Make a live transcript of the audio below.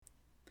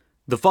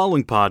The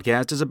following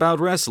podcast is about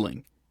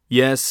wrestling.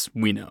 Yes,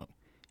 we know.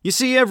 You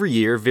see, every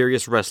year,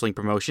 various wrestling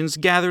promotions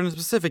gather in a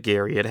specific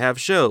area to have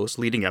shows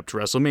leading up to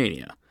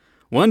WrestleMania.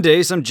 One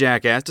day, some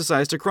jackass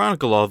decides to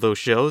chronicle all those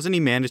shows, and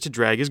he managed to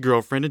drag his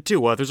girlfriend and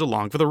two others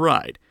along for the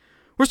ride.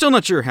 We're still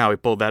not sure how he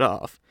pulled that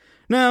off.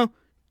 Now,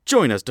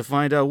 join us to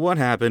find out what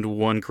happened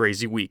one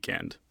crazy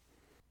weekend.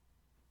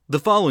 The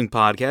following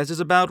podcast is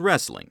about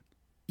wrestling.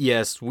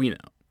 Yes, we know.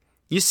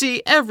 You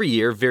see, every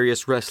year,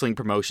 various wrestling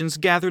promotions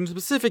gather in a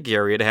specific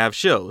area to have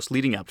shows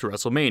leading up to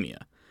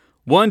WrestleMania.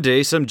 One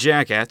day, some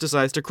jackass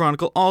decides to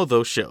chronicle all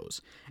those shows,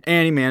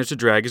 and he managed to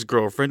drag his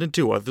girlfriend and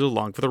two others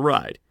along for the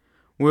ride.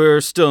 We're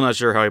still not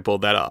sure how he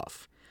pulled that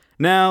off.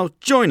 Now,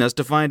 join us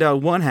to find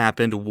out what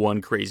happened one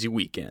crazy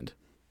weekend.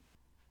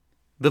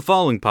 The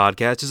following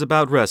podcast is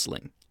about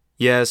wrestling.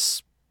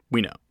 Yes, we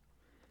know.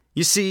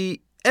 You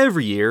see,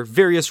 every year,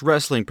 various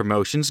wrestling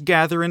promotions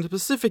gather in a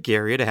specific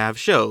area to have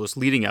shows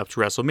leading up to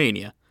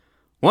WrestleMania.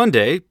 One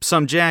day,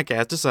 some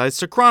jackass decides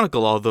to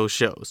chronicle all those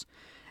shows,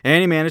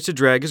 and he managed to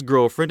drag his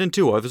girlfriend and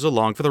two others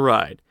along for the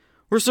ride.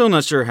 We're still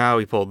not sure how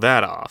he pulled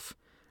that off.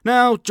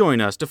 Now, join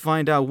us to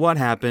find out what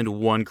happened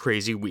one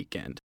crazy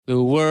weekend.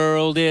 The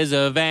world is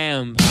a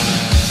vampire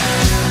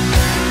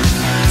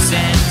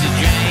sent to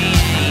drain.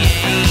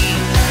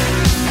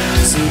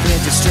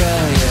 Super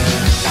destroyer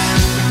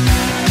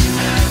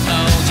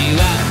hold you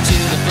up to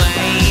the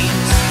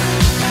flames.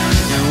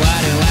 And what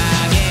do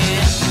I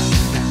get?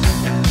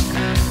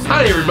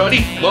 Hi everybody,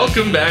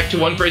 welcome back to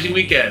One Crazy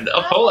Weekend.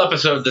 A full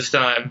episode this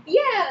time.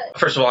 Yeah.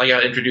 First of all, I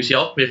gotta introduce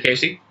y'all. We have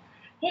Casey.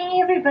 Hey,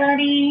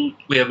 everybody.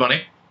 We have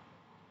Bunny.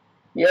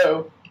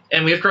 Yo.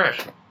 And we have Crash.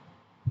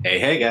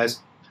 Hey, guys.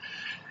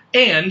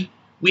 And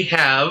we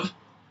have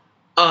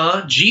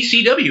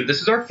GCW.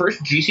 This is our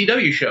first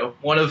GCW show.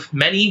 One of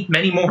many,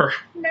 many more.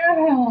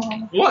 No.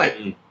 What?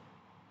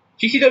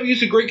 GCW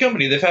is a great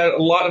company. They've had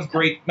a lot of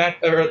great great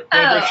shows.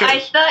 I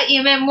thought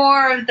you meant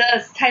more of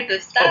this type of Oh,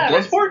 stuff.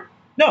 Bloodsport?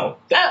 No.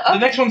 Okay. The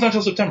next one's not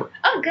until September.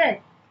 Oh, good.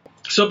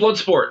 So,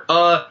 Bloodsport.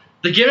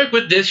 The gimmick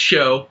with this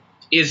show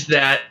is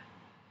that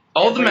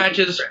all the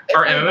matches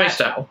are MMA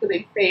style.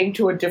 They fade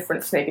to a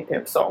different Snake and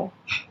Pimp song.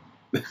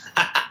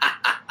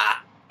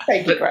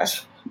 Thank you,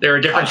 Crash. They're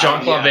a different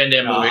Jean-Claude Van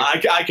Damme movie.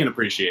 I can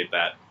appreciate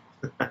that.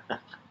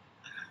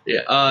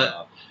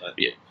 Yeah.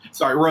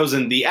 Sorry,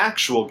 Rosen, the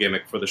actual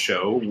gimmick for the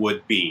show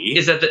would be...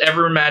 Is that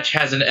every match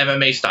has an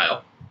MMA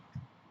style.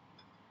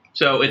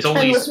 So it's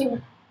only...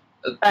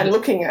 I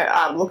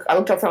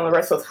looked up some of the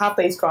wrestlers. Half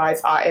these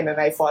guys are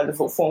MMA fighters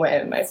or former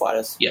MMA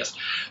fighters. Yes.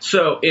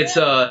 So it's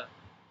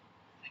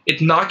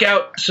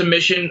knockout,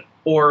 submission,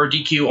 or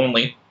DQ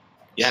only.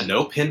 Yeah,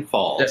 no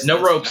pinfalls.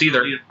 No ropes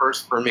either.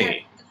 First for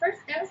me.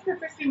 That was the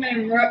first time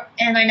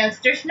I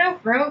noticed there's no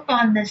rope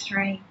on this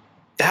ring.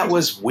 That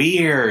was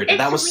weird. It's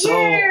that was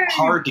weird. so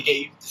hard to get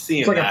you to see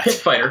It's like a pit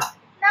fighter.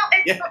 No,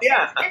 it's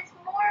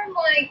more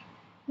like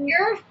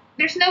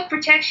there's no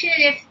protection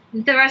if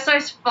the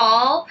wrestlers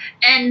fall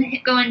and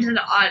go into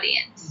the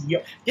audience.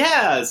 Yep.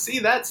 Yeah, see,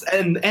 that's...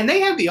 And they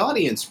had the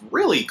audience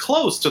really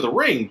close to the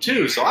ring,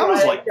 too, so I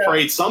was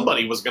afraid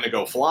somebody was going to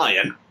go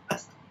flying.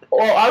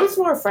 Well, I was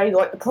more afraid,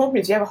 the problem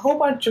is you have a whole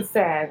bunch of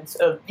fans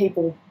of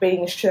people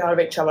beating the shit out of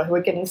each other who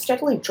are getting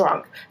steadily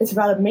drunk. It's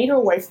about a meter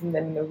away from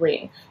them in the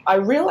ring. I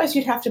realized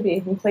you'd have to be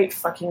a complete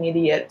fucking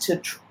idiot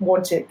to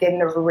want to get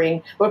into a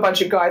ring with a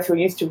bunch of guys who are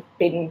used to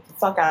beating the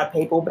fuck out of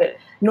people, but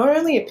not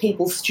only are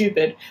people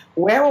stupid,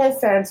 we're all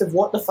fans of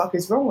What the Fuck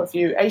Is Wrong With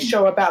You, a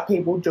show about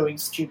people doing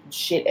stupid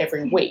shit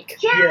every week.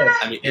 Yeah.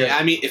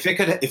 I mean, if it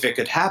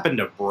could happen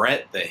to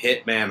Bret the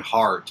Hitman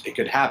Hart, it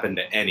could happen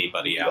to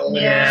anybody out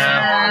there.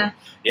 Yeah.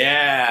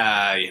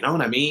 Yeah, you know what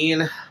I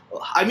mean?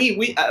 I mean,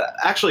 we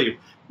actually,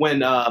 when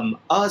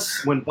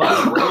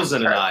Buddy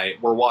Rosen and I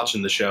were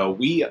watching the show,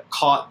 we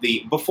caught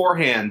the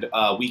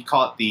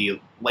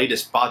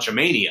latest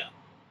Botchamania.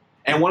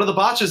 And one of the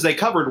botches they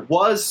covered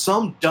was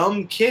some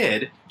dumb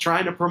kid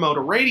trying to promote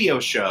a radio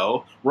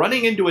show,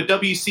 running into a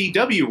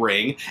WCW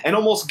ring, and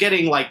almost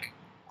getting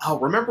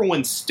remember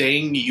when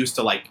Sting used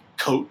to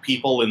coat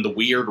people in the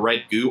weird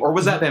red goo? Or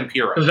was that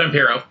Vampiro? It was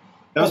Vampiro.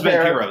 That was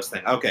Vampiro's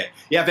thing. Okay.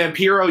 Yeah,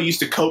 Vampiro used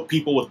to coat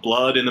people with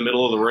blood in the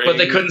middle of the ring. But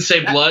they couldn't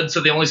say blood,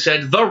 so they only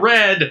said the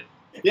red.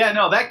 Yeah,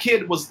 no, that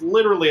kid was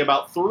literally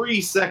about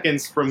 3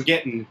 seconds from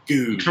getting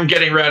gooed. From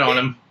getting red on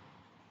him.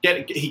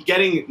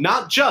 Getting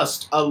not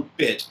just a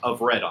bit of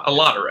red on him. A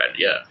lot of red,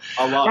 yeah.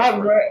 A lot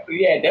of red.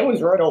 Yeah, there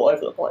was red all over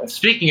the place.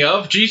 Speaking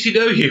of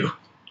GCW,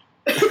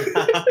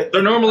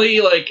 they're normally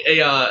like a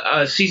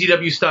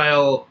CZW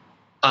style,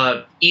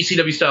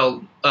 ECW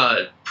style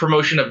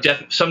promotion of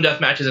some death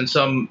matches and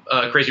some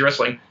crazy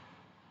wrestling.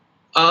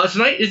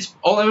 Tonight it's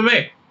all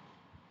MMA,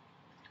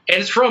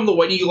 and it's from the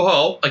White Eagle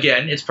Hall.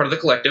 Again, it's part of the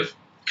Collective.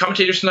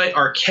 Commentators tonight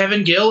are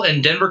Kevin Gill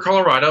and Denver,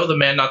 Colorado. The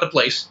man, not the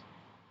place.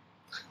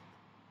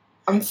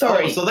 I'm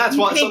sorry. Oh, so that's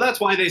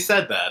why they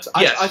said that.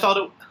 Yes. I thought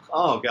it.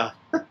 Oh god.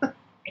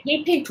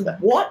 He picked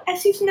what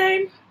as his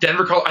name?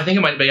 Denver, I think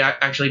it might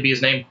actually be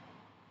his name.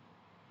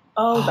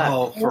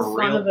 Oh, for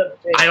real?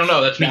 I don't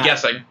know. That's me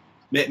guessing.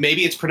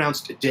 Maybe it's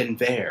pronounced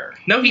Denver.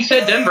 No, he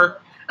said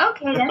Denver.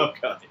 Okay then.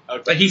 Okay.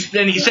 Like he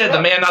said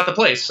the man, not the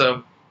place.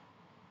 So,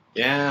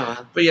 Yeah.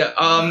 but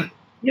yeah,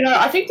 You know,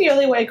 I think the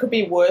only way it could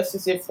be worse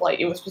is if,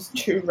 like, it was just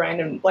too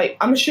random. Like,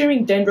 I'm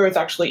assuming Denver is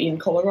actually in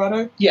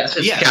Colorado. yes,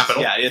 it's the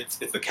capital. Yeah, it's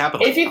the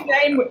capital.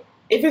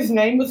 If his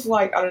name was,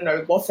 like, I don't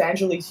know, Los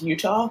Angeles,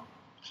 Utah.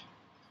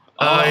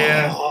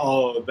 Yeah.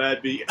 Oh,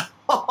 that'd be.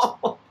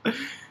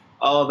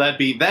 Oh, that'd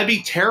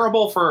be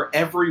terrible for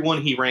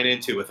everyone he ran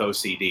into with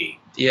OCD.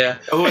 Yeah.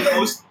 With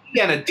OCD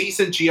and a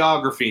decent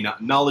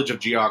knowledge of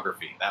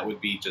geography. That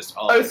would be just.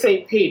 Oh.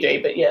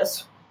 OCPD, but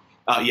yes.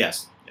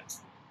 Yes.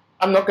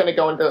 I'm not going to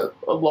go into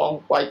a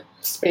long, like,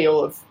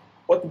 spiel of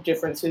what the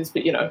difference is,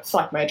 but, you know,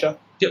 psych major.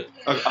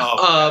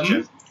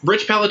 Gotcha.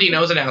 Rich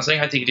Palladino is announcing.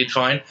 I think he did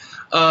fine.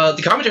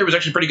 The commentary was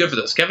actually pretty good for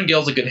this. Kevin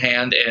Gale's a good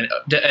hand,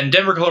 and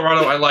Denver,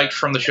 Colorado, I liked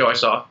from the show I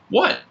saw.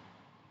 What?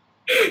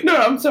 No,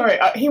 I'm sorry.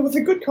 He was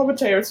a good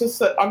commentator. It's just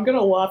that I'm going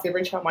to laugh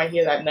every time I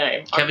hear that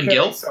name. Kevin I'm very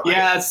Gill? sorry.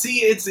 Yeah, see,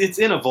 it's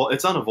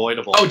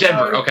unavoidable. Oh,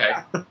 Denver. Oh, Okay.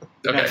 yeah.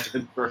 Okay.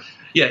 Denver.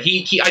 Yeah,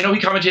 I know he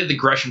commentated the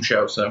Gresham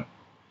show. So,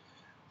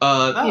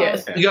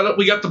 Yes. Okay.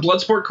 we got the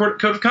Bloodsport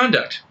Code of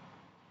Conduct.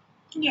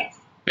 Yes.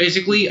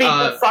 Basically, Beat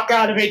the fuck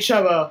out of each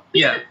other.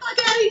 yeah.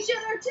 Fuck out of each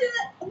other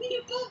till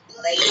we both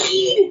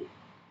bleed.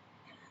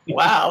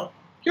 Wow.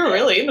 You're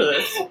really into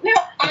this. No,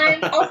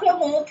 I'm also a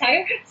little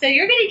tired, so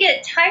you're gonna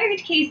get tired,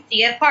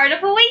 Casey, a part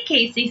of a week,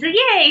 Casey. So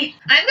yay!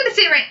 I'm gonna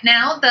say right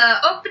now,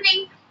 the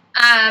opening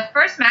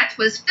first match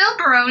was Phil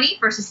Baroni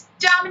versus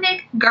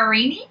Dominic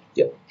Garini.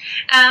 Yep.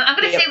 I'm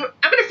gonna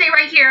say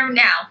right here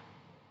now,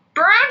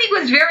 Baroni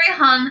was very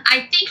hung.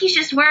 I think he's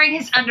just wearing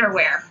his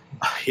underwear.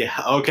 Yeah.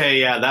 Okay.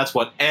 Yeah. That's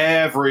what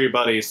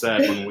everybody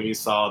said when we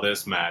saw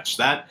this match.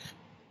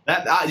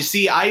 You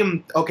see, I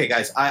am okay,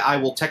 guys. I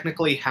will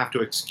technically have to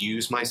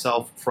excuse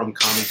myself from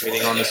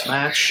commentating on this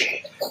match.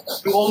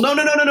 Well,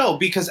 no.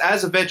 Because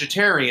as a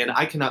vegetarian,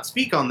 I cannot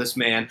speak on this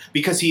man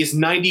because he is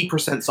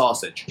 90%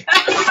 sausage.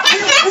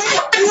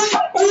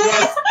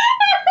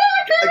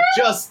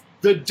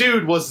 The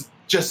dude was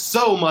just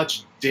so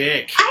much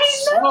dick. I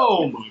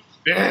So much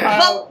dick.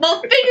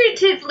 Well,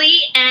 figuratively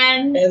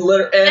and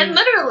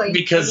literally.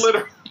 Because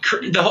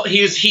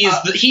he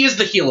is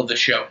the heel of the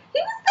show.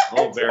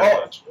 Oh, very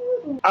much.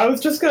 I was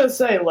just going to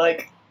say,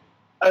 like,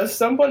 as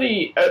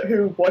somebody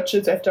who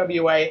watches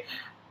FWA,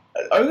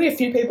 only a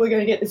few people are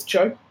going to get this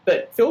joke,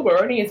 but Phil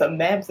Baroni is a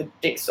man with a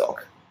dick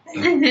sock. I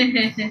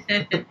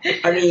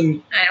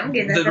mean, I don't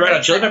get that. the Red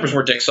Hot Chili Peppers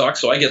were dick socks,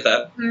 so I get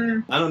that.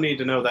 I don't need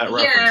to know that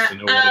reference to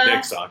know what a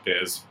dick sock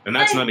is, and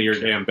that's none of your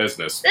damn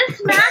business.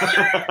 This match,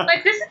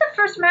 this is the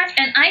first match,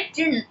 and I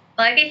didn't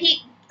like it.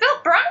 Phil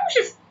Baroni was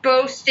just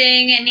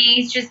boasting, and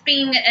he's just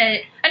being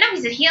I know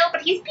he's a heel,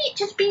 but he's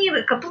just being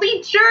a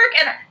complete jerk,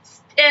 and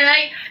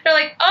they're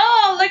like,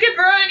 oh, look at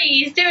Baroni,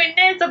 he's doing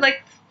this. I'm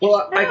like,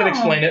 Well, I can No.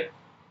 explain it.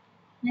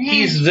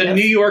 He's the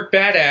New York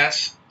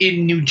badass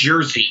in New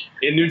Jersey.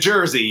 In New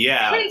Jersey,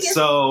 yeah. Pretty good.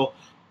 So,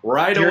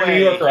 right You're away. a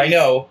New Yorker, I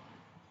know.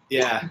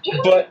 Yeah.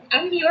 But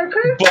I'm a New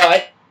Yorker.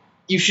 But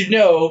you should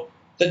know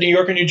that New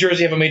York and New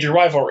Jersey have a major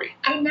rivalry.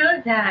 I know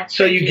that.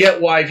 So you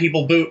get why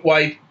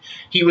why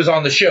he was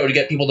on the show, to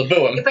get people to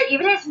boo him. But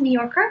even as a New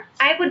Yorker,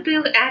 I would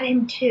boo at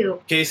him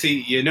too.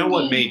 Casey, you know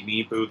what made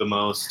me boo the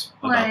most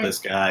about What? this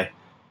guy?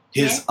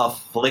 His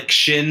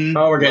affliction.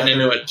 Oh, we're getting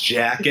leather into it.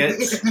 Jacket.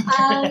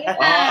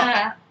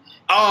 Yeah.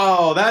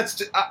 Oh,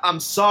 I'm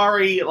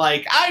sorry.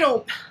 Like, I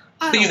don't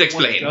Please wanna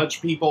explain.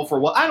 judge people for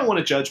what I don't want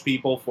to judge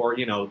people for.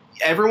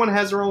 Everyone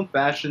has their own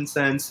fashion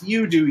sense.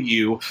 You do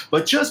you.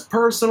 But just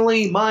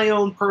personally, my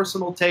own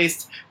personal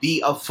taste,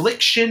 the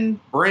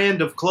Affliction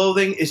brand of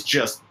clothing is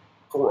just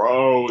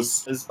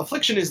gross. As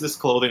Affliction is this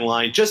clothing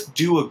line. Just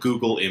do a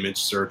Google image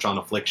search on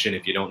Affliction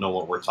if you don't know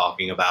what we're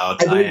talking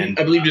about. I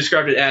believe you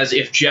described it as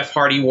if Jeff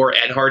Hardy wore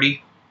Ed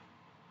Hardy.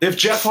 If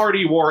Jeff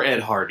Hardy wore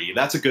Ed Hardy,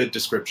 that's a good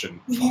description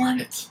for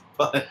it.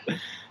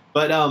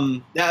 But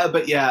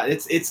yeah,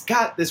 it's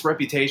got this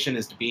reputation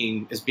as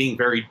being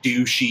very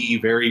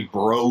douchey, very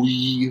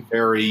bro-y,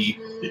 very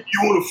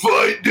you want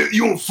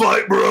to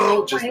fight,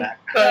 bro? Just that.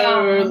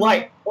 So,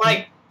 like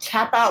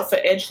tap out for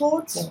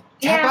edgelords?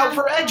 Tap out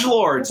for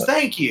edgelords.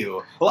 Thank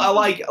you.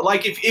 Like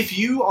if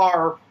you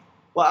are.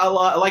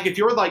 Like if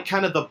you're like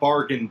kind of the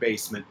bargain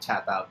basement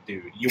tap out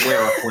dude, you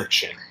wear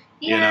Affliction.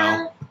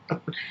 Yeah.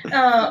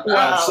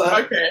 Wow.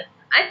 Okay.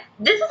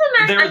 This is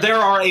a match. There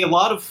are a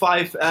lot of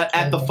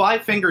at the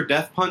Five Finger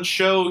Death Punch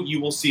show. You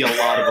will see a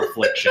lot of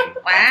Affliction.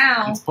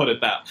 Wow. Let's put it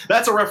that.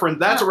 That's a reference.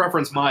 That's a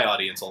reference my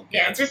audience will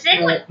Yeah. get. Does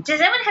anyone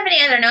have any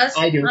other notes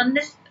I do. on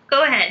this?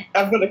 Go ahead.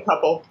 I've got a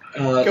couple.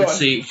 Let's on.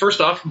 see. First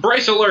off,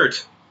 Bryce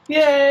Alert.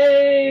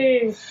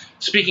 Yay!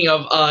 Speaking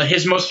of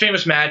his most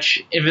famous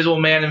match, Invisible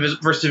Man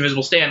versus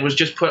Invisible Stan, was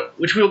just put,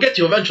 which we will get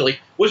to eventually,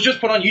 was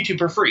just put on YouTube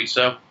for free.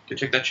 So go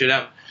check that shit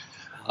out.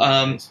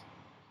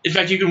 In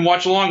fact, you can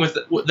watch along with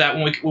that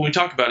when we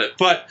talk about it.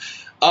 But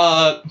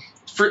I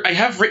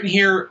have written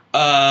here.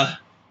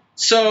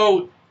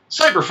 So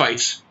cyber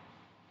fights.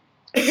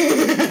 And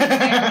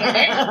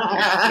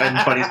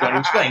Buddy's going to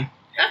explain.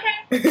 Okay.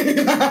 But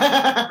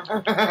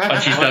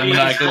she's done He's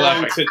maniacally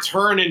going laughing. to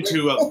turn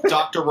into a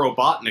Dr.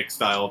 Robotnik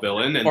style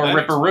villain, and Or then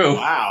Ripperoo.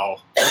 Wow.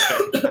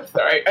 Okay.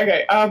 Sorry.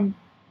 Okay.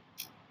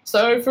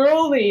 So for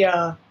all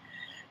the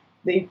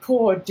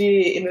poor,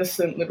 dear,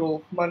 innocent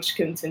little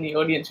munchkins in the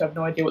audience who have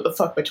no idea what the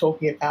fuck we're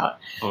talking about,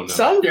 Oh no.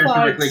 some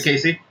fights.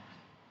 Casey.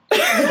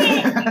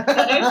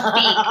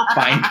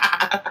 Fine.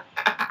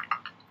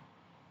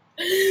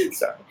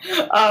 Sorry.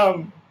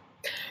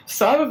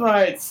 Cyber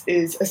Fights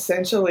is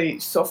essentially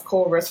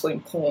softcore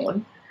wrestling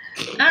porn.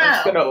 I'm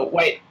just Oh. gonna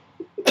wait.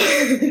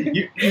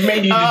 You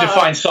may need to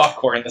define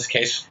softcore in this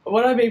case.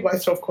 What I mean by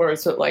softcore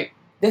is that, like,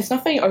 there's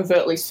nothing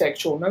overtly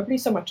sexual. Nobody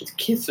so much as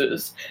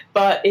kisses,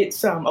 but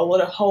it's a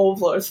lot of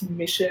holds, a lot of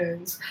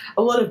submissions,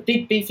 a lot of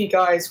big beefy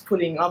guys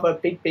putting other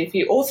big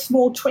beefy or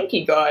small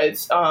twinky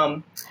guys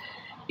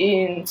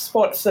in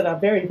spots that are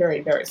very, very,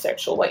 very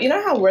sexual. Like, you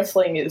know how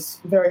wrestling is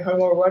very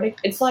homoerotic?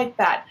 It's like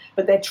that,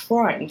 but they're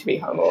trying to be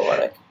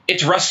homoerotic.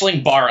 It's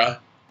wrestling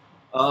bara.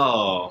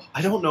 Oh,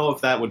 I don't know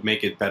if that would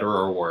make it better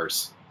or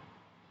worse.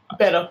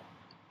 Better.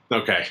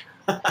 Okay.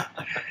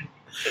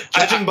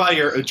 judging by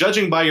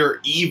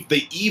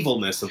the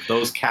evilness of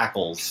those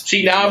cackles.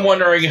 See, now I'm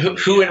wondering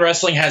who in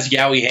wrestling has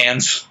yowie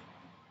hands.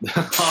 Bad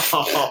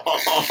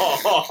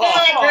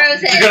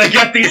Rosen. You're gonna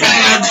get these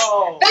hands.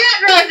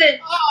 Bad Rosen.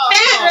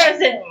 Bad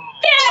Rosen.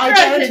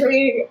 Bad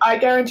Rosen. I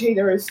guarantee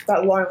there is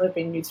that line has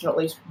been used in at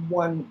least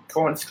one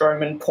Braun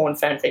Strowman porn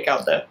fanfic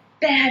out there.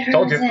 Bad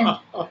Told you. Rosen.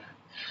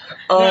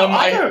 Now,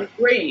 I I- don't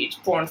read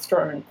Braun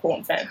Strowman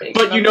porn fanfics.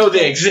 but you know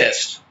they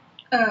exist.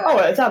 Oh,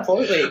 it's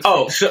absolutely.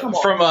 Oh, so Come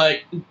on. from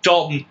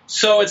Dalton.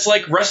 So it's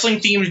like wrestling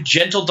themed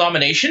gentle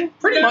domination,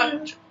 pretty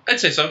much. I'd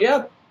say so.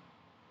 Yeah.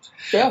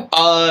 Yeah.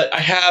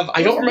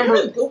 I don't remember.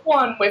 There's a good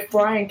one with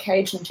Brian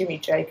Cage and Jimmy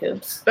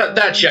Jacobs.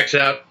 That checks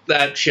out.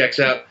 That checks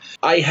out.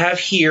 I have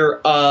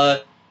here. I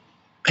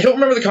don't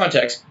remember the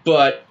context,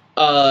 but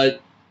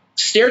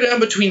stare down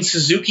between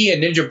Suzuki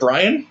and Ninja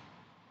Brian.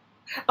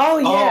 Oh,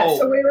 yeah. Oh.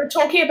 So we were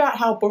talking about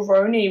how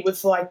Baroni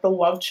was like the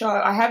love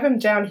child. I have him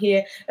down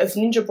here as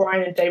Ninja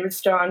Brian and David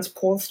Starn's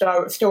porn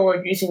star still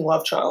using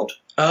love child.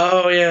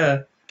 Oh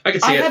yeah, I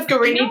can see I it. have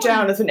Guarini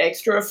down as an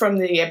extra from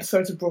the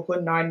episodes of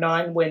Brooklyn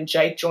Nine-Nine when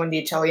Jake joined the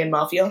Italian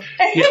Mafia.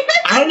 Yeah,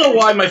 I don't know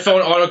why my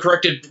phone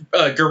autocorrected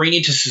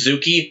Guarini to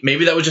Suzuki.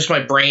 Maybe that was just my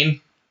brain.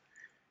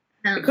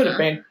 It could have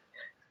been.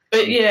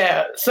 But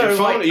yeah, so Your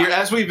phone, like,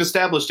 as we've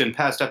established in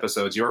past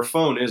episodes, your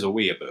phone is a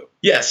weeaboo.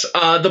 Yes,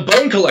 the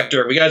Bone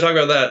Collector. We gotta talk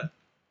about that.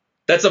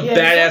 That's a Yeah,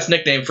 badass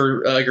nickname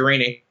for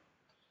Guarini.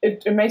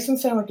 it makes him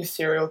sound like a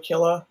serial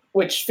killer,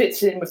 which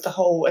fits in with the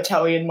whole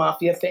Italian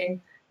Mafia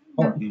thing.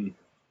 The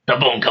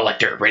Bone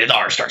Collector. Rated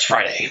R. Starts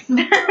Friday.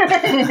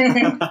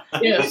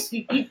 Yes.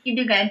 you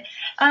do good.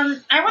 I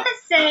want to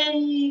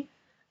say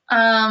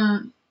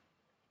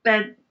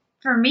that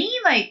for me,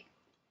 like,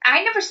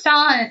 I never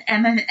saw an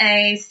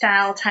MMA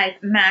style type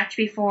match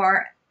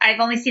before. I've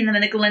only seen them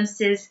in the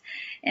glimpses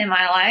in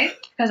my life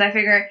because I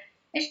figure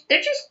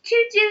they're just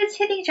two dudes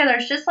hitting each other.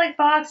 It's just like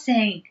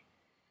boxing.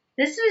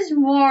 This is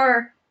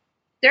more.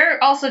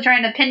 They're also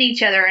trying to pin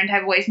each other in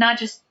type of ways, not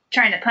just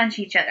trying to punch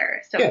each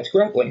other. So, it's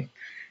grappling.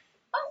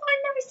 oh,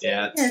 I've never seen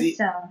Yeah, this. see-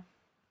 So.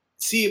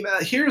 See,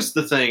 here's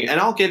the thing, and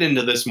I'll get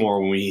into this more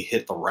when we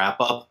hit the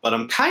wrap up. But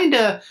I'm kind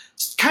of,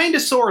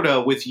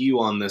 sorta with you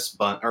on this,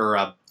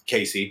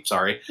 Casey.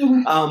 Sorry.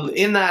 Mhm.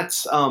 In that,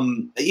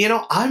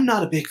 I'm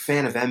not a big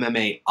fan of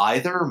MMA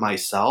either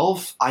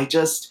myself.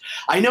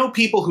 I know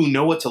people who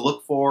know what to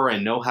look for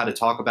and know how to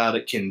talk about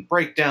it can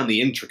break down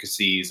the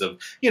intricacies of,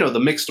 the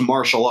mixed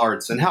martial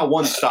arts and how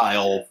one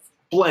style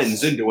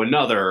blends into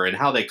another and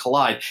how they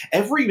collide.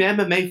 Every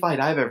MMA fight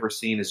I've ever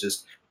seen is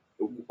just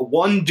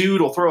one dude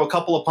will throw a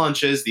couple of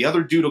punches, the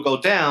other dude will go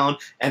down,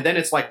 and then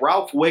it's like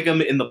Ralph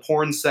Wiggum in the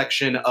porn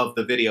section of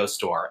the video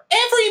store.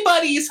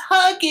 Everybody's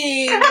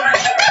hugging!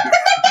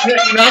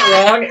 You're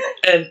not wrong,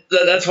 and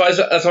that's why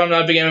I'm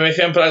not a big MMA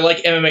fan. But I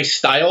like MMA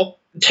style.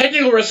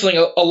 Technical wrestling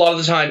a lot of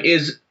the time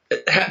is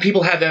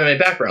people have MMA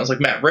backgrounds, like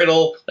Matt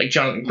Riddle, like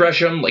Jonathan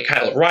Gresham, like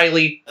Kyle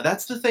O'Reilly.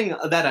 That's the thing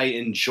that I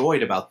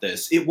enjoyed about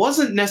this. It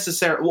wasn't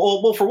necessary.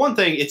 Well, for one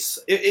thing, it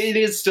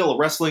is still a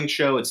wrestling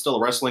show. It's still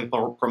a wrestling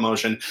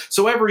promotion.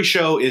 So every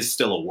show is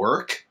still a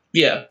work.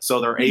 Yeah,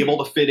 So they're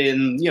able to fit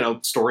in,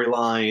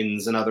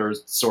 storylines and other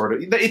sort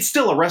of. It's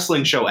still a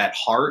wrestling show at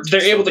heart. they're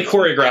so able to they can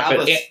choreograph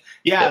have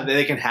it,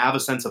 they can have a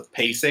sense of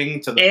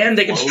pacing to the and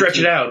they can flow stretch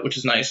to- it out, which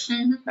is nice.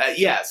 Mhm.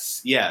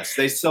 Yes.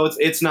 So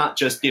it's not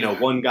just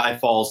one guy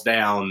falls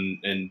down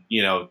and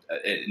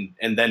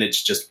and then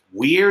it's just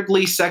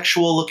weirdly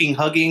sexual looking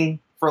hugging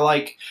for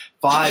like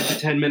 5 to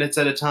 10 minutes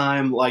at a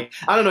time. Like,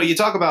 I don't know. You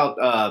talk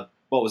about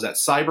what was that,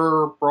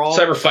 cyber brawl,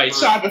 Cyber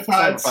fights. Cyber cyber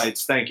fights.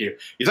 fights. Thank you.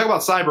 You talk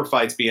about cyber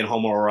fights being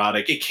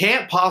homoerotic. It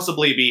can't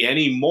possibly be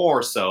any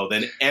more so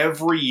than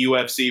every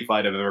UFC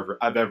fight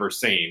I've ever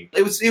seen.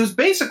 It was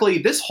basically,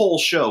 this whole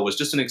show was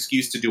just an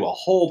excuse to do a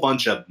whole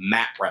bunch of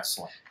mat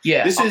wrestling.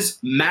 Yeah, This is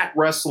Mat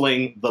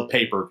Wrestling, the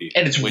pay-per-view.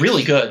 and it's which-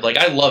 really good. Like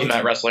I love it's-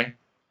 mat wrestling.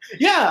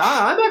 Yeah,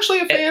 I'm actually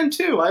a fan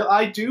too.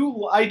 I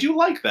do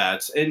like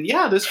that, and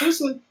yeah, this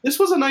was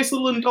a nice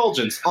little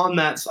indulgence on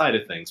that side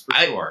of things for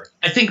sure.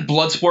 I think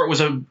Bloodsport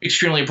was an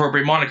extremely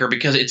appropriate moniker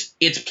because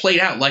it's played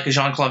out like a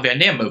Jean-Claude Van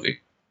Damme movie.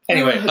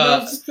 Anyway,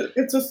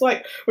 it's just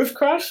like with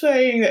Crash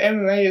saying that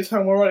MMA is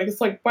homoerotic. It's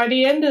like by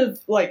the end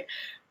of like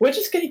we're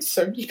just getting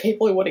so many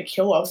people who want to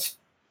kill us.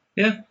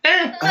 yeah.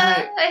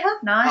 I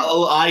hope not.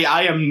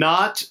 I am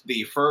not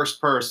the first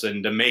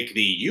person to make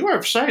the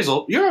UFC's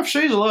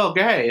a little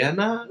gay,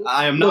 and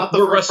I am not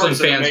We're the first wrestling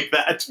person fans. to make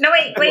that. No,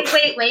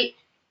 wait.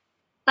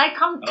 Like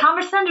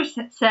Thomas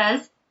Anderson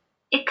says,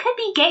 it could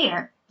be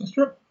gayer. That's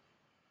true.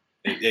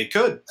 It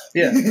could.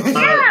 Yeah.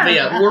 But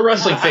yeah, we're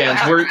wrestling fans.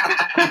 We're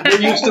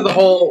used to the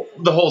whole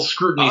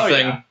scrutiny Oh,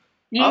 thing.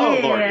 Yeah. Oh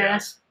Lord,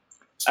 yes.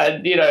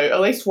 And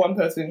at least one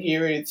person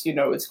here is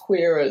as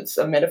queer as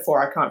a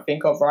metaphor I can't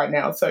think of right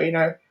now. So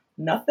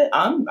nothing.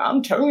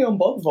 I'm totally on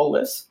board with all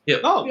this.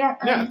 Oh Yeah,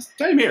 yeah.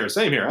 Same here.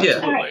 Yeah.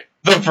 Absolutely.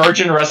 The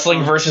Virgin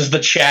Wrestling versus the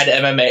Chad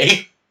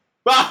MMA.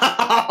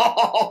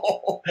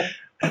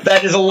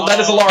 That is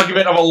an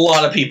argument of a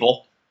lot of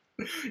people.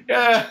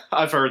 Yeah,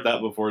 I've heard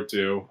that before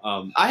too.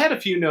 I had a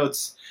few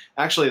notes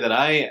actually that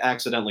I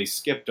accidentally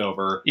skipped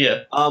over.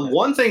 Yeah.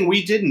 One thing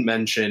we didn't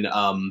mention.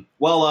 Of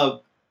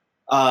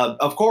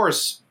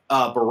course,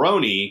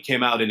 Baroni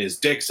came out in his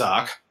dick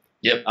sock.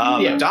 Yep.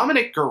 Yeah.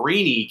 Dominic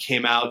Guarini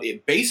came out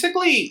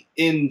basically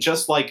in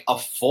just like a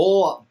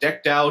full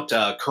decked out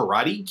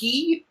karate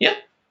gi. Yeah,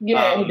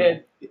 he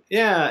did.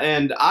 Yeah,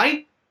 and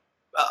I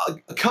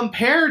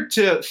compared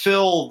to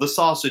Phil the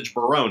Sausage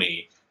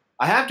Baroni,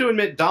 I have to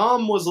admit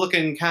Dom was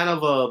looking kind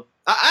of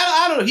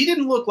I don't know. He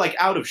didn't look like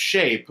out of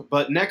shape,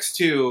 but next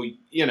to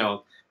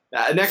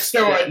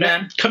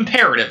Man.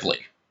 Comparatively.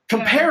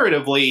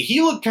 comparatively,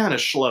 he looked kind of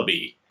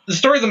schlubby. The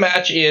story of the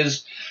match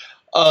is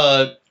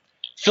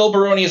Phil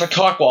Baroni is a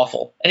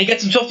cockwaffle, and he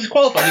gets himself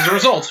disqualified as a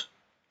result.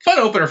 Fun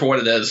opener for what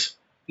it is.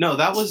 No,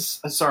 that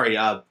was sorry.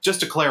 Just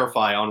to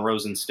clarify on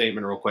Rosen's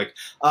statement, real quick,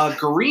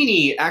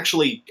 Guarini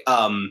actually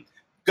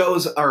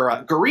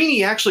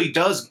Guarini actually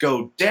does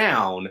go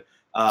down.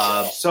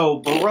 So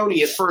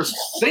Baroni at first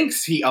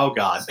thinks he. Oh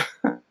God,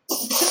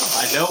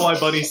 I know why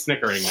Bunny's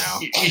snickering now.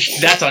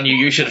 That's on you.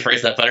 You should have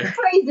phrased that better.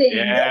 Phrasing.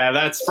 Yeah,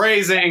 that's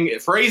phrasing.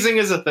 Phrasing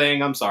is a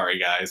thing. I'm sorry,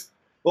 guys.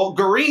 Well,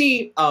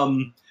 Guarini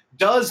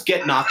does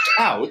get knocked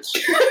out.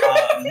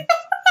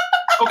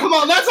 Oh, come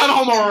on, that's not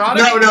homoerotic.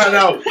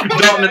 No.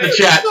 Dalton in the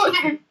chat.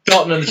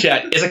 Dalton in the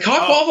chat. Is a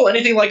cockwaffle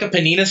anything like a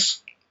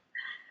paninis?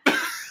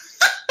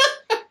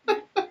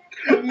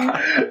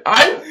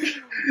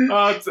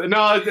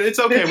 It's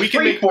okay. We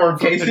can make room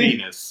for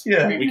paninis.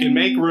 Yeah. We can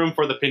make room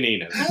for the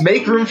paninis.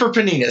 Make room for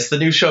paninis, the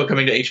new show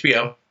coming to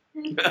HBO.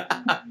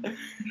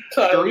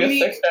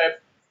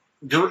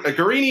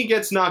 Guarini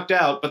gets knocked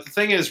out, but the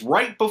thing is,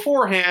 right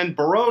beforehand,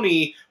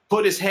 Baroni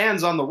put his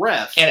hands on the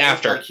ref. And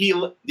after.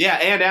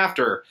 And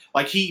after.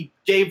 Like, he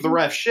gave the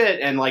ref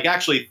shit, and,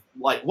 actually,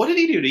 what did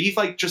he do? He,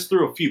 just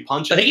threw a few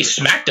punches. I think he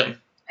smacked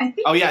him.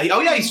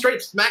 He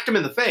straight smacked him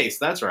in the face.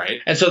 That's right.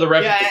 And so the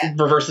ref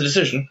reversed the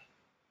decision.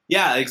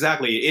 Yeah,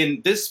 exactly.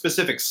 In this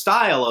specific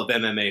style of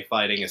MMA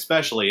fighting,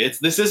 especially,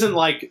 this isn't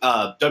like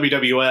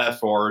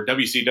WWF or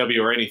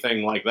WCW or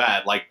anything like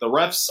that. Like, the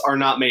refs are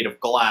not made of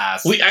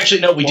glass. We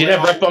did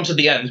have ref bumps at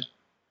the end.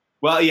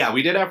 Well, yeah,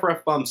 we did have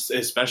ref bumps,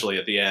 especially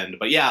at the end.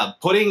 But yeah,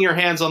 putting your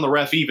hands on the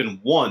ref even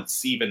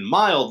once, even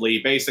mildly,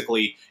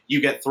 basically, you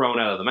get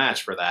thrown out of the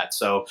match for that.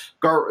 So,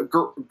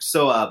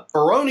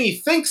 Baroni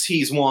thinks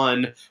he's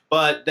won,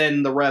 but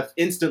then the ref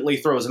instantly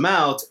throws him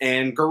out,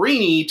 and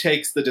Guarini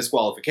takes the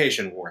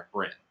disqualification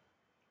win.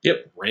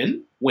 Yep.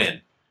 Win.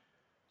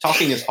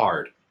 Talking is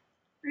hard.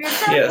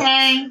 It's okay.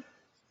 Yes.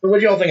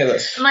 What do y'all think of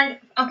this? For me,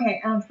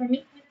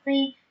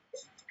 this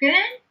is good.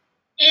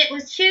 It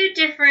was two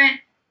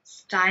different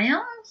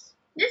styles.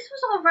 This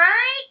was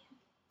alright,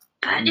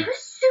 but it was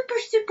super,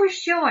 super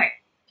short.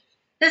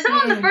 This is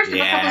one of the first of a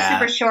couple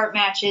super short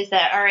matches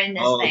that are in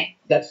this thing.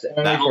 That's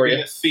That'll be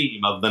the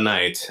theme of the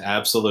night.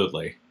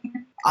 Absolutely.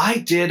 I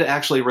did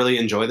actually really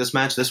enjoy this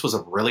match. This was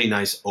a really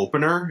nice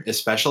opener,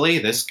 especially.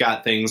 This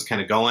got things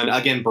kind of going.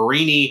 Again,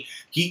 Baroni,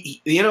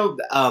 he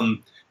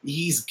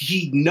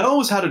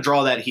knows how to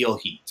draw that heel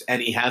heat,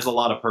 and he has a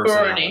lot of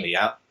personality.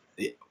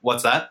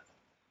 What's that?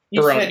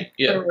 You Baroni, said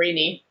yeah.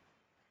 Guarini.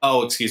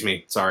 Oh, excuse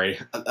me. Sorry.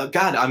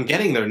 God, I'm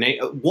getting their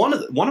name. One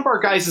of our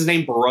guys is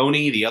named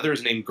Baroni. The other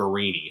is named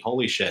Guarini.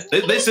 Holy shit!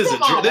 This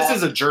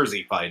is a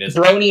Jersey fight,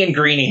 isn't it? Brony and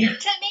Greeny.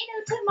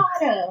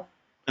 Tomato.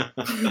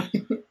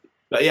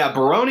 But yeah,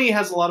 Baroni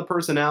has a lot of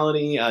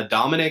personality.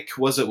 Dominic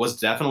was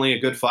definitely a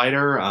good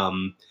fighter.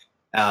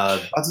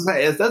 That's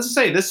to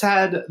say,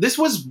 this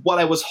was what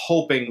I was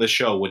hoping the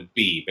show would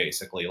be,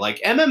 basically. Like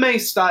MMA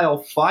style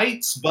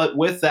fights, but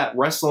with that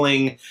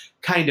wrestling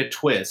kind of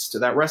twist,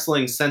 that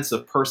wrestling sense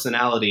of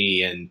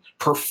personality and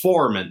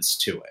performance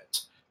to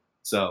it.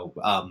 So,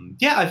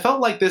 I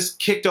felt like this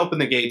kicked open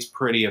the gates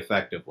pretty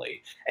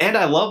effectively. And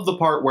I love the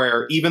part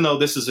where, even though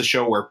this is a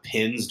show where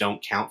pins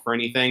don't count for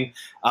anything,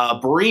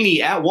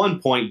 Baroni at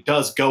one point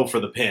does go for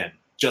the pin,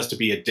 just to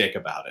be a dick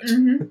about it.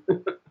 Mm-hmm.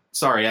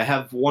 sorry, I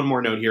have one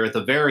more note here at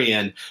the very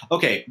end.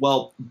 Okay,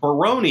 well,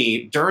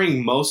 Baroni,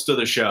 during most of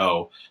the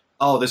show,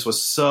 this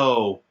was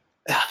so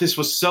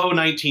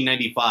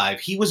 1995.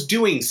 He was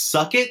doing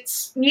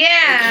suck-its.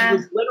 Yeah. He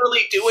was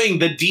literally doing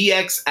the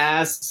DX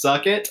as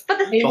suck-it. But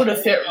the He would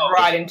have fit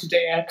right into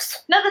DX.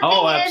 No, the thing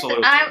Oh, is,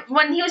 absolutely.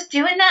 when he was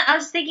doing that, I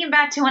was thinking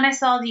back to when I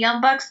saw the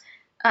Young Bucks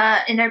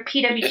in their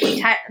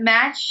PWG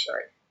match,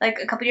 like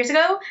a couple years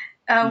ago,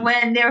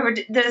 when they were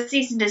the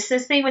cease and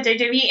desist thing with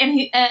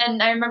WWE,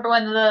 and I remember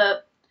when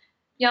the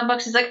Young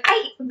Bucks was like,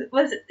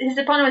 his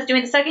opponent was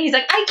doing the second, he's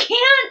like, I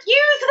can't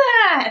use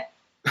that.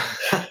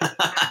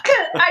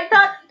 'Cause I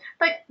thought,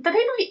 like, the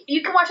people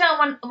you can watch out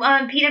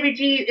on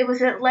PWG, it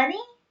was at Lenny?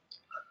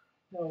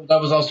 That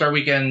was All Star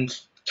Weekend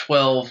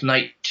 12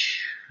 night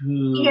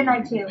 2. Yeah,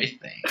 night 2. I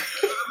think.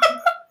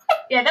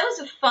 Yeah, that was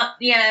a fun.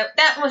 Yeah,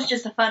 that was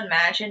just a fun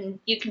match, and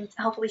you can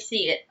hopefully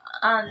see it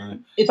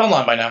on. It's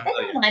online by now.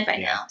 It's online by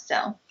now,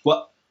 so.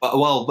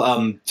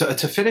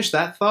 To finish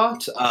that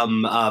thought,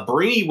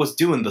 Barini was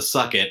doing the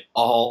suck it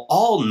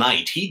all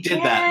night. He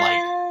did that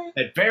like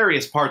at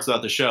various parts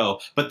throughout the show.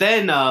 But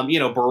then,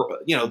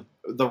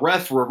 the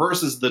ref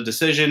reverses the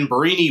decision.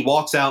 Barini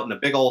walks out in a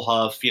big old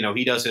huff.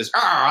 He does his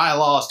I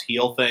lost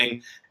heel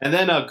thing, and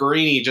then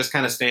Guarini just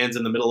kind of stands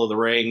in the middle of the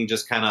ring,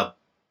 just kind of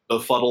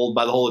befuddled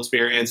by the whole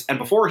experience. And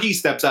before he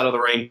steps out of the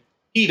ring,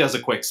 he does a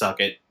quick suck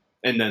it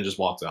and then just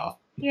walks off.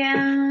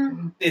 Yeah.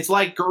 It's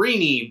like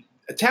Guarini,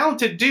 a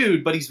talented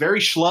dude, but he's very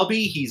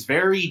schlubby. He's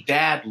very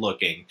dad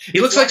looking. He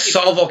looks like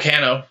Saul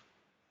Volcano.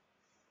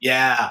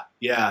 Yeah,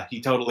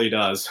 he totally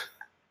does.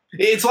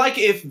 It's like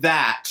if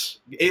that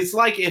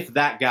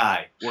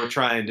guy were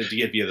trying to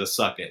give you the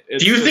suck it.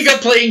 Do you think I'm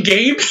playing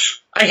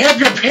games? I have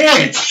your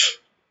pants!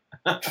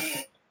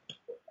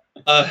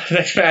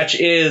 Next match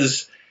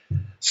is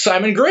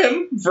Simon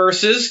Grimm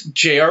versus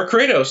J.R.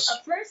 Kratos.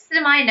 First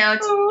in my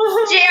notes,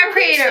 J.R.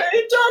 Kratos.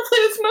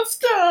 His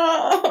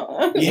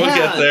mustache. Yeah. We'll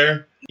get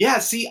there. Yeah,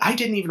 see, I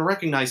didn't even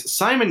recognize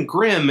Simon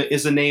Grimm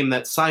is a name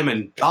that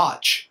Simon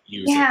Gotch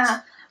uses.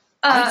 Yeah.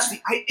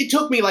 It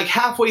took me like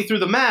halfway through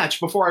the match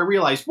before I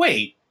realized,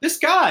 wait, this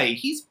guy,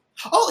 he's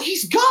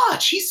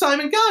Gotch. He's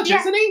Simon Gotch, Yeah.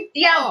 isn't he?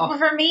 Yeah, Oh. well,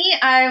 for me,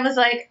 I was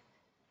like,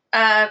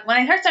 when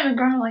I heard Simon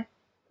Grimm, I'm like,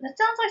 that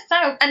sounds like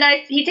Simon. And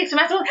he takes a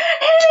mask, like,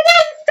 hey,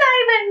 that's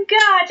Simon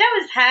Gotch. I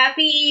was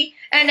happy.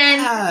 And then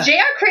Yeah.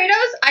 J.R.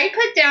 Kratos, I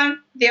put down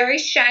very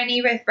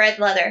shiny with red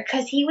leather,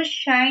 because he was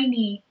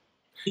shiny.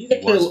 He's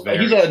was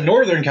a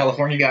Northern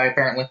California guy,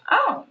 apparently.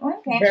 Oh,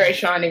 okay. Very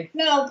shiny.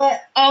 No,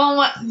 but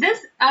I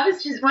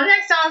was just when I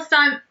saw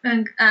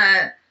Simon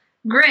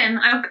Grimm,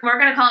 we're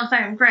gonna call him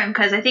Simon Grimm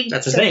because I think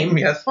That's his name,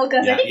 yes. Well,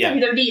 because I think Yeah.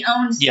 WWE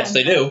owns. Yes,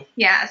 they Simon. do.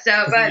 Yeah.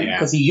 So, but Yeah.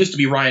 Because he used to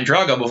be Ryan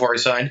Drago before he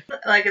signed.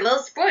 like a little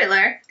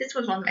spoiler, this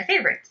was one of my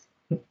favorites.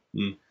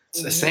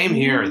 Same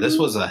here. This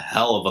was a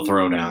hell of a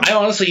throwdown. I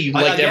honestly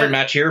liked yeah. every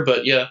match here,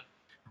 but yeah.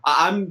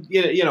 I'm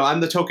I'm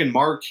the token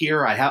mark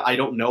here. I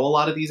don't know a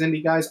lot of these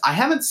indie guys. I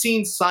haven't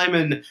seen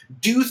Simon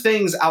do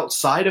things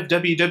outside of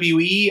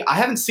WWE. I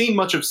haven't seen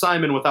much of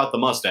Simon without the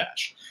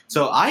mustache.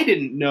 So I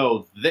didn't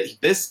know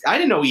I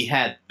didn't know he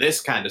had this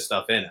kind of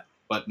stuff in him.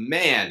 But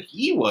man,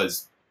 he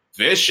was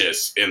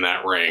vicious in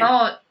that ring.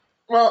 Oh,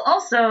 well,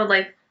 also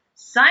like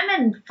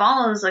Simon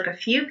follows like a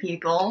few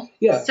people.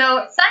 Yeah.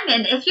 So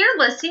Simon, if you're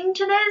listening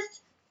to this,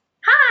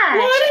 hi.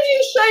 Why did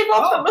you shave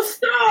off the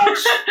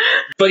mustache?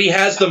 But he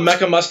has the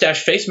Mecha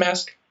mustache face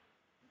mask.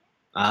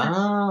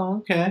 Oh,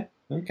 okay.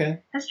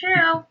 That's true.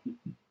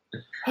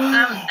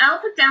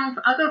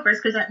 I'll go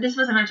first because this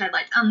was a match I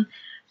liked.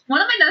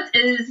 One of my notes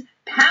is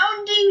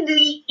pounding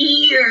the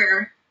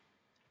ear.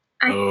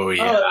 Oh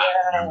yeah, Oh, I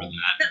yeah. remember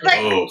that.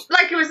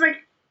 Like it was like,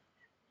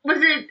 was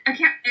it? I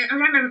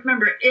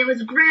remember. It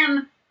was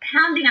Grimm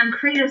pounding on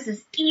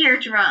Kratos'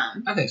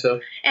 eardrum, I think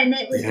so. and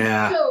it was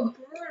Yeah. so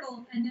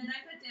brutal. And then I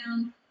put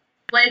down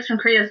legs from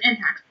Kratos'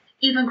 impact.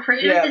 Even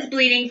Kratos Yeah. is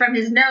bleeding from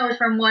his nose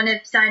from one of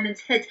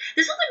Simon's hits.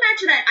 This was a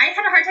match that I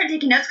had a hard time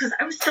taking notes because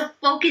I was so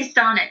focused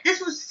on it.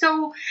 This was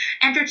so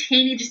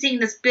entertaining, just seeing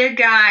this big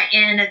guy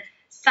and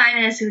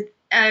Simon is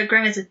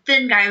Grimm is a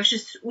thin guy. It was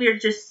just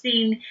weird just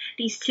seeing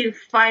these two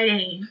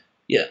fighting.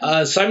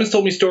 Yeah, Simon's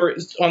told me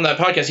stories on that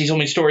podcast. He told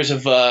me stories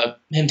of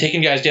him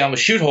taking guys down with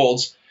shoot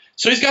holds.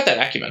 So he's got that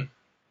acumen.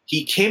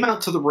 He came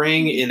out to the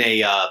ring in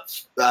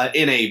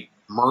a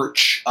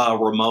merch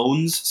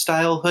Ramones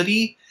style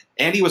hoodie,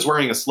 and he was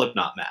wearing a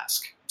Slipknot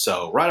mask.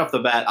 So right off the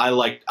bat, I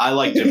liked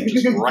him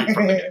just right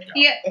from the get-go.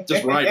 Yeah.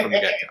 Just right from the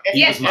get-go.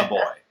 He was my boy.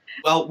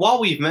 Well, while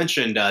we've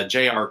mentioned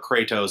J.R.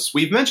 Kratos,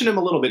 we've mentioned him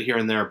a little bit here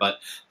and there, but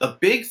the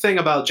big thing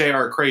about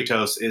J.R.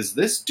 Kratos is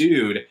this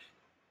dude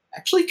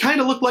actually kind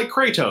of looked like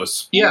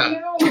Kratos.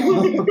 Yeah,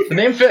 the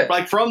name fit.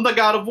 Like from the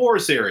God of War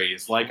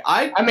series. Like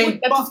I mean,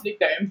 that's his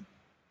nickname.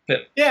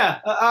 Yeah,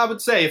 I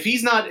would say if he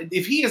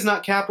is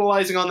not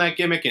capitalizing on that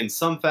gimmick in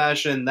some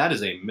fashion, that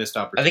is a missed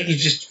I opportunity. think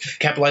he's just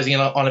capitalizing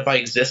on it by Oh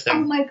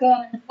existing. my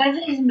god. One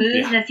of his moves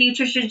Yeah. in the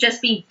future should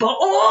just be boy!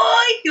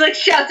 He like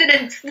shouts it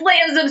and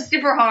slams him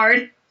super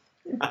hard.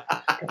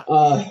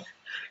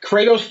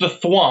 Kratos the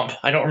Thwomp.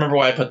 I don't remember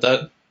why I put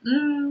that.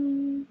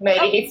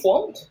 Maybe he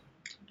flunked.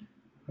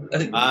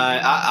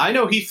 I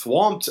know he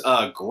thwomped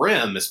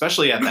Grimm,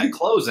 especially at that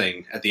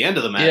closing at the end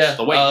of the match. Yeah,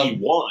 the way he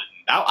won,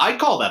 I'd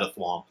call that a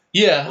thwomp.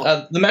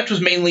 Yeah, the match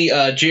was mainly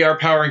JR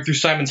powering through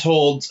Simon's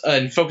holds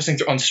and focusing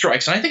on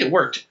strikes, and I think it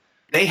worked.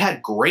 They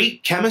had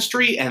great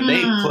chemistry, and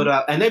they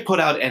put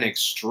out an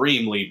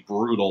extremely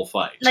brutal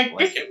fight.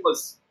 It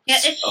was. Yeah,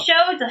 it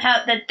shows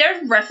how that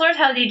there's wrestlers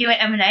how they do it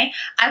MMA.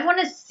 I want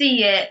to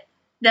see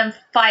them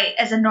fight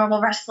as a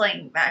normal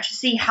wrestling match to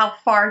see how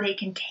far they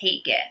can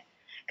take it.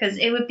 Because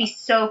it would be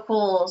so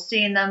cool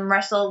seeing them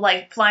wrestle,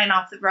 like, flying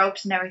off the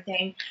ropes and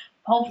everything.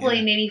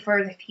 Hopefully, maybe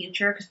for the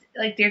future. Because,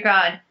 like, dear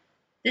God,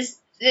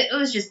 it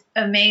was just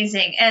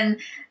amazing. And,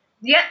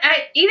 yeah,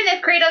 even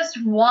if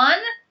Kratos won,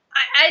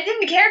 I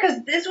didn't care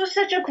because this was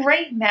such a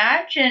great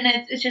match. And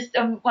it's just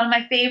one of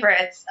my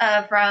favorites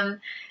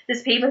from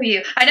this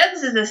pay-per-view. I know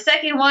this is the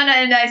second one,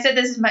 and I said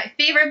this is my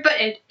favorite,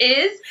 but it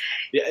is.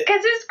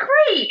 Because it's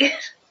great.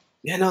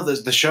 Yeah, no,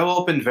 the show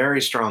opened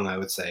very strong, I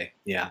would say.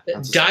 Yeah.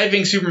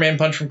 Diving Superman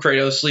punch from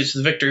Kratos leads to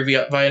the victory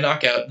via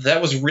knockout.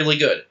 That was really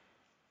good.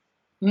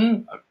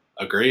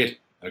 Agreed.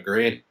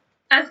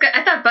 I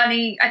thought,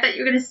 Bunny,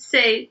 you were going to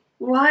say,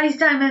 why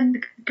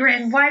Simon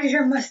Grimm? Why is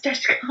your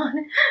mustache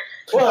gone?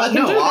 Well,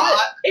 no,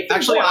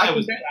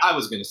 I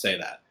was going to say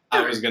that.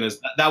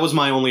 That was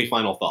my only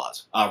final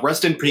thought.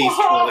 Rest in peace,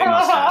 twirling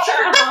mustache.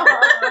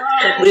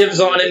 It lives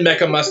on in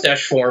mecha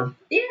mustache form.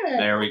 Yeah.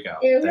 There we go.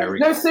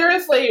 No,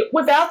 seriously,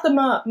 without the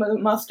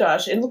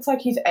mustache, it looks like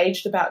he's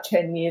aged about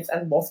 10 years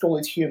and lost all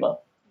his humor.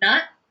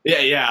 Not?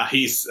 Yeah,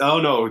 he's... Oh,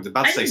 no,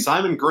 about to say,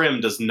 Simon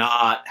Grimm does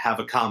not have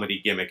a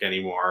comedy gimmick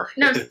anymore.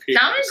 No,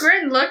 Simon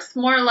Grimm looks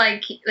more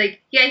like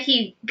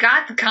he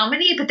got the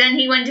comedy, but then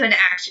he went to an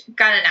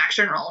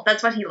action role.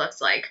 That's what he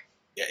looks like.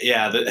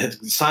 Yeah,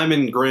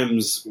 Simon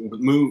Grimm's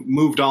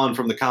moved on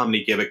from the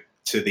comedy gimmick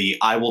to the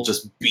I will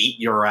just beat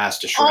your ass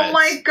to shreds. Oh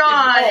my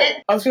God.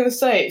 I was going to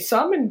say,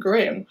 Simon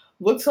Grimm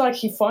looks like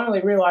he finally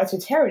realized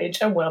his heritage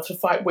and went off to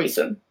fight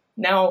Weeson.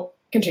 Now,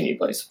 continue,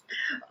 please.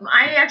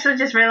 I actually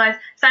just realized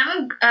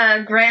Simon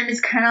Grimm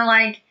is kind of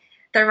like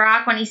The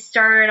Rock when he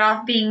started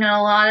off being in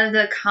a lot of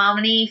the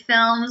comedy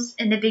films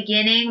in the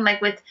beginning,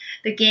 like with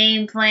The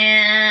Game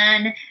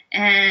Plan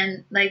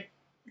and like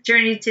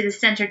Journey to the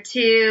Center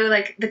 2,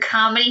 like the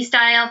comedy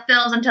style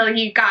films until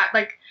he got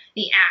like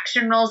the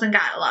action roles and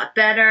got a lot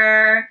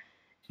better.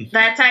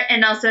 That type,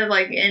 and also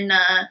like in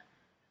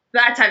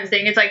that type of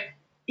thing. It's like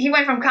he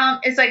went from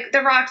it's like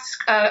The Rock's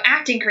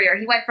acting career.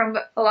 He went from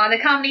a lot of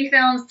the comedy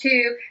films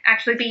to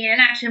actually being in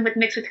action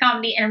mixed with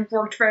comedy, and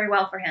worked very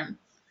well for him.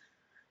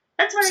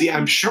 That's what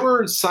I'm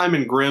sure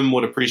Simon Grimm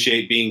would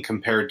appreciate being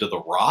compared to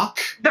The Rock.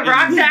 The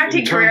Rock's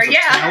acting career,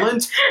 yeah.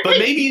 Talent, but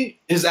maybe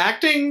his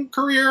acting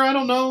career, I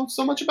don't know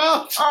so much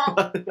about.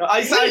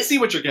 I see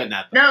what you're getting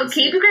at. No,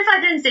 Keith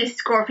Griffith didn't say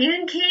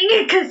Scorpion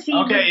King because he.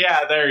 Okay,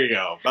 yeah, there you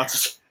go.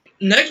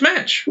 Next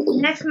match.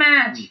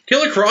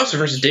 Killer Kross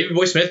versus Davey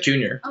Boy Smith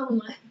Jr. Oh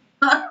my.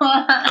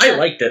 I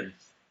liked it.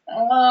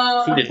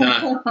 Who did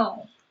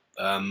not?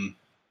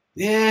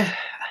 Yeah,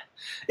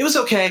 it was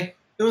okay.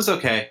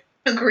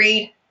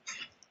 Agreed.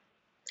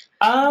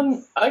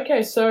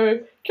 Okay,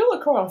 so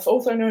Killer Kross,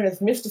 also known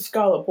as Mr.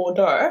 Scarlet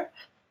Bordeaux,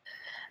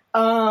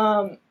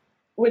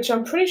 which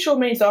I'm pretty sure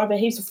means either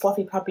he's a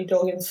fluffy puppy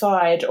dog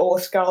inside or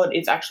Scarlet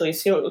is actually a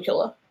serial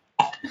killer.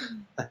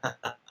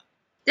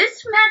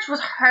 This match was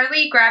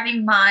hardly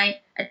grabbing my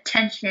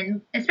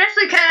attention,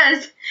 especially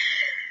because,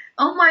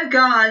 oh my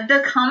God,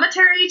 the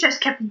commentary just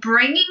kept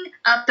bringing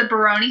up the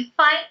Baroni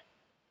fight.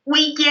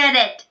 We get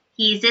it.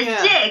 He's a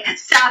dick.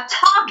 Stop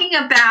talking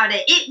about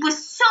it. It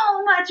was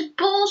so much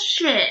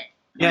bullshit.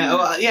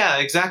 Yeah,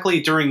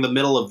 exactly during the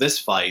middle of this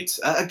fight.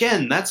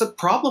 Again, that's a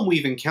problem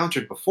we've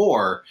encountered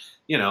before.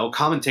 You know,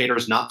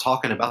 commentators not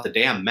talking about the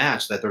damn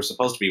match that they're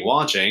supposed to be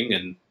watching,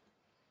 and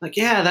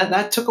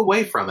that took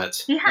away from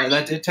it. Yeah,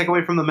 that did take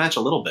away from the match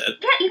a little bit.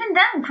 Yeah, even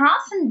then,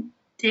 Kross and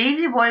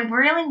Davey Boy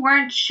really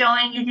weren't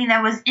showing anything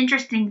that was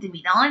interesting to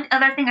me. The only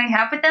other thing I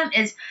have with them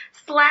is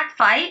slack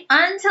fight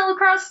until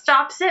Kross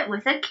stops it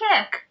with a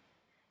kick.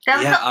 That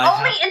was the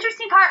only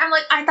interesting part. I'm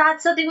like, I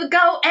thought something would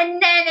go,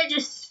 and then it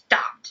just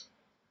stopped.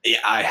 Yeah,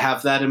 I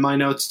have that in my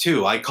notes,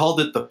 too. I called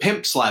it the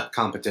pimp slap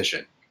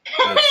competition.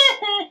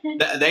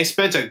 They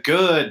spent a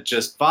good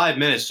 5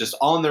 minutes just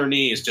on their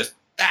knees, just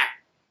whack,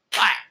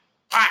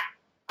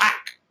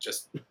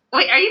 just...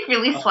 Wait, are you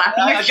really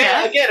slapping your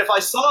chest? Again, if I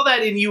saw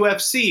that in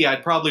UFC,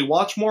 I'd probably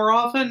watch more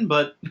often,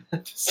 but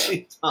at the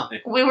same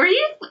time... Wait, were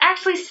you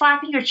actually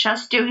slapping your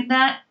chest doing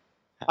that?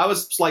 I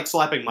was, like,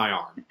 slapping my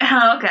arm.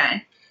 Oh,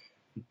 okay.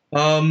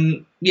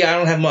 Yeah, I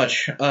don't have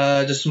much.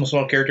 Just some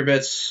small character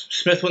bits.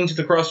 Smith went to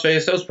the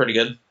crossface. That was pretty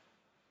good.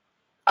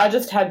 I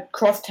just had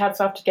cross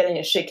tats after getting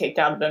a shit kicked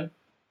out of him.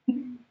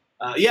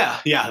 Yeah,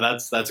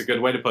 that's a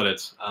good way to put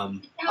it. How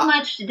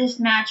much this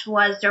match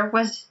was, there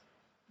was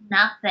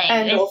nothing.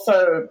 And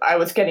also, I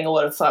was getting a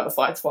lot of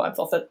Cyberfights vibes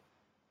off it.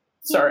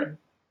 Sorry.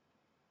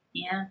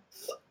 Yeah.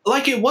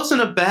 like it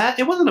wasn't a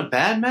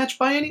bad match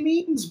by any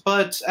means,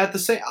 but at the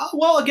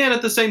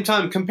same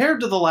time, compared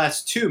to the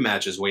last two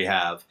matches we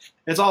have,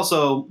 it's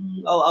also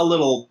a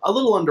little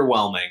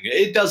underwhelming.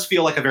 It does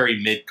feel like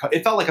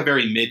it felt like a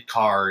very mid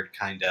card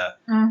kind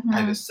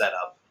of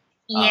setup.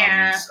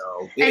 Yeah.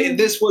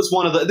 This was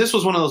one of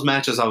those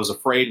matches I was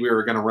afraid we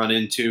were going to run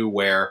into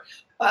where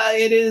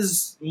it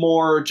is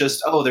more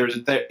just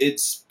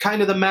it's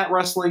kind of the mat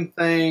wrestling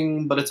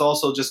thing, but it's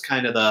also just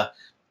kind of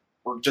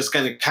we're just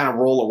going to kind of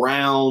roll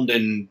around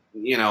and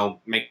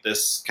make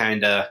this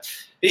kind of.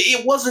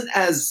 It wasn't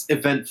as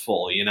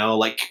eventful,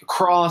 like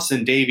Cross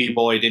and Davey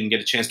Boy didn't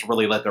get a chance to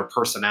really let their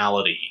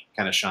personality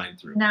kind of shine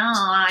through. No,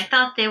 I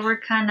thought they were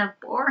kind of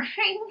boring.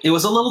 It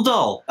was a little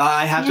dull.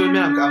 I have to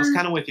admit, I was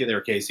kind of with you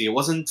there, Casey. It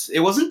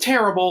wasn't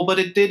terrible, but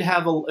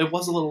it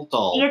was a little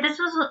dull. Yeah, this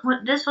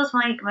was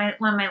like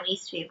one of my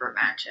least favorite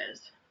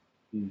matches.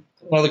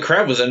 Well, the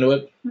crowd was into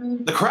it.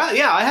 The crowd,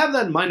 yeah, I have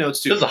that in my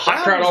notes too. There's a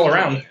hot crowd all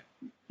around.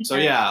 So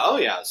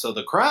yeah, so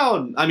the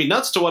crowd, I mean,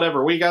 nuts to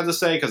whatever we got to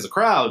say, because the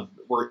crowd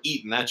were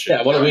eating that shit.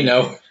 Yeah, what do we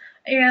know?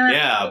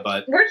 Yeah,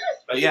 but we're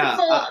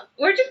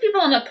just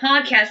people on a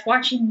podcast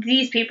watching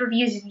these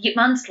pay-per-views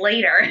months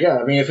later. Yeah,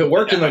 I mean, if it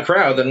worked in the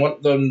crowd, then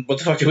what the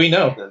fuck do we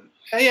know?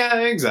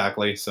 Yeah,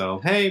 exactly. So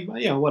hey,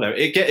 whatever.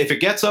 If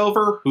it gets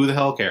over, who the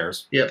hell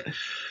cares? Yep.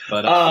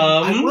 But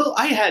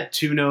I had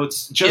two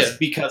notes just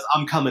because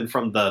I'm coming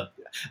from the.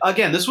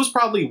 Again, this was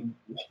probably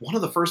one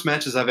of the first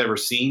matches I've ever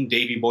seen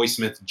Davey Boy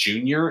Smith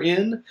Jr.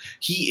 in.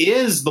 He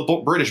is the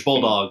British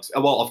Bulldog's.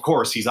 Well, of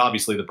course, he's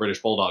obviously the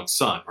British Bulldog's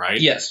son,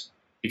 right? Yes.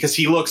 Because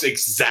he looks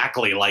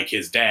exactly like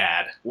his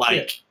dad.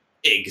 Exactly.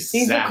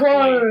 He's a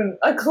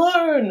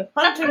clone,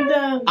 hunting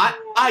down.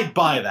 I'd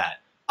buy that.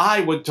 I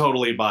would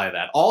totally buy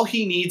that. All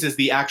he needs is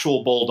the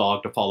actual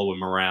Bulldog to follow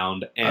him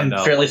around. And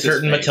I'm fairly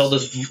certain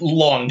Matilda's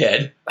long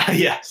dead.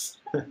 Yes.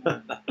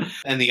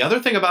 And the other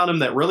thing about him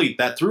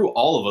that threw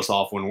all of us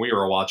off when we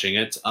were watching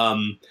it,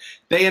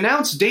 they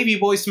announced Davey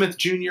Boy Smith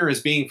Jr. as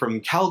being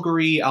from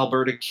Calgary,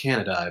 Alberta,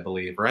 Canada, I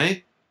believe,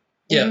 right?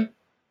 Yeah. Mm-hmm.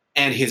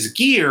 And his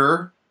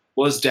gear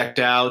was decked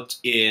out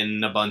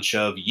in a bunch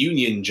of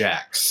Union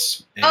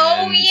Jacks. And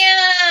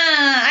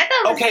I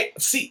thought. Okay,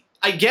 see,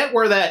 I get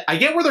where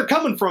they're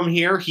coming from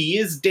here. He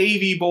is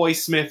Davey Boy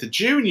Smith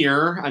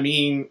Jr. I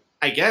mean,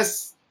 I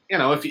guess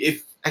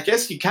if I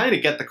guess you kind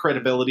of get the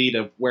credibility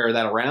to wear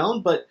that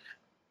around, but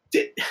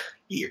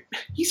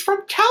he's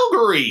from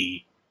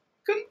Calgary.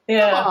 Come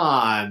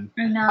on.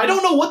 No. I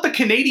don't know what the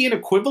Canadian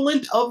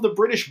equivalent of the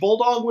British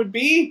Bulldog would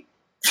be,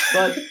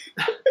 but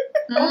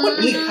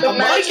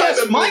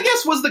my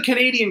guess was the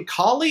Canadian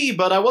Collie,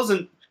 but I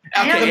wasn't.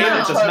 I don't know.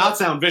 That does not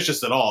sound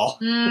vicious at all.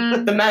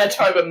 The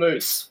Manitoba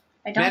Moose.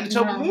 I don't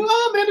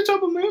know.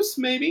 Manitoba Moose,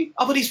 maybe.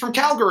 Oh, but he's from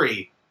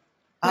Calgary.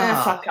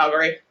 Fuck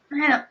Calgary.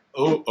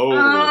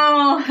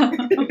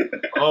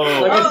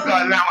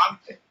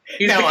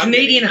 He's the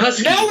Canadian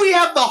Husky. Now we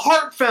have the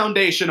Hart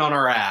Foundation on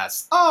our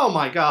ass. Oh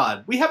my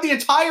god. We have the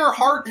entire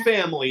Hart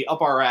family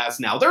up our ass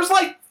now. There's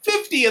like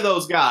 50 of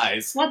those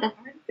guys. What the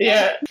fuck?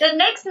 Yeah. The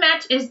next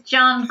match is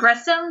John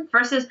Gresham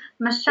versus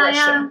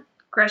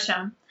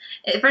Gresham.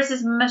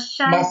 Versus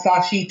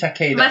Masashi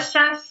Takeda.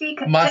 Masashi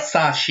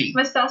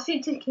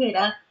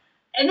Takeda.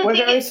 And the We're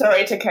thing very is,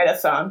 sorry,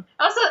 Takeda-san.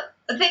 also,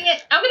 the thing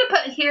is, I'm going to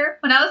put here,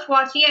 when I was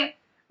watching it,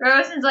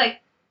 Rosen's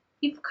like,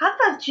 you forgot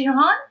about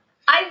John?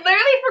 I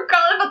literally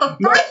forgot about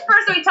the first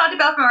person we talked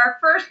about from our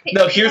first page.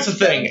 No, here's the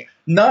thing.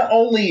 Not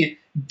only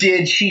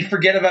did she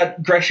forget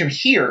about Gresham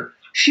here,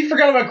 she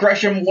forgot about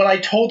Gresham when I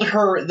told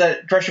her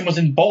that Gresham was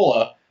in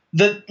Bola,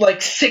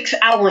 6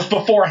 hours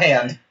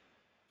beforehand.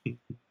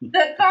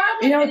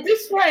 At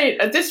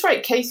this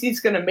rate,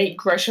 Casey's going to meet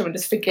Gresham and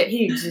just forget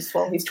he exists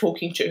while he's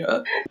talking to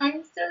her.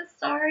 I'm so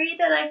sorry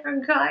that I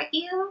forgot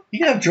you. You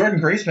can have Jordan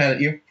Grace mad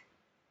at you.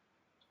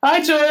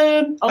 Hi,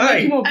 Jordan. I'll Hi.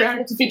 make you more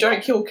grounded if you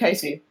don't kill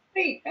Casey.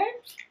 Wait,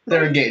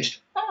 They're engaged.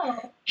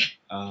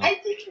 I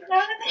didn't know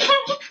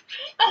that.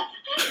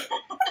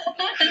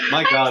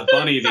 My god,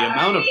 Bunny, the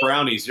amount of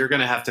brownies you're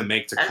going to have to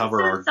make to I'm cover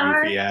so our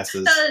sorry. goofy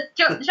asses.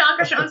 John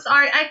Gresham, I'm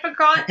sorry. I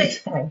forgot.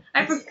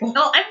 I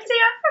forgot.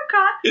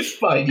 It's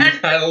fine.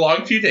 You've had a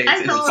long few days.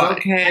 I know.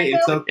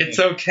 It's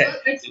okay.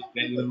 It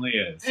genuinely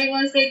is. I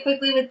want to say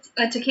quickly with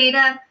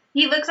Takeda,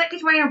 he looks like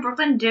he's wearing a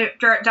Brooklyn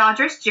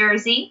Dodgers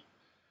jersey.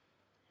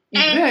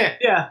 And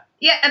Yeah.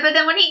 but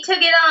then when he took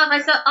it off,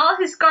 I saw all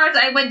his scars.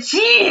 I went,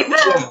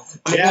 Jesus!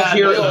 Yeah,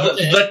 Here,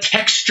 the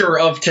texture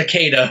of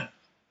Takeda.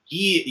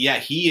 He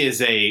is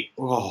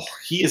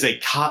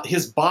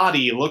his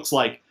body looks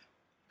like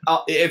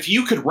if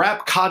you could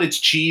wrap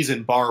cottage cheese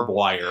in barbed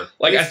wire.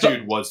 This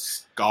dude was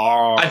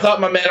scarred. I thought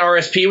my man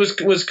RSP was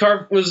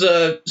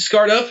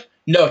scarred up.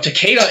 No,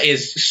 Takeda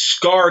is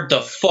scarred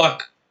the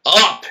fuck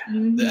up.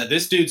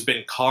 This dude's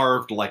been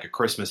carved like a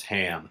Christmas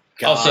ham.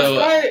 God Also,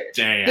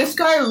 damn. This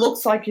guy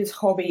looks like his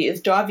hobby is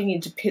diving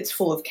into pits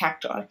full of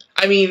cacti.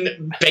 I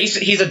mean,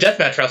 he's a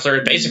deathmatch wrestler.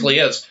 It basically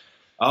is.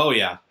 Oh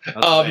yeah.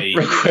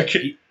 Real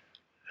quick.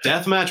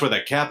 Deathmatch with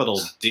a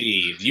capital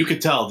D. You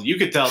could tell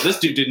this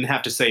dude didn't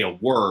have to say a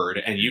word,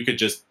 and you could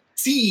just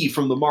see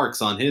from the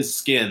marks on his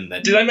skin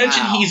that. Did I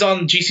mention wow. he's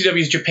on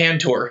GCW's Japan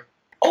tour?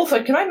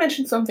 Also, can I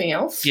mention something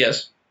else?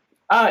 Yes.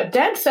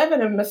 Dan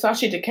Severn and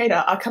Masashi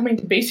Takeda are coming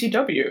to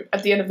BCW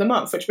at the end of the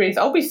month, which means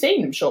I'll be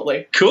seeing them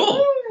shortly.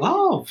 Cool.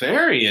 Oh,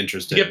 very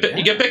interesting.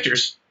 You get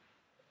pictures.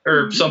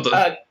 Or something.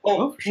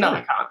 Oh, sure. No, I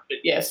can't, but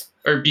yes.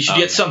 Or you should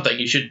get something.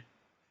 You should...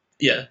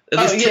 Yeah. At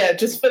Oh, least yeah,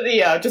 just for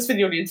the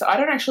audience. I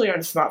don't actually own a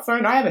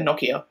smartphone. I have a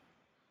Nokia.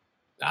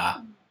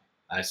 Ah,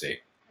 I see.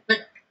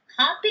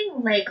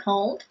 Hopping leg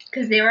hold,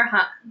 because they were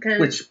hot.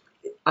 Which,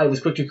 I was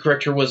quick to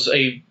correct her, was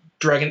a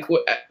dragon...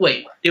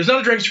 Wait, it was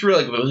not a dragon screw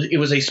leg, it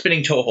was a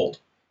spinning toe hold.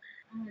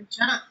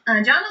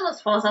 John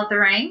almost falls off the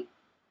ring,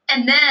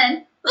 and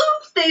then,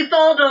 oops, they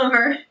fall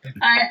over.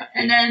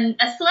 And then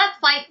a select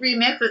fight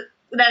remix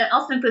that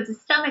also includes a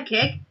stomach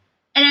kick,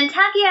 and then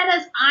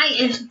Takeda's eye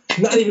is...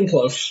 Not even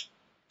close.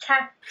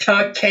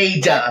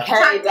 Takeda.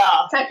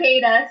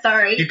 Takeda,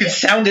 sorry. You can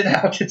sound it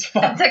out, it's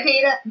fine.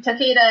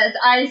 Takeda's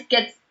eyes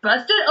gets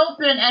busted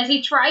open as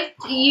he tries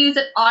to use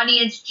an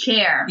audience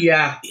chair.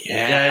 Yeah.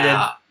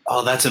 Yeah.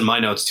 Oh, that's in my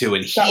notes too.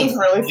 And That was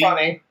really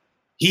funny.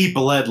 He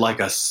bled like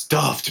a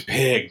stuffed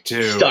pig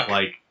too. Stuck.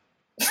 Like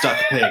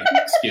stuffed pig.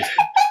 Excuse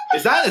me.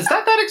 Is that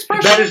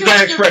expression? That is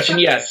that expression,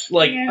 yes.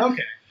 Like, Yeah.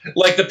 Okay.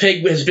 like the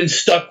pig has been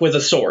stuck with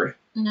a sword.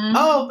 Mhm.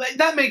 Oh,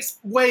 that makes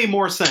way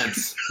more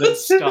sense than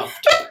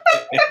stuffed.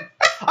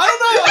 I don't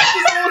know.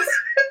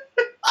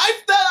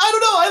 I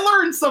don't know. I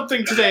learned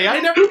something today. I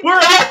never. We're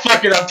all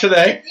fucking up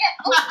today.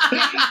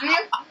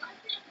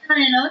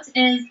 My notes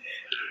is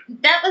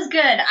that was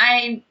good.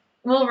 I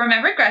will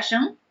remember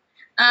Gresham.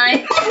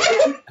 I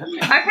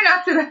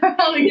forgot to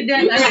hold it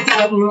down.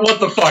 What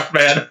the fuck,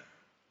 man?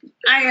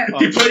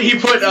 He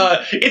put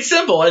it's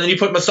simple, and then you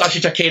put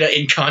Masashi Takeda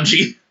in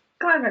kanji.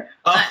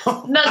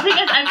 Oh. No, the thing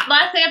is,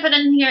 last thing I put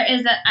in here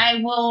is that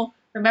I will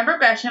remember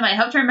Gresham. I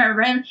hope to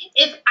remember him.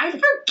 If I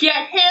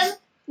forget him,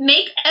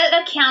 make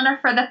a counter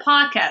for the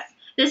podcast.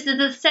 This is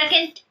the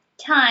second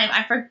time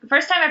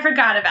first time I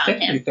forgot about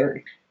him.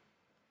 Third.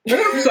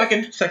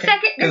 Second.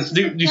 Because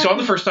you saw him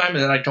the first time,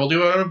 and then I told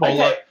you about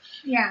Ebola. Okay.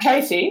 Yeah.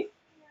 Casey,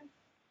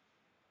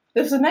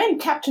 does the name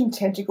Captain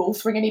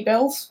Tentacles ring any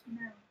bells?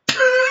 No.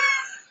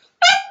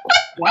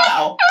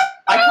 Wow.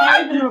 I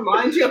can't even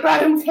remind you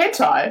about him with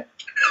hentai.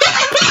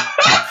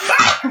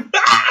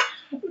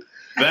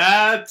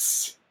 That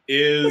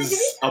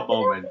is a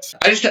moment.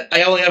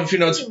 I only have a few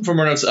notes from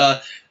our notes.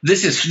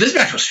 This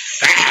match was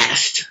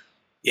fast.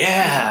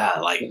 Yeah,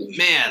 like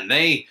man,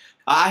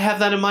 I have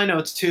that in my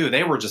notes too.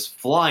 They were just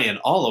flying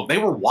all over. They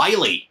were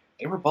wily.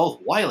 They were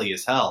both wily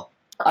as hell.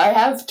 I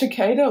have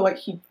Takeda, like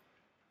he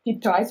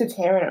dyes his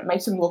hair and it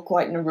makes him look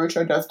like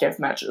Naruto does death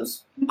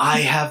matches.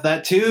 I have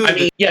that too. I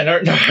mean, yeah,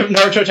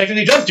 Naruto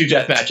technically does do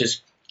death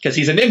matches because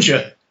he's a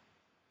ninja.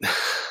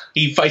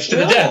 He fights to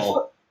the death.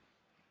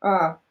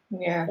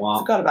 Yeah, Wow.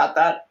 forgot about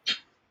that.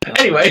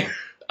 Anyway,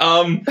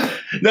 the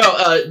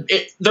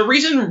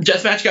reason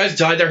deathmatch guys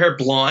dye their hair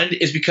blonde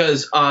is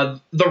because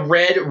the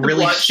red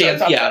really Blood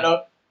stands. shows up Yeah,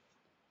 better.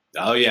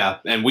 Oh yeah,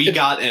 and we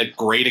got a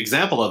great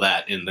example of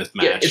that in this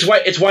match. yeah,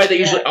 it's why they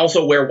usually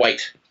also wear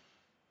white.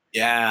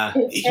 Yeah,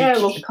 His hair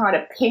looked kind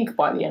of pink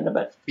by the end of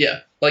it. Yeah,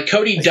 like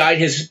Cody dyed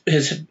his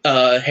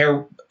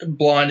hair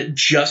blonde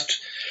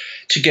just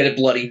to get it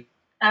bloody.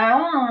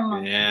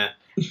 Oh. yeah.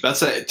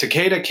 That's it.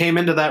 Takeda came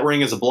into that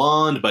ring as a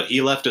blonde, but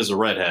he left as a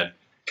redhead.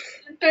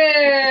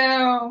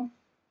 Boo.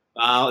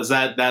 Is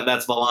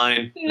that's the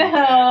line?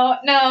 No.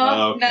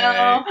 Okay.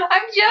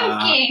 I'm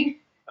joking.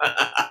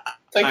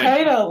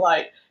 Takeda,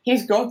 like,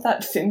 he's got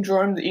that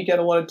syndrome that you get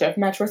a lot of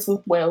deathmatch wrestlers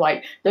where,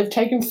 like, they've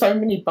taken so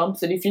many bumps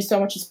that if you so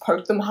much as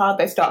poke them hard,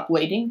 they start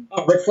bleeding.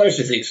 Oh, Ric Flair's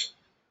disease.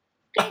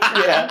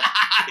 Yeah.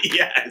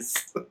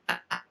 Yes.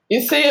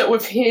 You see it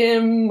with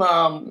him,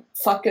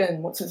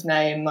 what's his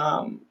name?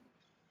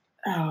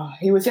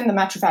 He was in the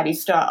match with Addy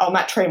Star. Oh,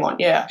 Matt Tremont,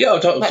 yeah. Yeah,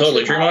 Matt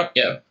totally. Tremont.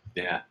 Yeah.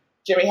 Yeah.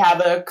 Jimmy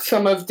Havoc,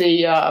 some of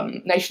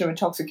the Nation of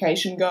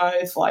Intoxication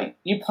guys, like,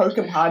 you poke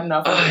them hard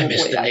enough. Oh, and I they'll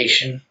miss bleed the out.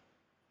 Nation.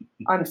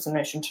 I miss the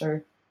Nation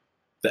too.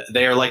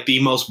 They are like the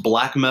most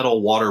black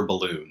metal water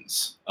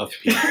balloons of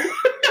people.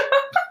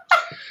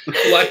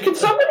 Can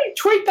somebody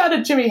tweet that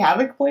at Jimmy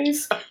Havoc,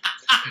 please?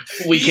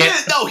 We can't.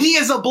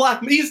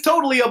 He's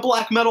totally a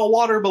black metal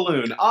water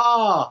balloon.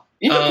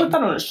 You can put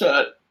that on a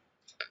shirt.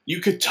 You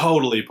could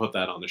totally put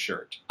that on the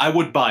shirt. I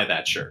would buy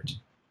that shirt.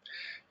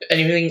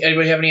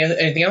 Anybody have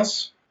anything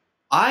else?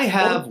 I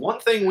have one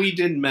thing we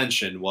didn't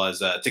mention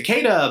was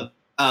Takeda.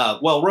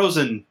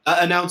 Rosen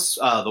announced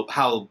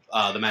how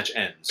the match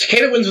ends.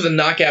 Takeda wins with a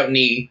knockout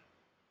knee.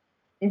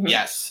 Mhm.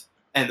 Yes,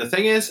 and the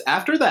thing is,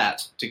 after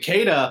that,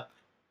 Takeda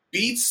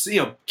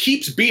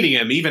keeps beating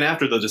him even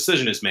after the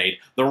decision is made.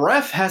 The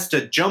ref has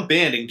to jump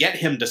in and get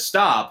him to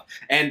stop,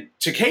 and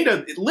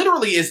Takeda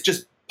literally is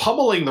just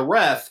pummeling the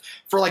ref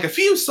for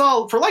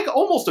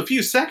almost a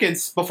few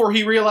seconds before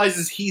he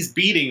realizes he's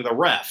beating the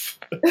ref.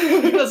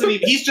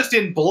 He's just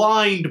in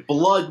blind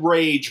blood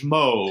rage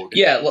mode.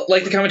 Yeah,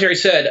 like the commentary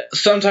said,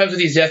 sometimes with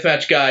these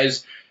deathmatch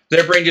guys,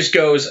 their brain just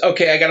goes,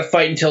 okay, I gotta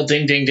fight until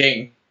ding, ding,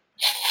 ding.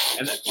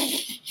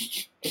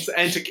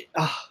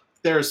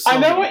 There's I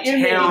some know what you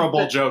mean, terrible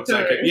but jokes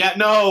I could. dude. Yeah,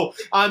 no,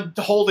 I'm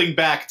holding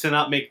back to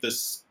not make the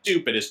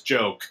stupidest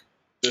joke.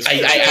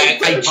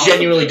 I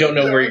genuinely don't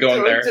know where you're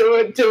going there. Do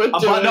it.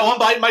 I'm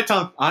biting my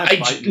tongue.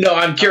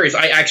 I'm curious.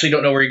 I actually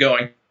don't know where you're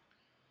going.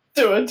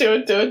 Do it.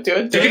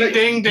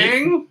 Ding,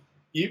 ding.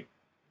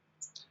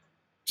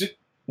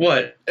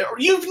 What?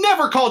 You've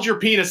never called your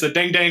penis a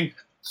ding ding.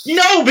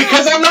 No,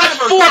 because I'm not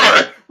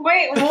four.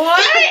 Wait,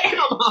 what? Come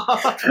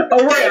on.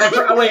 Oh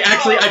wait, wait.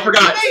 Actually, I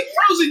forgot. Hey,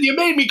 Frozen, you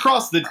made me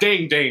cross the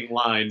ding ding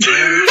line.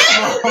 Man.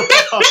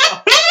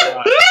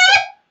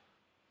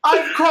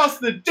 I've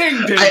crossed the ding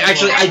ding.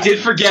 I did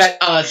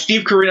forget.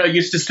 Steve Carino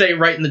used to say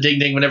right in the ding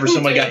ding whenever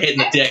someone got hit in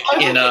the dick.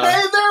 Hey,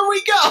 there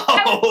we go.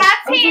 I'm not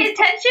paying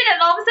attention,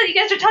 and all of a sudden you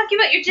guys are talking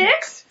about your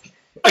dicks?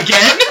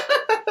 Again?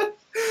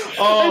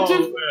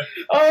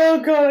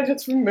 Oh god, I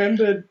just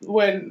remembered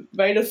when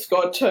Veda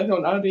Scott turned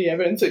on Andy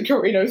Evans and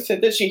Carino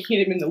said that she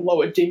hit him in the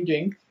lower ding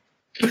ding.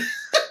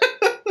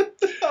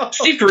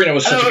 Steve Carino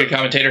was such a good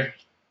commentator.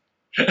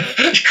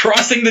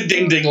 Crossing the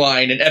ding ding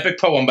line, an epic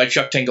poem by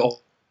Chuck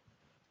Tingle.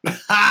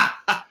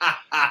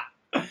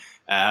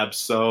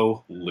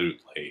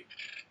 Absolutely.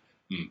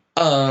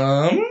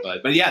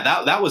 But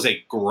yeah, that was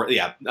a great.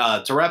 Yeah,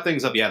 to wrap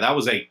things up, yeah, that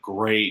was a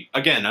great.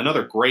 Again,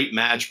 another great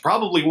match.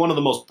 Probably one of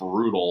the most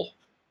brutal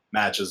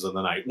matches of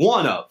the night.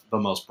 One of the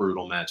most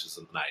brutal matches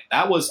of the night.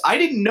 That was. I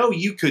didn't know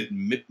you could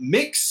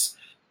mix.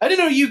 I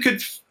didn't know you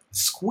could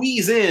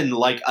squeeze in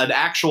like an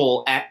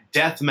actual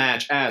death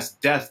match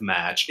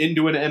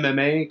into an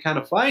MMA kind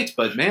of fight.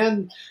 But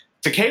man,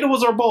 Takeda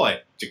was our boy.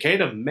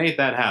 Takeda made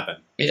that happen.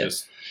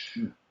 Yes.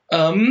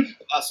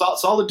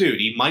 Solid dude.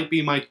 He might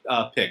be my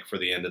pick for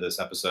the end of this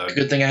episode.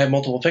 Good thing I have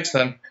multiple picks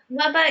then.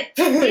 What about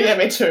you? Yeah,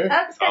 me too.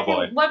 Oh,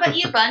 boy. What about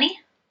you, Bunny?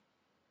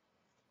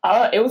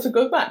 It was a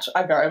good match.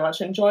 I very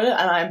much enjoyed it,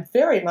 and I'm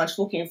very much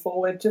looking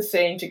forward to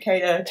seeing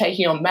Takeda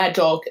taking on Mad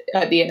Dog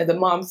at the end of the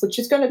month, which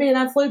is going to be an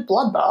absolute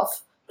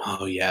bloodbath.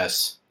 Oh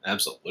yes,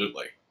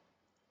 absolutely.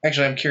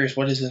 Actually, I'm curious.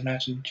 What is his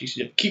match in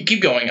GCW?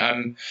 Keep going.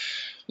 I'm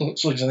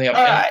looking something up.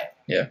 All right.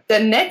 Yeah. The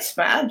next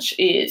match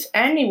is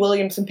Andy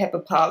Williams and Pepper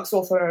Parks,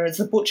 also known as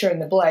the Butcher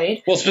and the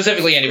Blade. Well,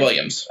 specifically Andy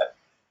Williams.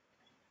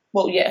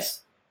 Well,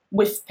 yes,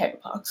 with Pepper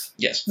Parks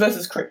Yes.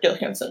 versus Chris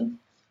Dickinson.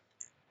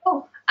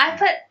 Oh,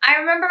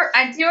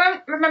 I do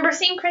remember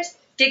seeing Chris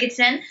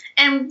Dickinson,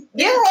 and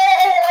Yay!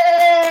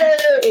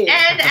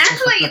 and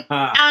actually,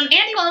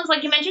 Andy Williams,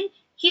 like you mentioned,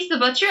 he's the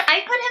Butcher.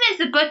 I put him as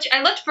the Butcher.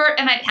 I looked for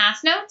in my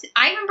past notes.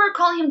 I remember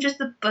calling him just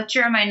the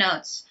Butcher in my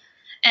notes.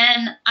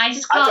 And I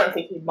just I called. don't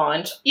think he'd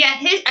mind. Yeah,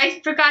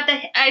 I forgot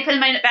that I put in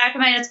my back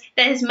of my notes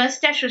that his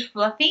mustache was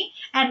fluffy,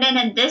 and then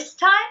in this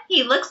time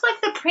he looks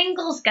like the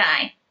Pringles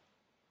guy.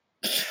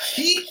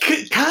 He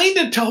kind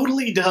of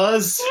totally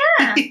does.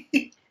 Yeah,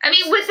 I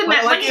mean with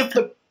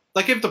the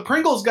if the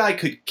Pringles guy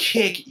could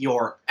kick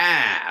your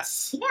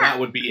ass, Yeah. that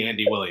would be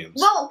Andy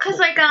Williams. well, cause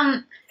like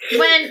the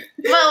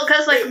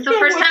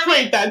first time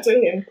Tweet that to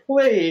him,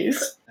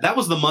 please. That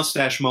was the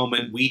mustache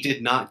moment we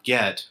did not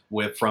get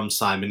from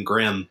Simon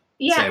Grimm.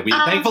 yeah,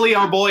 Thankfully,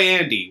 our boy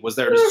Andy was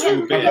there to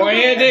swoop in Boy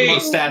Andy. and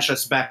mustache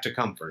us back to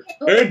comfort.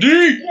 Andy!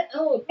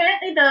 Yeah,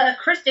 apparently the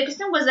Chris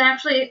Dickinson was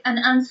actually an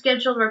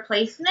unscheduled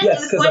replacement.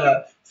 Yes, It was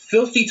going-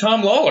 filthy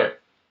Tom Lawler.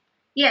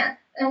 yeah.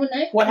 And when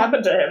What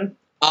happened to him?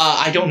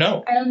 I don't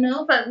know. I don't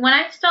know, but when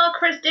I saw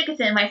Chris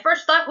Dickinson, my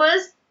first thought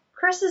was,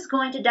 Chris is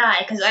going to die,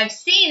 because I've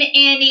seen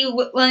Andy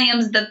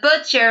Williams, the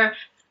Butcher,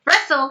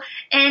 wrestle,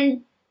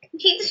 and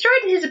he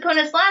destroyed his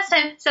opponents last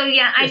time, so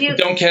yeah, I knew.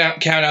 Don't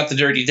count out the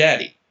Dirty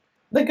Daddy.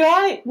 The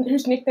guy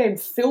whose nickname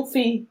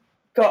Filthy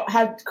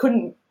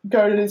couldn't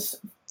go to this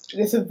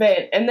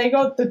event, and they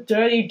got the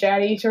Dirty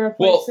Daddy to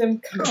replace him.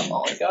 Come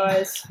on,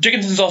 guys.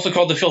 Dickinson's also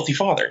called the Filthy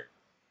Father.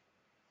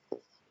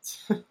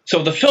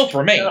 So the filth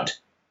remained.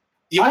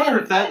 You wonder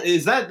if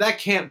that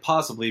can't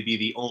possibly be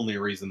the only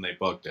reason they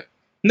booked it.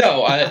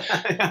 No,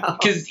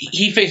 because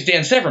he faced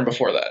Dan Severn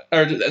before that,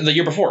 or the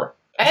year before.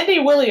 Andy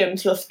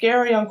Williams, the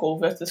scary uncle,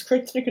 versus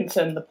Chris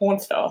Dickinson, the porn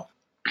star.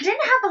 I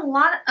didn't have a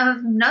lot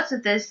of notes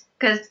of this,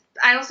 because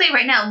I will say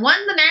right now,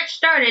 when the match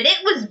started, it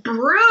was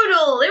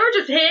brutal. They were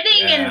just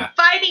hitting and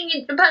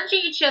fighting and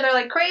punching each other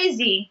like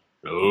crazy.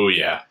 Oh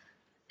yeah,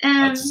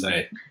 And, let's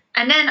say.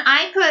 and then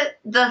I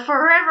put the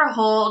forever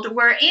hold,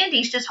 where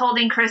Andy's just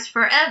holding Chris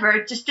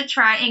forever just to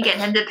try and get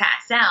him to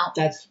pass out.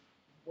 That's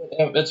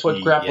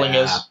what grappling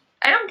is.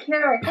 I don't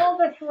care. I call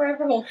it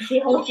forever hold because he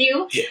holds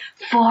you Yeah.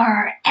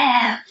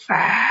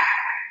 forever.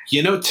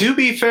 You know, to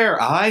be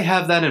fair, I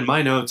have that in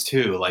my notes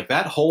too. Like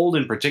that hold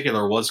in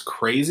particular was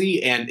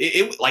crazy, and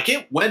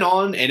it went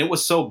on, and it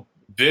was so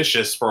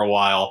vicious for a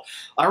while.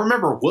 I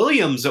remember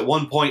Williams at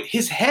one point,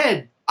 his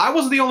head. I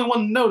wasn't the only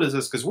one to notice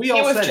this because we all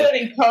He was said it.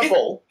 turning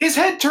purple. His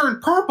head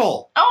turned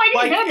purple. Oh,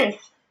 I didn't Like-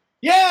 notice.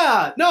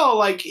 Yeah, no,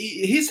 like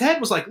his head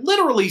was like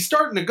literally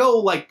starting to go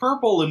like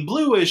purple and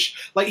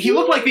bluish. Like he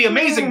looked like the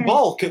Amazing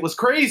Bulk. It was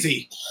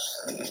crazy.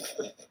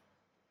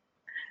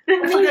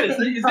 I forget, is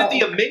it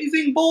the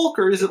Amazing Bulk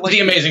or is it like The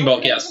Amazing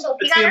Bulk, yes. You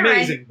It's got the it right.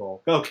 Amazing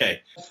Bulk.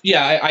 Okay.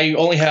 Yeah, I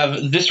only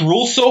have this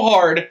rules so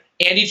hard.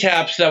 Andy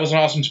taps. That was an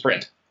awesome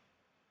sprint.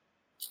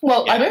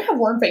 Well, I Yeah. do have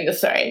one thing to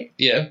say.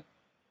 Yeah.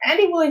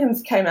 Andy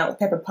Williams came out with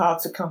Pepper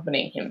Parks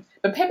accompanying him,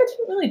 but Pepper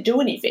didn't really do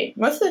anything.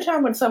 Most of the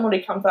time when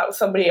somebody comes out with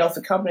somebody else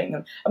accompanying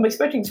them, I'm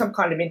expecting some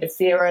kind of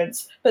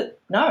interference, but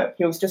no,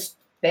 he was just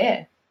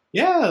there.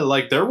 Yeah,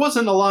 like there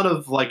wasn't a lot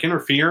of like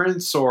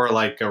interference or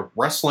like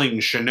wrestling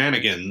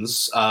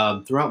shenanigans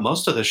throughout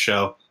most of the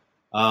show.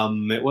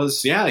 It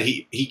was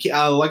he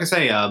like I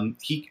say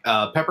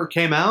Pepper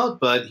came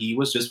out, but he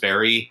was just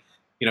very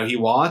he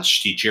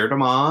watched, he cheered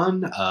him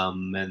on,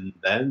 and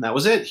then that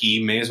was it.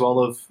 He may as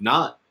well have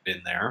not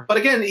been there. But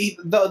again,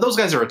 those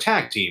guys are a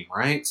tag team,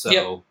 right? So.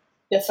 Yep.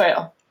 Yes, they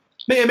are.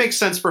 It makes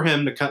sense for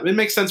him to come. It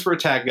makes sense for a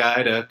tag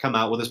guy to come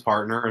out with his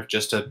partner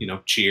just to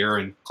cheer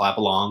and clap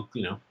along.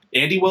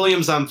 Andy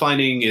Williams, I'm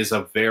finding, is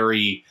a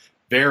very,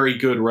 very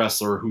good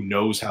wrestler who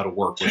knows how to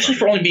work with. Especially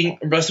for only being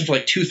wrestling for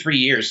like 2-3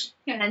 years.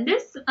 Yeah, and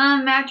this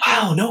match.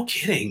 Wow, no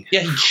kidding.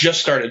 Yeah, he just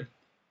started.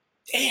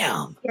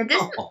 Damn. Yeah,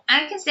 this Oh.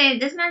 I can say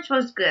this match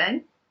was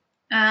good.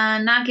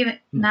 Not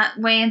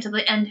way until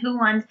the end. Who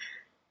won?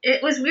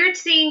 It was weird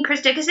seeing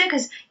Chris Dickinson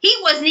because he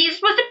wasn't even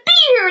supposed to be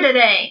here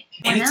today.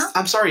 And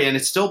I'm sorry, and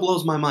it still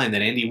blows my mind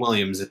that Andy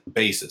Williams is the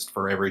bassist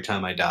for Every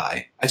Time I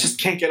Die. I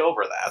just can't get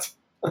over that.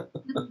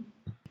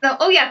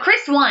 Oh yeah,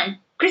 Chris won.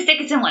 Chris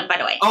Dickinson won, by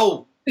the way.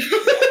 Oh.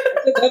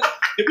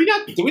 Did we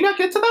not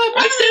get to that?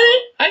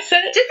 I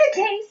said it. Just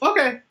in case.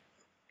 Okay.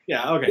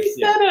 Yeah, okay. He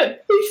Yeah. said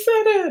it. He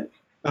said it.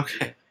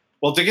 Okay.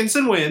 Well,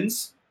 Dickinson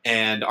wins,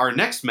 and our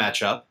next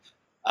matchup,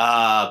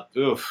 I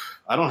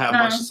don't have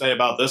much to say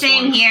about this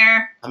Same one.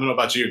 here. I don't know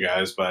about you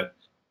guys, but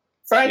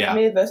Frank Yeah.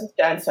 Mir versus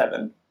Dan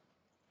Severn.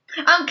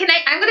 I'm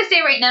gonna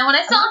say right now when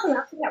I saw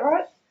pronouncing that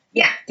right?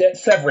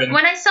 That's Severin.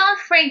 when I saw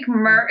Frank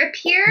Mir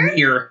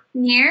appear,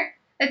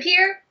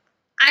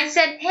 I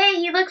said, "Hey,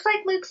 he looks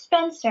like Luke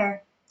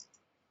Spencer."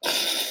 I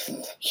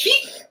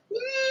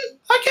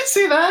can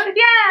see that.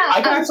 Yeah.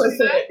 I can actually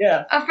see it,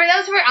 yeah. For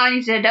those of our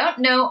audience that don't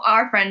know,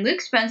 our friend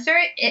Luke Spencer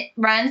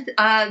runs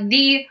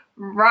the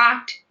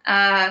Rocked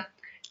YouTube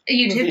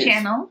Reviews.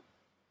 channel.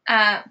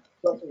 Lots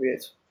of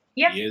reviews.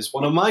 Yep. He is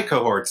one of my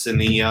cohorts in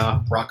the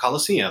Rock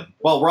Coliseum.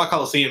 Well, Rock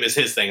Coliseum is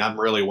his thing. I'm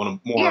really more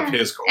Yeah. of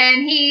his cohort.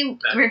 And he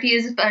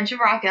reviews a bunch of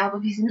rock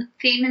albums. He's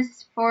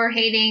famous for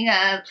hating,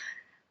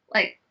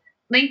 like,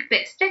 Link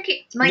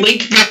Biscuit.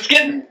 Link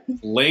Biscuit?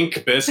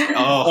 Link Biscuit.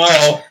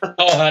 Oh.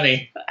 Oh,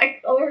 honey.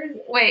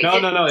 Wait. No.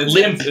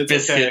 Limp it's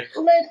Bizkit. okay.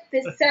 Limp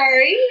Bizkit.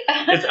 Sorry.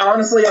 It's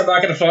honestly, I'm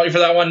not going to fault you for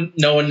that one.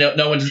 No one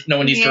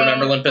needs to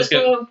remember Limp Bizkit.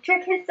 So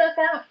check his stuff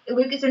out.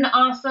 Luke is an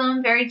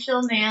awesome, very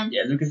chill man.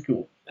 Yeah, Luke is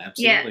cool.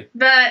 Absolutely. Yeah,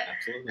 but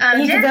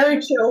Absolutely. He's Dan-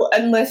 very chill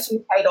unless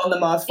you hate on the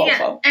Mars yeah,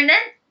 Volvo. and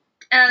then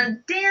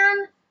Dan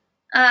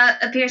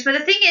appears. But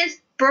the thing is,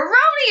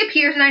 Baroni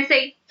appears, and I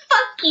say,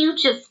 "Fuck you,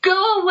 just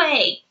go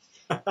away."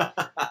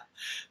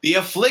 The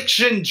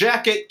Affliction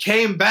jacket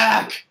came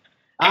back.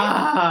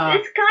 Ah.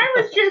 This guy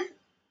was just,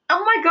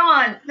 oh my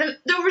god.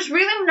 There was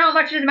really not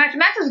much in the match. The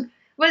match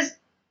was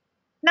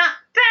not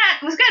bad.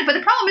 It was good, but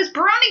the problem is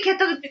Baroni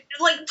kept like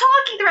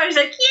talking throughout. He's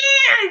like,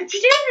 "Yeah, do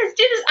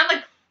this." I'm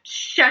like,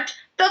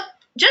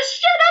 just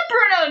shut up,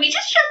 Baroni.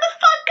 Just shut the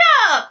fuck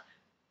up.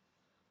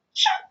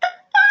 Shut the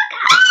fuck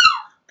up.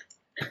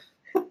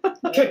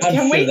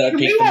 Can we, sure that can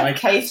we peaked the have mic.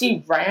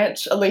 Casey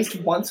rant at least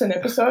once an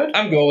episode?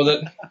 I'm going with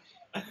it.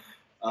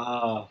 I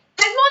want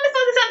to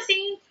focus on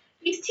seeing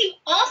these two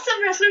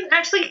awesome wrestlers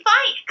actually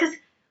fight, because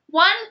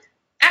one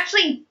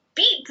actually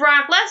beat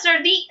Brock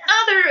Lesnar, the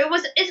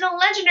other is a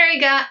legendary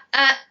guy,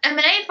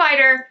 MMA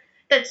fighter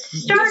that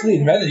started,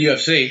 invented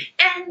UFC.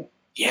 and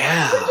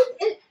Yeah.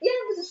 it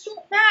was a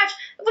short match.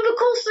 But the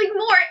coolest thing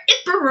more is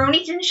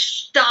Baroni didn't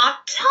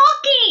stop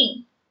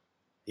talking.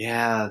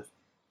 Yeah.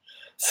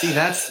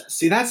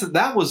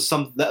 That was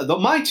some.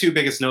 My two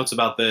biggest notes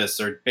about this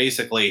are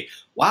basically,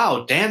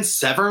 wow, Dan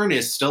Severn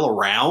is still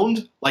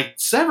around. Like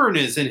Severn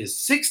is in his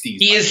 60s.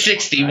 He is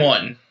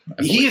 61.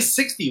 He is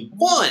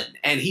 61,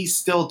 and he's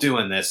still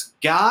doing this.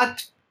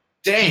 God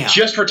damn. He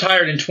just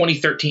retired in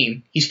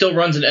 2013. He still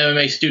runs an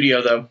MMA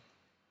studio, though.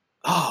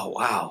 Oh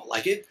wow!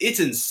 Like it's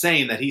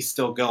insane that he's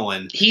still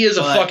going. He is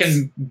a But-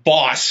 fucking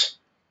boss.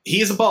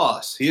 He is a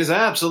boss. He is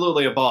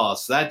absolutely a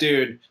boss. That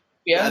dude.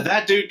 Yeah.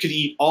 That dude could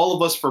eat all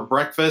of us for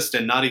breakfast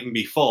and not even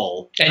be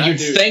full. And That you'd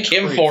dude's thank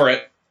him crazy. for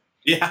it.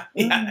 Yeah,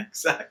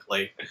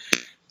 exactly.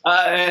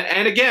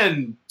 And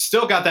again,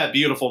 still got that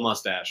beautiful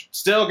mustache.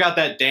 Still got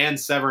that Dan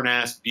Severn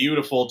ass,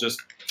 beautiful,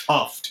 just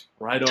tuft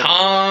right over.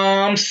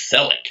 Tom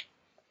Selleck.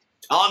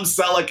 Tom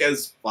Selleck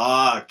as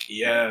fuck.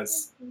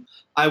 Yes.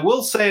 I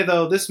will say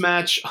though, this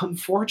match,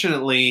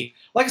 unfortunately,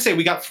 like I say,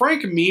 we got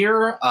Frank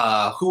Mir,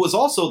 who was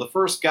also the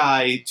first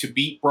guy to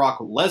beat Brock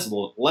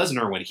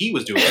Lesnar when he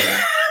was doing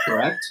it.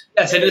 Correct?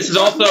 Yes, and this is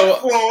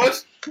also Lord.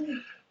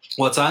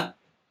 What's that?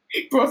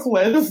 Brock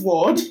Lesnar,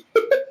 Lord.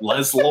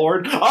 Les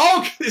Lord.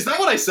 Oh, is that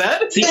what I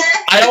said? see,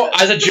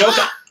 as a joke,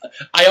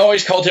 I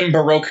always called him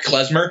Baroque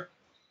Klezmer.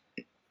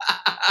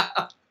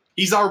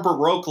 He's our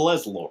Baroque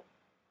Les Lord.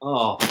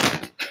 Oh.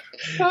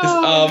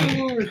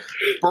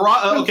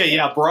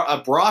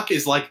 Brock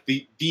is like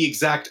the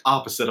exact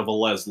opposite of a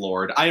Les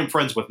Lord. I am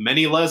friends with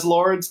many Les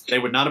Lords. They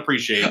would not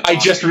appreciate I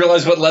just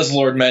realized what Les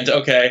Lord meant.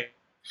 Okay.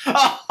 Wait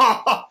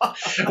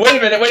a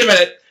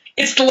minute.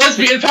 It's the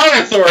Lesbian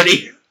Power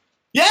Authority.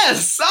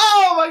 Yes!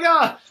 Oh my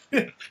god!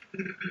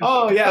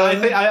 Oh yeah,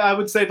 I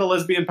would say the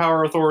Lesbian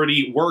Power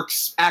Authority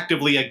works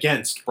actively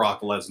against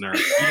Brock Lesnar.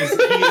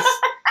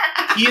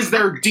 He is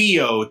their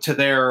Dio to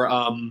their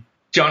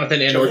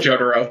Jonathan and or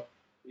Jotaro.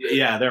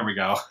 Yeah, there we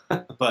go.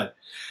 but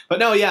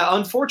no, yeah,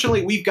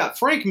 unfortunately we've got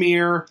Frank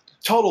Mir,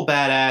 total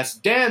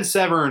badass, Dan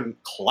Severn,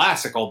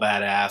 classical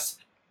badass,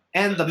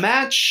 and the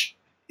match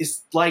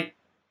is like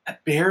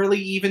barely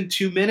even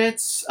 2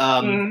 minutes.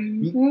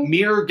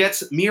 Mir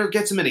gets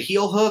him in a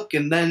heel hook,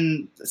 and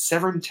then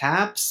Severn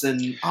taps,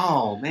 and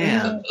oh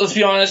man. Let's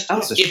be honest.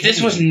 If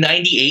this was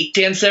 98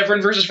 Dan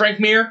Severn versus Frank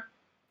Mir,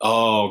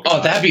 oh,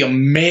 that'd be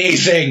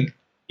amazing.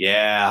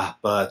 Yeah,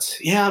 but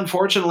yeah,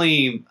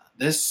 unfortunately,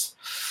 this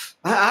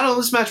I don't know.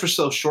 This match was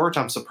so short.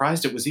 I'm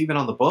surprised it was even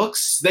on the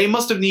books. They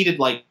must have needed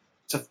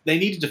they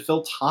needed to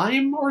fill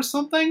time or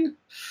something.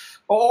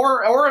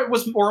 Or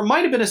it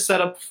might have been a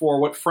setup for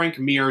what Frank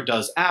Mir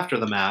does after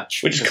the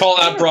match. Which is call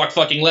out Brock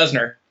fucking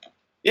Lesnar.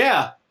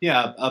 Yeah.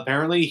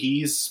 Apparently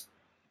he's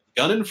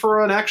gunning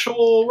for an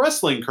actual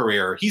wrestling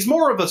career. He's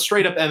more of a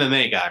straight up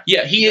MMA guy.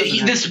 Yeah,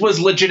 this was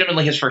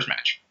legitimately his first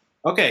match.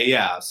 Okay,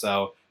 yeah.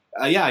 So,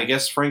 I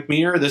guess Frank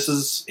Mir, this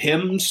is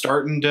him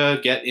starting to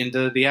get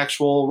into the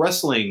actual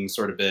wrestling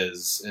sort of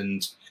biz.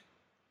 And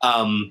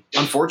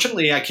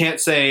unfortunately, I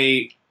can't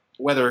say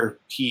whether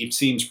he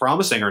seems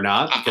promising or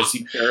not because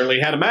he barely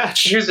had a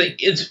match. Here's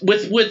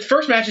with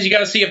first matches, you got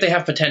to see if they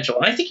have potential,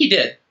 and I think he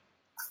did.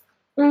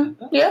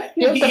 Yeah,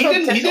 he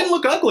didn't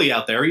look ugly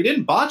out there. He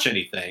didn't botch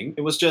anything.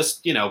 It was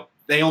just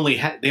they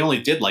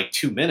only did like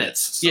 2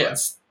 minutes, so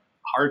it's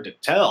hard to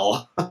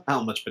tell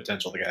how much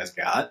potential the guy's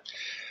got.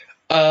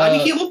 I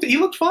mean, he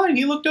looked fine.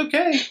 He looked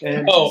okay,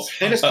 and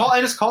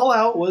his call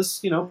out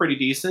was pretty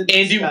decent.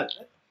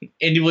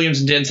 Andy Williams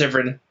and Dan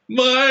Severn.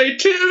 My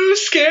two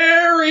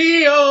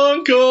scary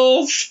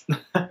uncles.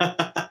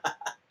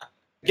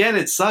 Again,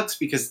 it sucks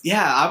because,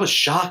 I was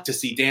shocked to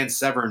see Dan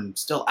Severn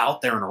still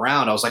out there and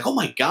around. I was like, oh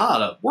my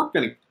god, we're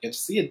going to get to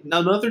see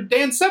another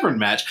Dan Severn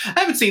match. I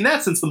haven't seen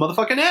that since the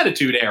motherfucking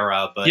Attitude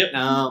Era, but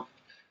no.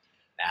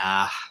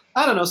 Nah.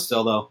 I don't know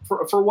still, though.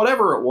 For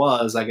whatever it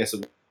was, I guess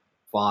it was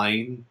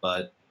fine,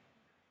 but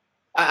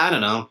I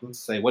don't know. Let's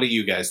say, what do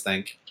you guys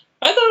think?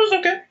 I thought it was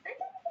okay.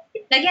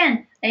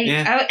 Again,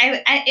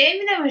 I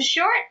even though it was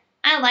short,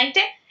 I liked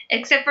it,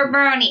 except for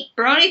Brony.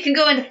 Brony can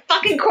go in the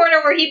fucking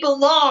corner where he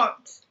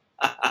belongs.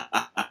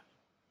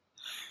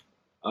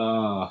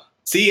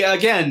 See,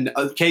 again,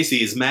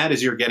 Casey, as mad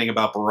as you're getting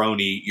about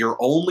Baroni, you're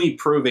only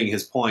proving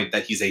his point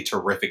that he's a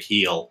terrific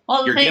heel.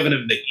 Well, you're giving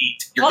him the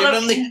heat.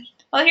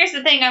 Well, here's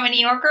the thing. I'm a New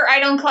Yorker. I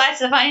don't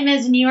classify him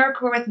as a New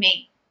Yorker with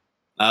me.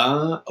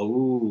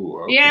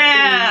 Okay.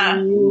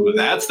 Yeah. Ooh,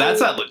 that's that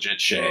legit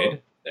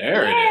shade.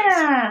 There it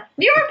is.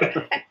 New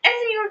Yorker. As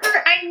a New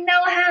Yorker, I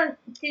know how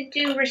to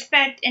do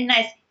respect and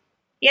nice.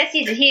 Yes,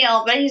 he's a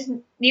heel, but he's New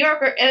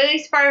Yorker. At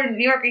least part of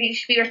New Yorker, he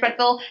should be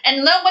respectful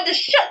and know when to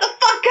shut the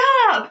fuck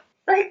up.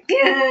 Like,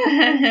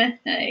 I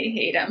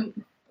hate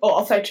him. Well,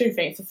 I'll say two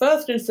things. The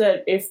first is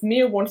that if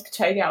Mir wants to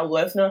take out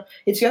Lesnar,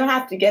 he's going to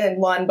have to get in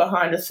line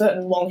behind a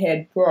certain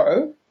long-haired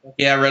bro.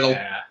 Yeah, Riddle.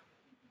 Yeah.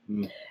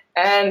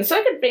 And the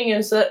second thing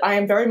is that I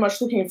am very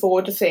much looking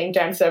forward to seeing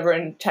Dan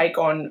Severn take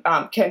on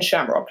Ken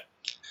Shamrock.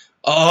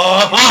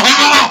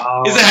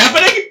 Oh, is it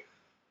happening?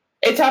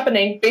 It's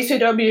happening.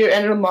 BCW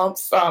end of the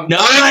month.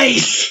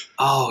 Nice!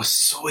 Oh,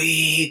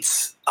 sweet.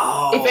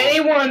 Oh. If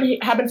anyone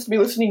happens to be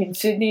listening in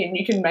Sydney and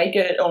you can make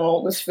it on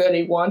August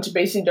 31 to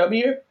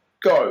BCW,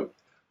 go.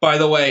 By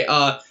the way,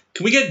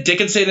 can we get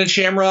Dickinson and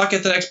Shamrock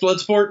at the next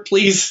Bloodsport,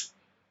 please?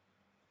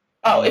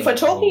 Oh, if we're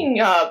talking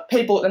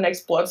people at the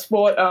next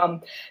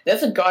Bloodsport,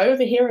 there's a guy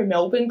over here in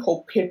Melbourne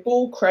called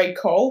Pitbull, Craig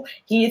Cole.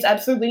 He is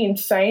absolutely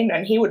insane,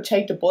 and he would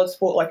take to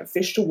Bloodsport like a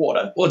fish to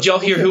water. Well, did y'all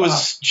hear who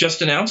was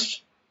just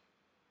announced?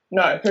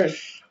 No, who?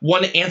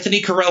 One Anthony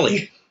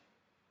Corelli.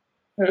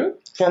 Who?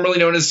 Formerly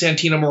known as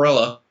Santino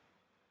Marella.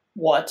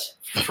 What?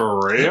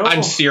 For real?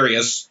 I'm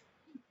serious.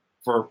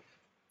 For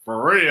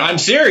real? I'm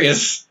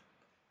serious.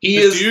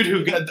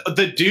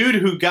 The dude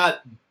who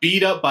got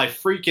beat up by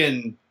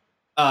freaking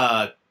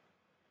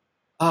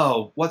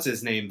what's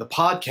his name? The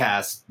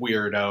podcast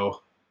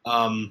weirdo.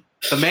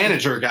 The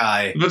manager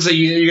guy. But so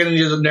you're gonna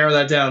need to narrow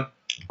that down.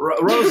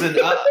 Rosen.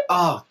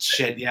 Oh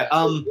shit. Yeah.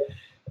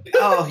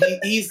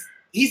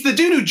 He's the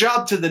dude who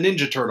jobbed to the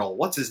Ninja Turtle.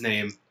 What's his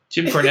name?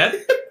 Jim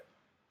Cornette.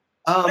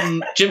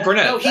 Jim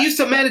Cornette. No, he used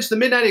to manage the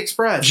Midnight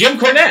Express. Jim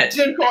Cornette.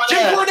 Jim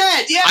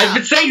Cornette. Yeah. I've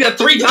been saying that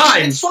 3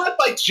 times. Fought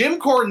by Jim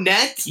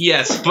Cornette.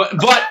 Yes, but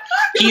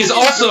he is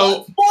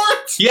also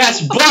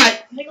yes,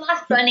 but We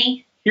lost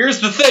Bunny.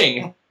 here's the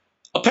thing.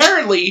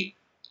 Apparently,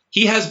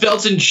 he has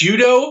belts in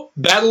judo,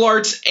 battle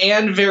arts,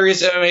 and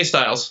various MMA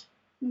styles.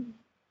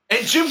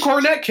 And Jim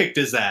Cornette kicked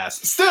his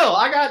ass. Still,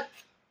 I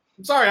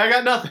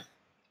got nothing.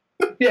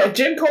 Yeah,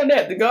 Jim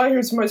Cornette, the guy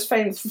who's most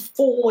famous for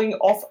falling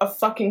off a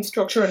fucking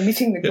structure and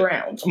missing the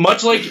ground.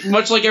 Much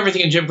like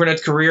everything in Jim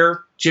Cornette's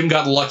career, Jim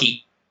got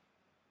lucky.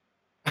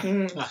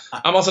 Mm.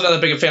 I'm also not a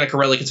big fan of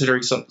Corelli,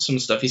 considering some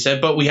stuff he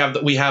said, but we have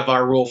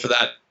our rule for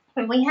that.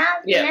 But we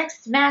have the Yeah.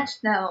 next match,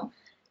 though.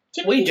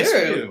 We Yes, we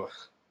do. do.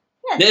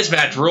 Yeah, This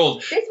match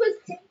ruled. This was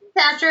Timothy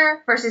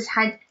Thatcher versus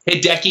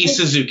Hideki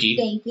Suzuki.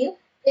 Thank you.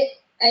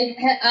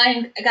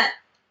 I got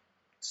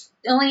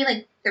only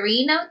like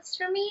 3 notes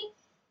for me.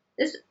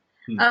 This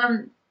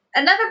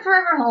another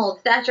forever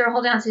hold. Thatcher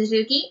hold down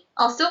Suzuki.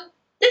 Also,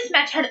 this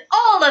match had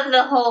all of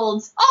the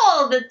holds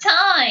all the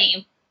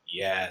time.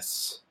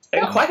 Yes.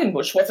 And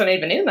Quackenbush wasn't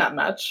even in that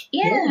match.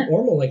 Yeah.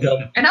 Normal like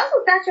And also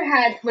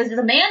Thatcher was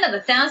the man of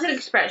 1,000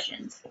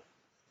 expressions.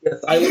 Yes,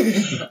 I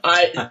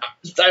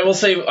will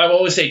say I will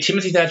always say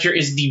Timothy Thatcher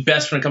is the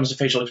best when it comes to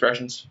facial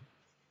expressions.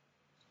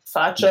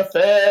 Thatcher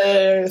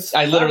face.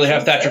 I literally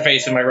have Thatcher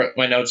face in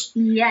my notes.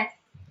 Yes.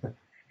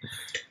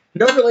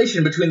 No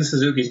relation between the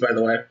Suzukis, by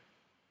the way.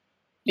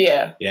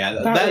 Yeah. Yeah,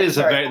 That that is is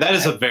a very very that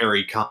is a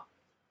very common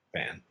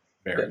fan.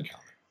 Very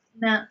common.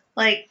 No,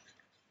 like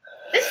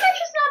this match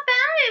is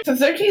not bad.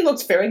 Suzuki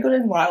looks very good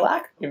in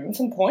Lilac. Give him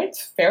some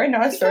points. Very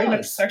nice. He Very does.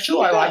 much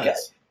sexual. He I like it.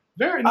 does.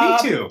 Very. Me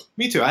too.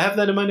 Me too. I have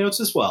that in my notes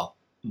as well.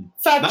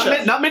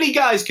 Thatcher. Not many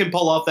guys can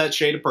pull off that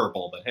shade of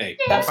purple, but hey,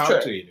 That's power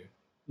true. to you.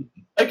 Dude.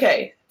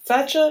 Okay,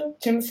 Thatcher,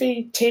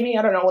 Timothy, Timmy,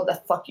 I don't know what the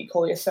fuck you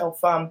call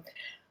yourself.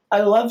 I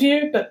love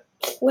you, but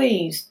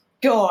please,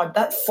 God,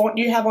 that font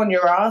you have on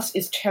your ass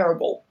is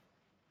terrible.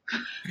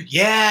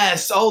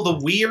 Yes. Oh,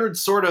 the weird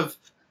sort of.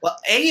 Well,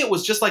 it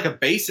was just like a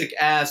basic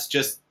ass,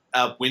 just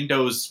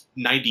Windows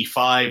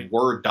 95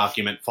 Word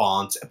document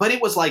font, but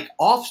it was like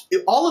off.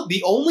 The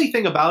only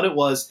thing about it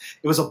was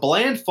a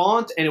bland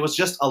font, and it was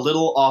just a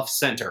little off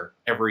center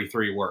every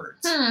 3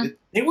 words.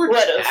 They were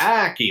Letters.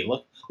 tacky.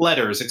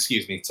 Letters,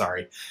 excuse me.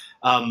 Sorry.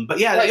 But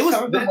yeah, Like, it was.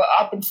 some of them were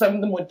up and some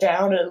of them were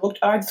down, and it looked.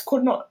 I just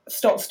could not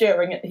stop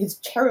staring at his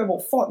terrible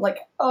font. Like,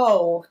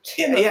 oh,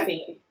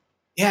 Timothy.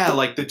 Yeah,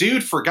 like the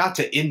dude forgot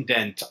to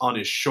indent on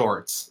his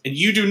shorts, and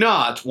you do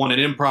not want an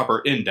improper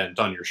indent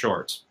on your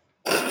shorts.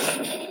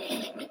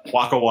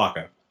 Waka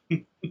waka.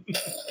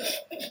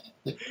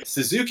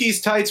 Suzuki's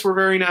tights were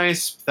very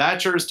nice.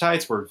 Thatcher's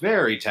tights were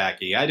very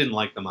tacky. I didn't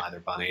like them either,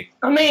 Bunny.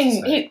 I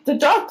mean, the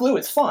dark blue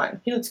is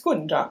fine. He looks good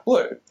in dark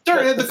blue.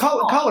 Sure, But the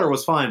font- color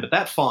was fine, but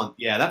that font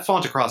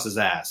across his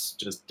ass,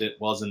 it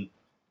wasn't.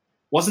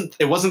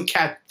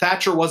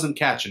 Thatcher wasn't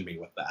catching me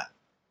with that.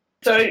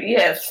 So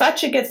yeah,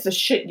 Thatcher gets the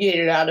shit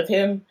yeeted out of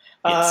him.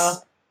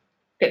 Yes.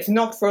 Gets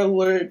knocked for a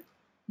loop.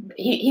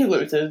 He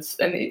loses,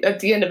 and at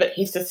the end of it,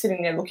 he's just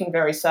sitting there looking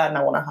very sad, and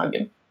I want to hug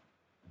him.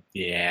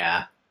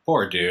 Yeah,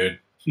 poor dude.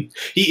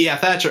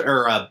 Thatcher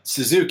or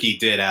Suzuki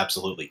did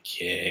absolutely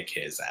kick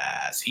his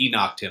ass. He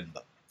knocked him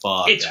the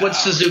fuck It's out. what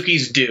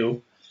Suzuki's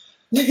do.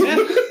 Even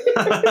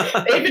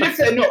if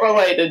they're not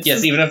related.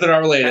 Yes, even if they're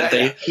not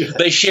related,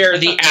 they share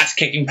the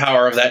ass-kicking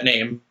power of that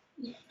name.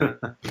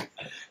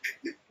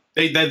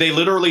 They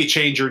literally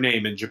change your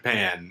name in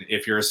Japan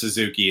if you're a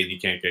Suzuki and you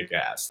can't kick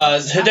ass.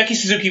 Hideki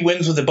Suzuki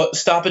wins with a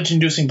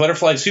stoppage-inducing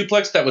butterfly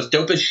suplex that was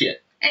dope as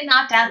shit. And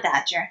knocked out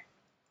Thatcher.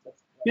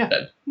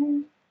 Okay.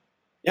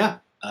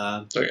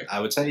 I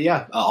would say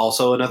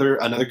also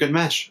another good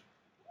match.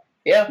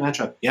 Yeah.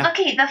 Matchup. Yeah.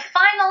 Okay, the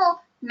final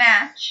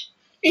match.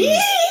 Main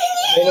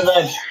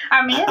event.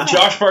 Our main event.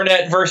 Josh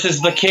Barnett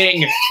versus the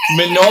King,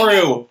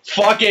 Minoru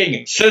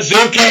fucking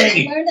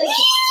Suzuki.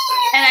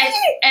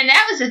 And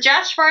that was a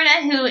Josh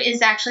Barnett, who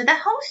is actually the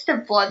host of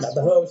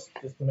Bloodsport. host,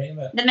 just the main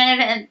event. The main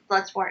event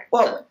Bloodsport.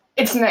 Well,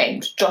 it's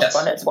named Josh Yes.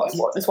 Barnett's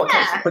Bloodsport. That's what it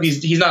is. Yeah. But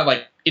he's not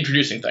like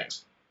introducing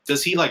things.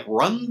 Does he like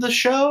run the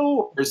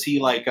show, or is he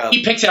like?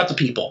 He picks out the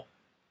people.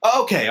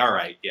 Okay, all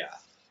right, yeah.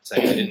 So I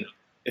didn't know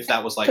if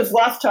that was like. Because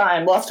last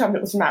time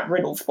it was Matt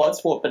Riddle's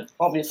Bloodsport, but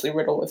obviously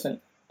Riddle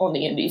isn't on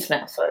the Indies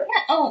now. So Yeah,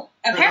 oh,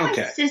 apparently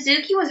Okay.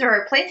 Suzuki was a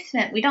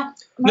replacement. We don't.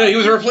 No, he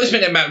was a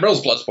replacement at Matt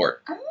Riddle's Bloodsport.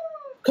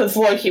 because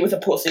Loki was a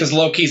pussy. Because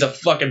Loki's a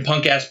fucking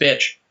punk ass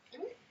bitch.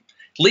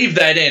 Leave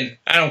that in.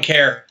 I don't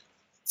care.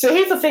 So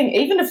here's the thing: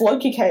 even if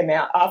Loki came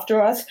out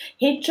after us,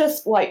 he'd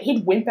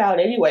wimp out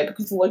anyway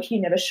because Loki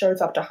never shows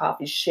up to half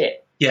his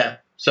shit. Yeah.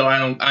 So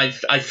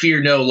I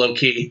fear no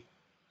Loki.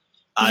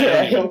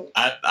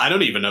 I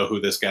don't even know who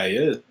this guy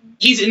is.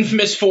 He's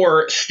infamous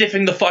for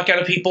stiffing the fuck out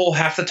of people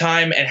half the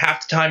time and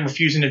half the time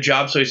refusing a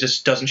job so he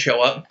just doesn't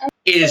show up.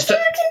 It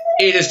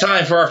is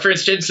time for our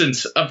first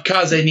instance of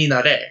Kaze ni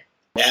Nare.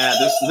 Yeah,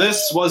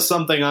 this was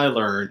something I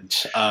learned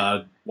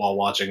while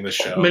watching the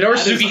show. Minoru That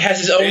is Suzuki a has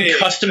his own big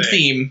custom thing.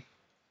 theme.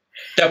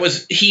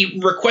 He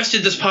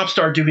requested this pop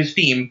star do his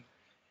theme,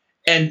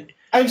 and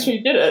Actually,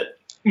 did it.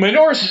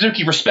 Minoru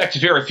Suzuki respects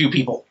very few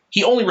people.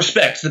 He only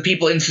respects the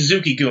people in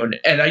Suzuki-gun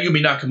and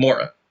Ayumi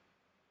Nakamura.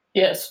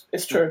 Yes,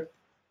 it's true.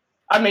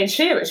 I mean,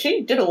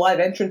 she did a live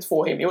entrance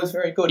for him. It was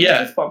very good. Yeah.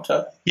 He just bumped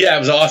her. Yeah, it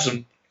was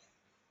awesome.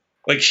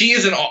 Like, she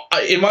is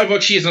in my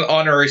book, she is an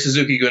honorary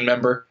Suzuki-gun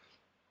member.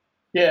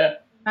 Yeah.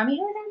 Mommy,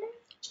 who that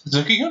is?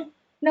 Suzuki-gun?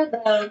 No, the.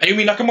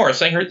 Ayumi Nakamura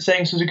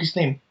sang Suzuki's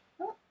theme.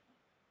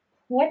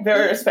 What?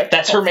 Very respectful.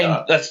 That's her main.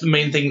 star. That's the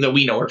main thing that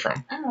we know her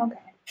from. Oh, okay.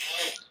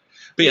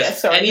 But Yeah,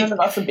 yes, sorry, none of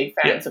us are big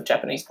fans of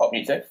Japanese pop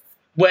music.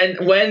 when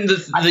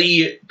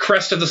the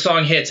crest of the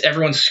song hits,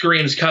 everyone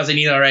screams Kaze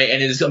ni Nare,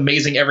 and it is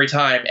amazing every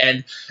time.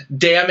 And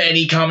damn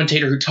any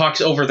commentator who talks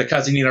over the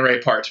Kaze ni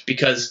Nare part,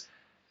 because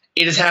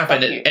it has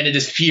happened, Fuck you. and it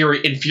is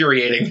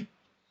infuriating.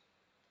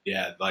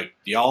 Yeah, like,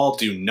 y'all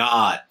do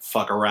not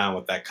fuck around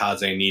with that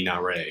Kaze ni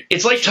Nare.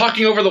 It's like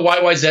talking over the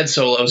YYZ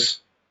solos.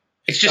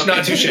 It's just Okay,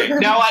 not touche.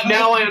 Now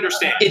I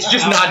understand. It's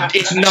just not.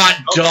 It's not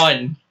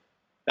done.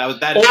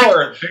 That is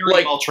Or, very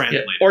like, well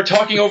translated. Or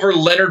talking over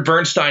Leonard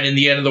Bernstein in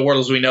The End of the World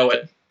as We Know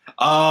It.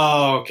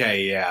 Oh,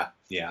 okay, yeah.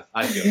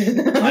 I feel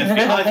it. I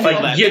feel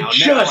Like, that you now.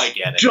 just Now I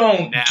get it.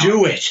 don't Now.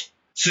 do it.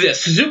 So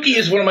this Suzuki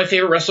is one of my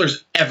favorite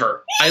wrestlers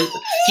ever.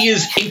 He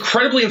is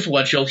incredibly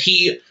influential.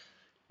 He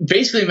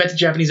basically invented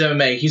Japanese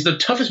MMA. He's the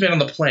toughest man on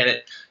the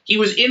planet. He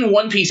was in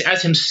One Piece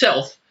as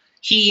himself.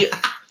 He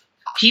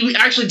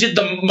actually did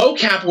the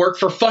mocap work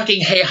for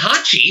fucking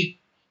Heihachi.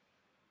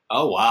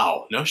 Oh,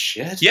 wow. No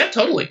shit. Yeah,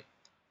 totally.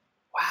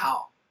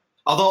 Wow.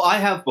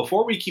 Although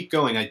before we keep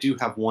going, I do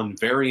have one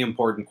very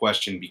important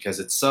question because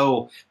it's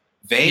so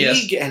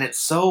vague and it's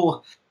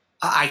so,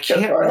 I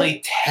can't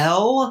really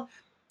tell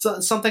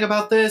something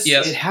about this.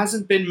 Yes. It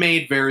hasn't been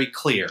made very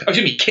clear. Oh,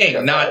 excuse me,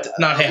 King, not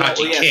Heihachi.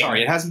 Well, yeah, King.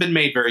 sorry, it hasn't been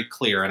made very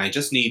clear, and I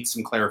just need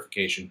some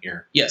clarification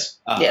here. Yes.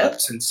 Yeah.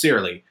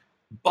 Sincerely,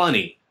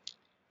 Bunny,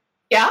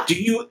 Yeah? do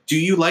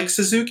you like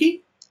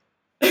Suzuki?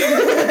 Do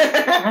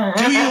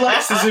you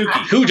like Suzuki?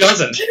 Who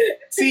doesn't?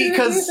 See,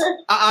 because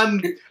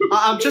I'm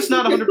just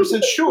not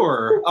 100%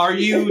 sure. Do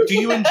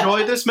you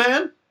enjoy this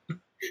man?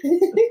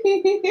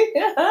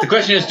 The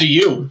question is, do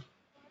you?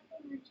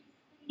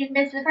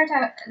 This is the first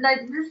time.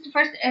 Like, this is the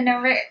first in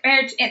a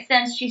rare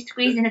instance she's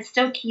squeezed, and it's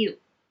so cute.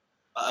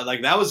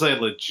 Like, that was a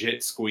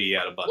legit squee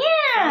out of Bunny.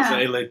 Yeah. That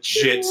was a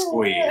legit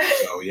squee.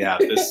 So yeah,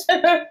 this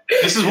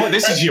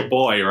is your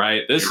boy,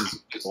 right? This is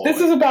your boy.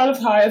 This is about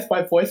as high as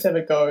my voice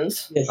ever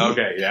goes.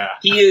 Okay, yeah.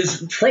 He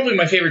is probably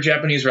my favorite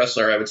Japanese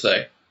wrestler, I would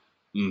say.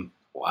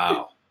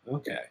 Wow.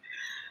 Okay.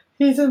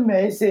 He's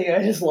amazing.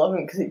 I just love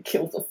him because he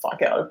kills the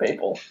fuck out of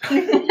people.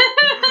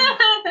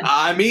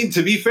 I mean,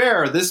 to be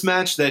fair, this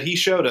match that he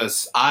showed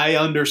us, I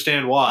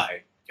understand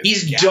why.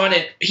 He's done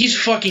it. He's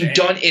fucking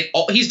done it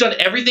all. He's done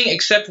everything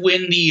except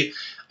win the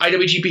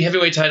IWGP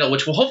Heavyweight title,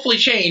 which will hopefully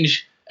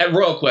change at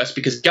Royal Quest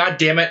because, god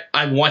damn it,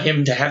 I want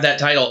him to have that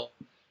title.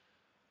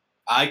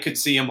 I could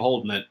see him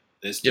holding it.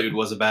 This dude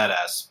was a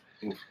badass.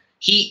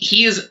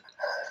 He is.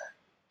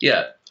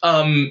 Yeah.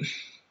 Let's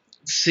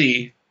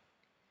see.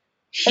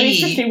 And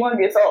he's 51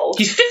 years old.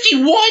 He's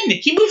 51.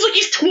 He moves like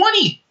he's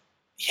 20.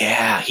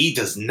 Yeah, he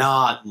does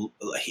not.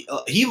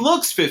 He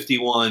looks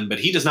 51, but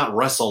he does not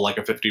wrestle like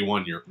a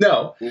 51-year-old.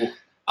 No. Not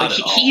Like,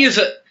 at all. he is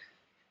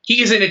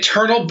an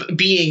eternal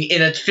being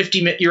in a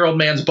 50-year-old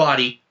man's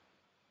body.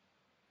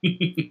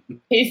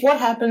 He's what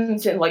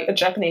happens in like a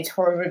Japanese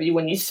horror movie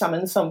when you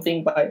summon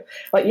something by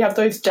like you have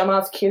those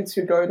dumbass kids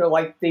who go to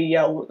like the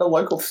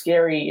local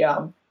scary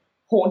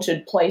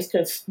haunted place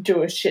to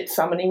do a shit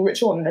summoning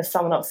ritual and they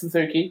summon up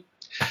Suzuki.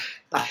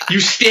 You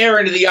stare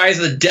into the eyes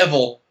of the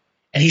devil,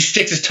 and he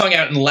sticks his tongue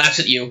out and laughs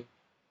at you.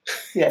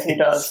 Yes, he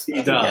does.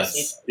 He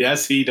does.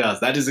 Yes, he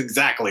does. That is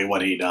exactly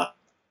what he does.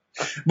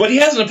 But he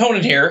has an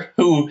opponent here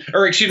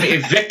a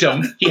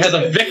victim. He has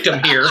a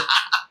victim here.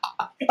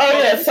 Oh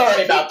yeah,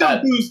 sorry about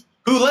that.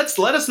 Who let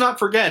us not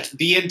forget,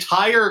 the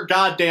entire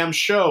goddamn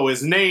show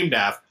is named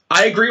after.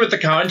 I agree with the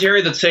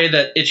commentary that say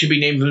that it should be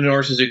named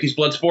Minoru Suzuki's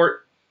Bloodsport.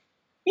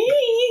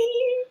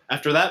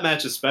 After that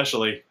match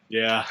especially,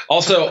 yeah.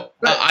 Also,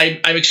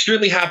 I'm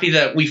extremely happy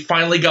that we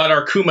finally got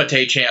our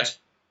Kumite chant.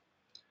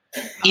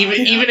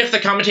 Even if the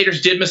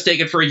commentators did mistake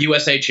it for a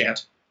USA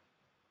chant.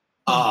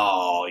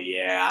 Oh,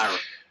 yeah.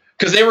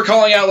 Because they were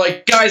calling out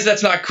like, guys,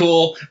 that's not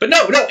cool. But no,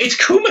 it's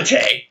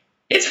Kumite.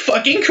 It's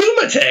fucking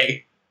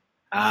Kumite.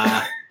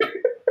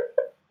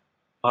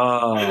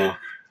 Oh.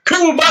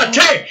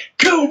 Kumite!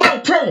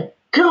 Kumite!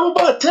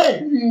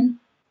 Kumite! Mhm.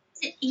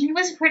 He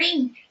was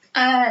pretty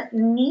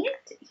neat.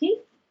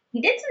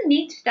 He did some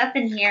neat stuff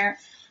in here.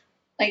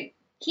 Like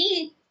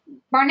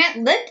Barnett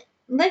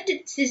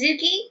lifted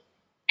Suzuki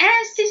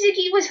as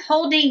Suzuki was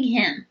holding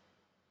him.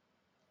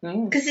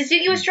 Because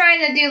Suzuki was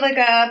trying to do like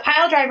a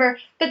pile driver,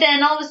 but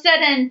then all of a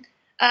sudden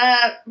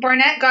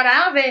Barnett got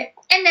out of it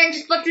and then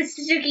just lifted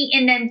Suzuki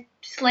and then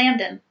slammed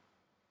him.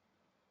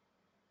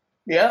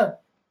 Yeah.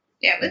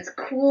 Yeah, it was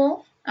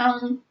cool.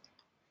 And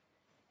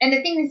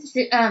the thing is,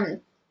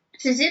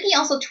 Suzuki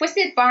also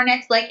twisted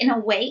Barnett's leg in a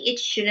way it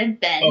shouldn't have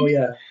been. Oh,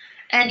 yeah.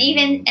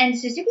 And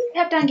Suzuki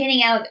kept on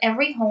getting out of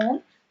every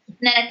hold. And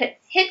then I put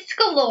hits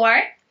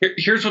galore.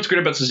 Here's what's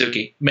great about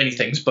Suzuki. Many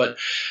things, but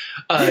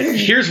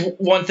here's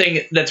one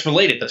thing that's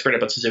related that's great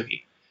about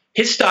Suzuki.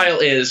 His style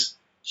is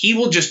he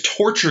will just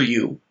torture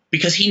you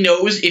because he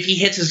knows if he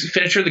hits his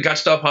finisher, the gut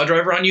style power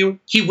driver on you,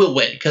 he will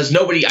win because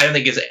nobody, I don't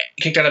think, is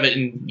kicked out of it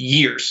in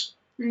years.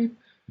 Mm.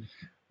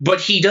 But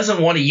he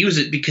doesn't want to use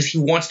it because he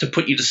wants to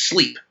put you to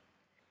sleep.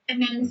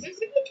 And then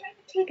Suzuki tried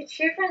to take a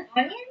cheer from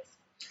the audience.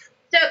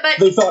 So, but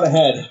They thought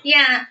ahead.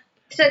 yeah,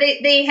 So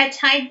they had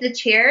tied the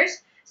chairs.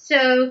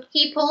 So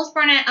he pulls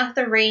Barnett off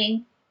the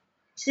ring.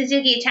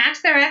 Suzuki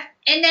attacks the ref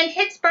and then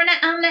hits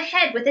Barnett on the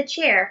head with a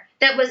chair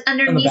that was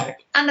underneath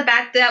on the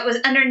back that was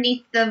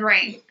underneath the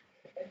ring.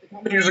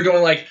 Commentators are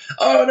going like,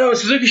 "Oh no,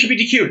 Suzuki should be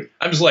DQ'd."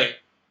 I'm just like,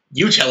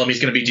 "You tell him he's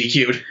going to be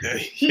DQ'd,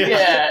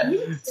 Yeah.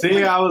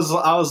 See, I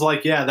was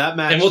like, yeah, that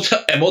match.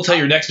 and we'll tell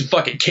your next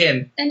fucking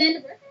kin." And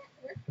then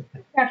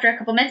after a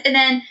couple minutes, and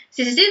then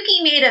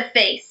Suzuki made a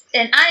face,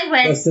 and I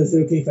went, The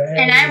Suzuki fans.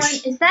 and I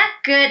went, "Is that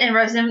good?" And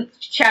Rosen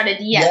shouted,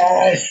 "Yes."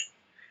 Yes.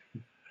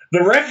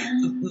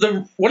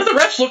 One of the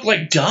refs looked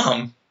like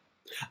Dom.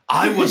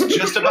 I was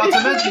just about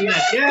to mention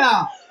that.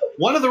 Yeah,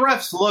 one of the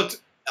refs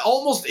looked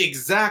almost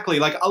exactly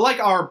like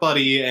our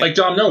buddy, Like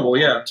Dom Noble,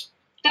 yeah.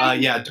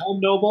 Dom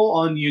Noble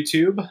on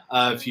YouTube.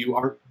 If you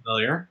aren't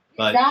familiar,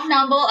 but Dom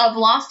Noble of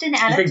Lost in You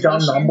Adaptation.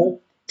 think Dom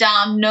Noble?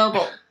 Dom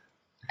Noble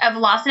of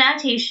Lost in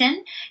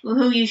Adaptation,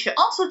 who you should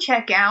also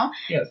check out.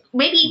 Yes.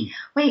 Maybe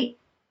wait.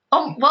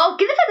 Oh well,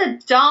 given that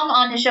the Dom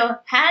on his show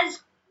has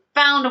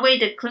found a way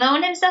to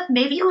clone himself,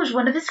 maybe he was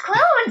one of his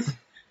clones.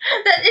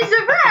 That is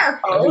a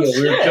ref. That'd be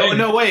a weird thing.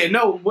 no, wait,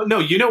 no.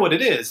 You know what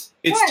it is?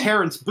 It's What?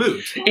 Terrence Boot.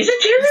 Is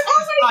it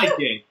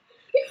Sidekick.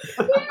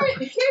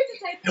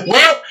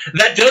 Well,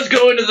 that does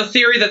go into the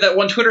theory that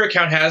one Twitter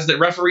account has that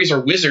referees are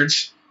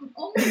wizards.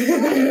 Oh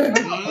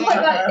my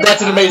god.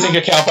 That's an amazing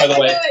account, by the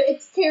way.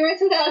 It's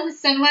Terrence without his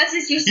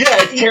sunglasses. Yeah,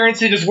 it's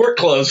Terrence in his work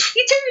clothes.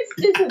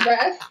 Terrence is a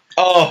ref.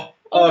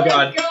 Oh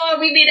god. God,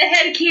 we made a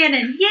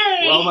headcanon.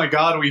 Yay! Oh my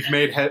God, we've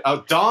made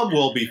Dom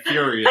will be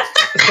furious.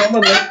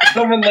 Someone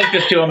link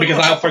this to him because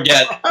I'll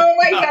forget. Oh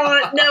my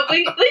god, no,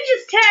 we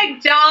just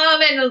tag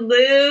Dom and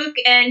Luke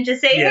and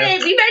just say, Yeah. hey,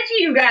 we mentioned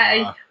you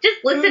guys.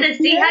 Just listen and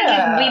see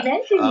how we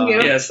mentioned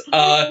you. Yes.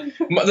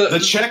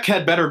 The check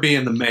had better be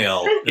in the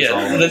mail. is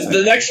all Yeah. I'm saying.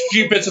 The next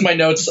few bits of my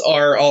notes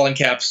are all in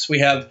caps. We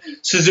have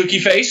Suzuki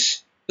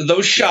face,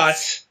 those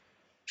shots,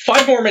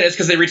 5 more minutes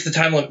because they reached the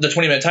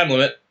 20-minute time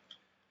limit.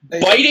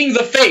 Biting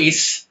the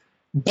face,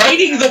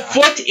 biting the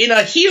foot in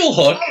a heel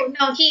hook. Oh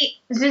no,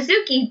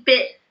 Suzuki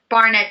bit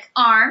Barnett's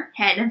arm,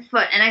 head, and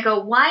foot, and I go,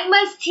 why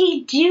must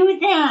he do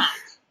that?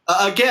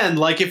 Again,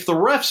 like if the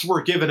refs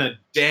were given a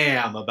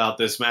damn about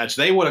this match,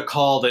 they would have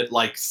called it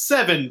like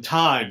 7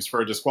 times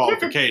for a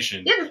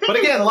disqualification. Yeah, the thing But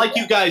is- again, like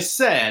you guys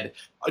said,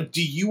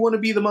 do you want to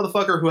be the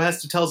motherfucker who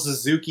has to tell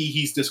Suzuki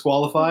he's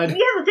disqualified? Yeah,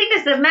 the thing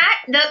is,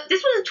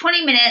 this was a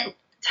 20-minute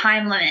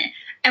time limit,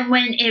 and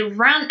when it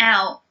ran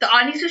out, the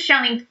audience was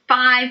shouting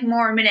 5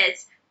 more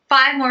minutes,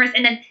 5 more,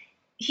 and then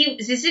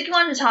Suzuki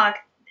wanted to talk.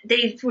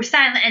 They were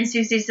silent, and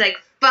Suzuki's like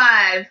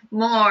 5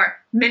 more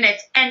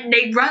minutes, and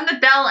they rung the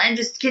bell and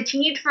just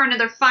continued for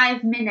another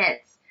 5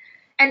 minutes.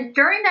 And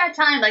during that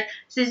time, like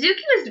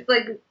Suzuki was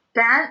like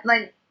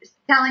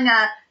telling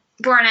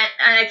Barnett,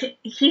 and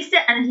he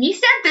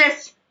said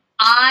this,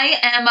 "I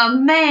am a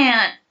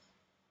man."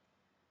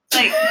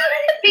 Like,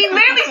 he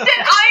literally said,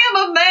 "I am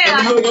a And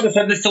man." then we got to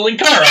send this to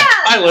Linkara. Yeah.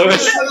 Hi,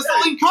 Lewis. Yeah, it's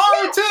the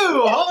Linkara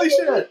too! Holy shit!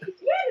 Yeah,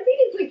 the thing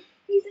is, like,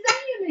 he said, "I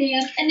am a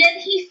man," and then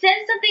he said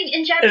something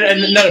in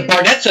Japanese. And no,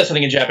 Barnett says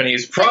something in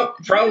Japanese.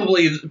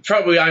 Probably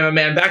I'm a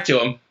man back to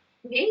him.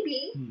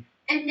 Maybe.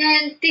 And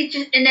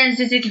then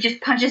Suzuki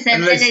just punches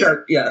him, And then and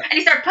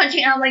he started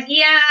punching, and I'm like,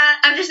 yeah,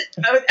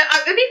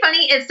 it'd be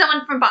funny if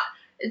someone from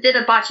did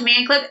a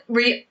Botchamania clip,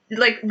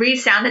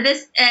 resounded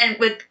this, and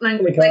with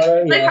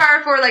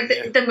Linkara, for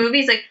the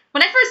movies, like,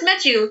 when I first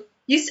met you, what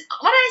did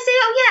I say?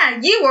 Oh yeah,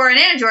 you were an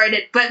android,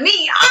 but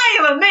me, I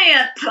am a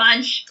man.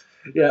 Punch.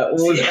 Yeah,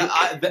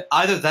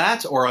 Either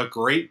that or a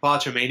great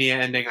Botchamania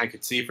ending I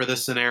could see for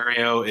this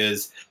scenario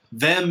is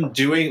them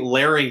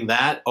layering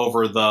that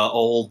over the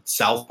old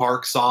South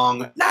Park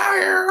song. Now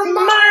you're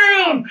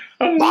mine!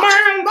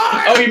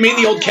 Oh, you mean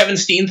the old Kevin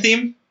Steen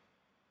theme?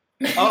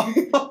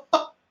 Oh,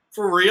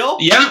 for real?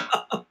 Yeah.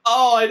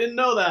 Oh, I didn't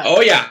know that.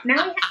 Oh, yeah.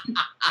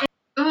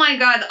 Oh my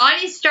god, the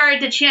audience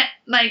started to chant,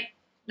 like,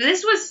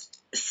 this was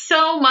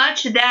so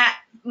much in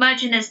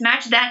this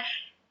match that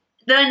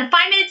then the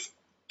 5 minutes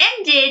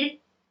ended,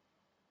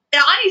 the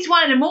audience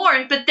wanted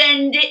more, but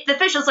then the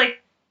officials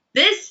like,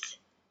 this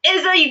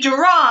is a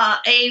draw,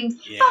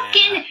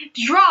 fucking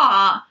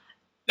draw.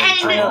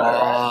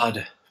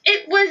 God.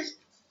 It was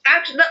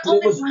actually,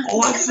 It was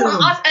awesome.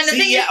 And the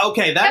thing is,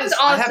 okay, that was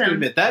I have to awesome.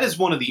 admit, that is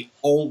one of the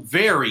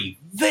very,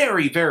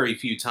 very, very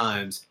few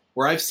times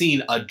where I've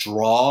seen a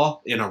draw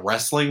in a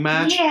wrestling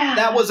match. Yeah.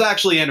 That was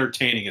actually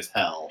entertaining as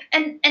hell.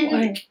 and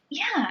Like-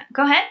 yeah,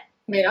 go ahead.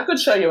 I mean, I could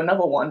show you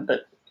another one,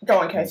 but go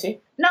on, Casey.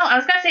 No, I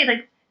was gonna say,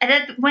 like, and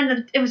then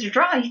when it was a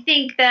draw, you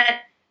think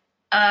that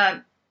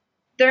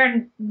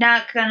they're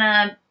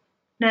gonna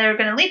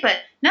leave, but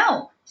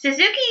no,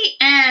 Suzuki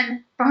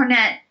and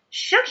Barnett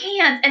shook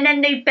hands, and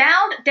then they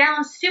bowed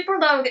down super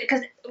low,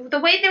 because the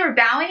way they were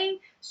bowing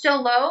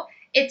so low,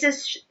 it's a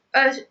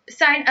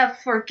sign of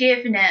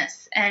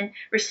forgiveness and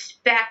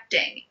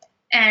respecting,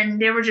 and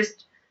they were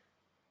just,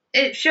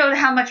 it showed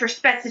how much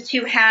respect the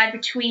two had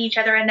between each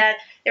other, and that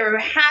they were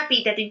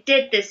happy that they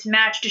did this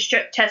match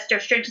to test their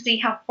strength, to see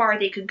how far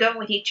they could go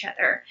with each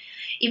other.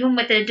 Even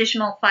with the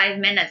additional 5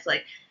 minutes,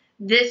 like,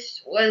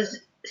 this was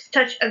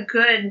such a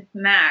good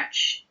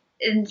match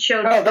and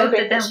showed Oh, they both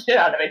beat of the them. shit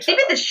out of each They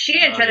other. beat the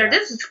shit out of each other. yeah.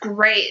 This is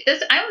great.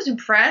 I was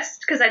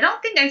impressed because I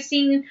don't think I've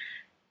seen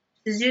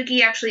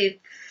Suzuki actually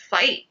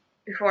fight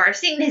before. I've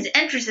seen his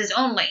entrances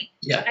only.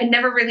 Yeah. I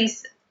never really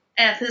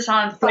emphasis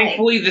on fight.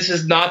 Thankfully, this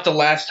is not the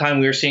last time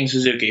we are seeing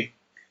Suzuki.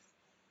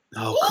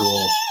 Oh,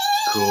 cool.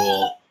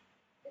 Cool.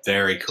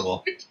 Very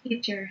cool. Good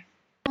teacher.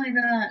 Oh my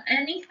god.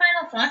 Any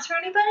final thoughts for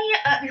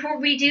anybody before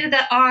we do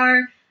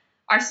our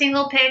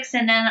single picks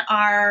and then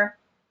our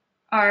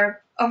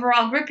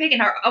overall group pick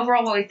and our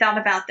overall what we thought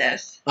about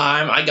this?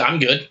 I'm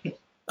good.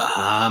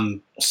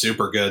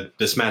 Super good.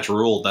 This match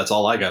ruled. That's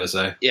all I gotta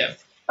say. Yeah.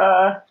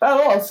 But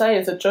all I'll say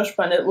is that Josh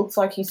Barnett looks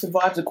like he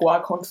survived a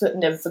choir concert and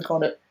never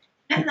forgot it.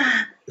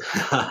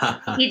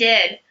 He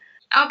did.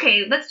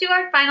 Okay, let's do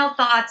our final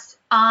thoughts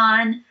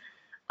on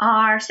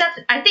our stuff.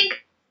 I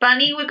think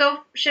Bunny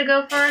should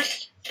go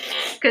first.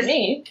 Cause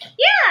Me?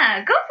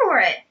 yeah, go for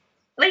it.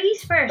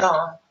 Ladies first.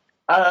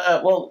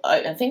 Well,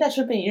 I think that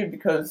should be you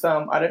because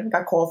I don't think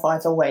I qualify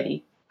as a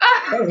lady.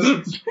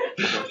 Okay,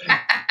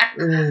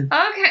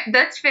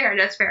 that's fair.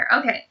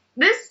 Okay,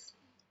 this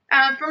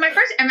for my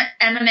first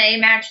MMA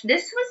match,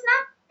 this was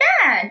not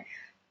bad.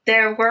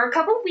 There were a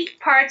couple weak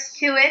parts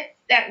to it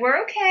that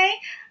were okay.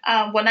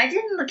 One I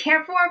didn't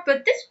care for,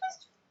 but this was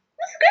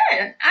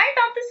good. I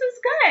thought this was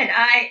good.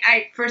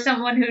 I for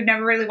someone who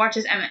never really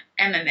watches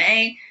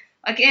MMA,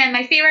 again,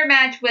 my favorite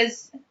match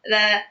was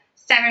the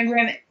Simon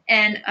Grimm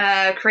and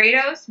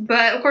Kratos,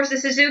 but of course the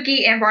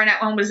Suzuki and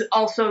Barnett one was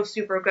also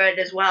super good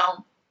as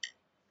well.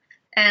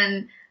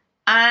 And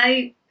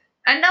I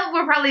know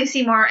we'll probably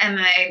see more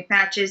MMA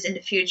matches in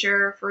the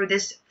future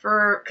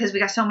because we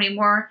got so many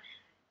more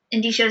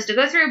indie shows to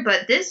go through,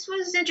 but this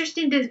was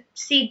interesting to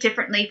see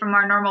differently from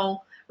our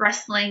normal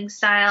wrestling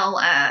style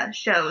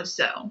shows.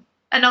 So,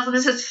 and also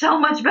this is so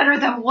much better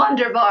than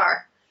Wonder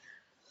Bar.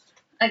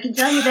 I can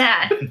tell you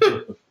that.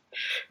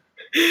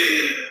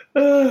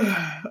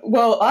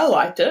 Well, I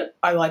liked it.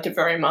 I liked it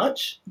very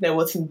much. There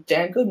were some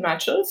damn good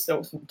matches. There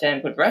were some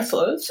damn good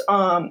wrestlers.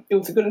 It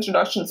was a good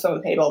introduction to some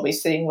of the people I'll be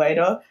seeing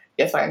later.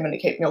 Yes, I am going to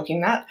keep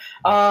milking that.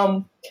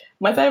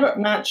 My favorite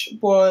match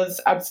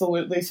was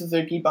absolutely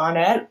Suzuki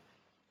Barnett.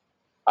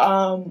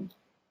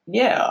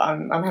 Yeah,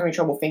 I'm having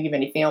trouble thinking of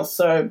anything else.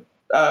 So,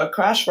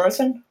 Crash,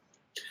 Rosen?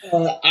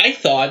 I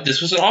thought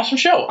this was an awesome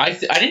show. I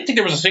didn't think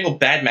there was a single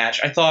bad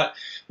match. I thought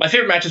my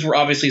favorite matches were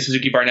obviously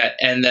Suzuki Barnett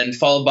and then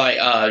followed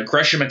by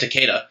Gresham and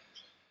Takeda.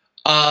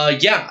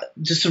 Yeah,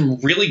 just some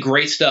really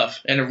great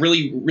stuff and a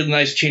really, really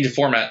nice change of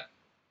format.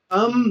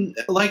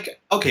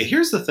 Okay,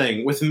 here's the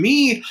thing. With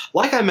me,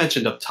 like I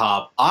mentioned up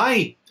top,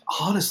 I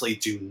honestly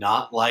do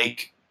not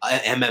like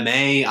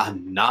MMA.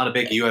 I'm not a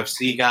big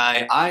UFC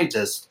guy.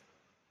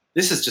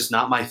 This is just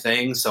not my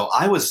thing. So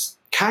I was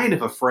kind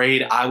of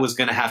afraid I was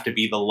going to have to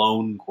be the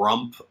lone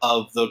grump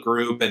of the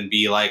group and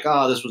be like,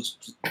 oh, this was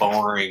just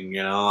boring.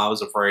 You know, I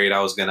was afraid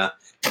I was going to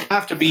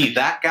have to be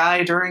that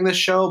guy during the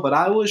show, but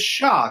I was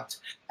shocked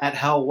at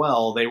how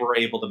well they were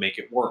able to make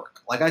it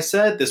work. Like I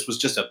said, this was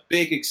just a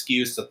big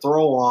excuse to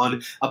throw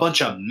on a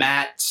bunch of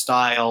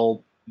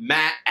mat-style,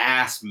 mat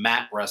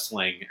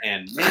wrestling.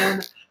 And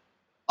man,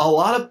 a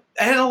lot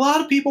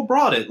of people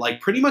brought it.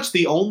 Like pretty much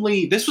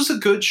this was a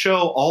good show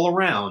all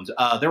around.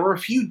 There were a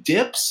few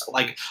dips.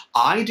 Like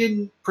I'm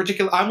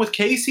with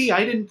Casey.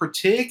 I didn't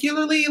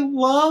particularly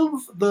love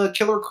the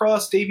Killer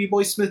Cross Davey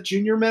Boy Smith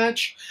Jr.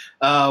 match.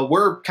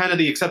 We're kind of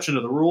the exception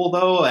to the rule,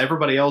 though.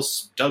 Everybody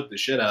else dug the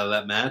shit out of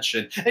that match,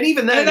 and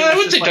even then, I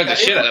wouldn't say dug the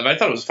shit out of it. I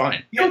thought it was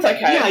fine. It was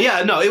okay.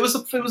 Yeah, no, it was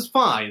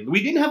fine.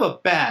 We didn't have a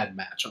bad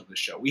match on the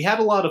show. We had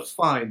a lot of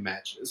fine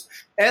matches,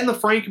 and the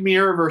Frank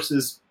Mir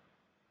versus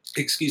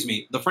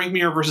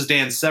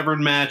Dan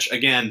Severn match,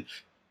 again,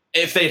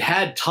 if they'd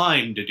had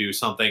time to do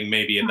something,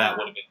 maybe that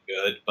would have been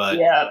good. But,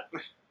 Yeah.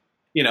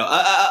 you know,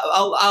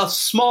 a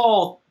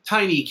small,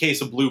 tiny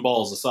case of blue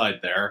balls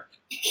aside there.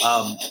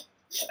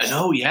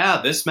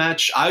 This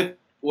match, I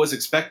was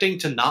expecting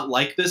to not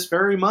like this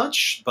very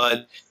much.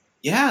 But,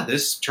 yeah,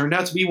 this turned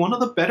out to be one of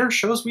the better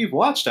shows we've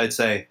watched, I'd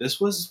say. This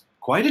was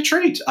quite a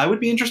treat. I would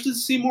be interested to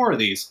see more of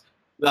these.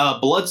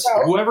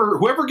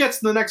 Whoever gets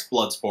the next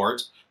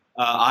Bloodsport,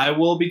 I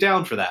will be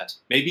down for that.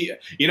 Maybe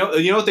you know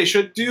what they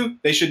should do?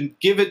 They should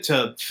give it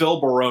to Phil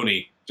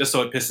Baroni, just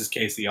so it pisses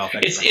Casey off.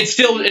 It's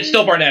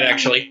still Barnett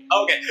actually.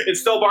 Okay,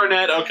 it's still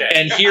Barnett. Okay,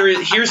 and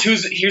here's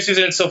who's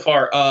in it so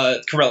far.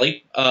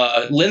 Corelli,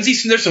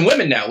 Lindsay. There's some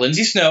women now.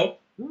 Lindsay Snow.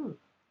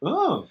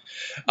 Oh.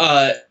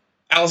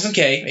 Allison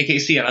Kay, aka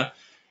Sienna.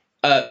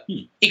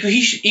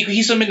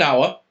 Ikuhisa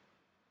Minawa.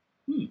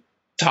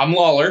 Tom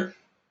Lawler.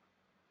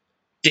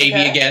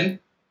 Davey again.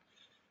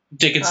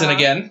 Dickinson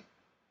again.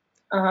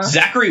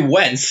 Zachary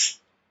Wentz.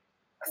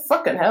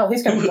 Fucking hell,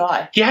 he's gonna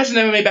die. He has an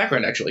MMA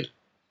background, actually.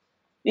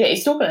 Yeah,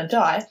 he's still gonna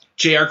die.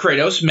 J.R.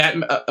 Kratos, Matt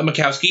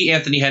Makowski,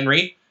 Anthony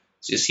Henry,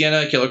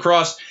 Sienna, Killer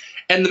Cross,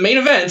 and the main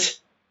event,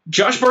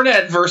 Josh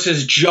Barnett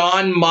versus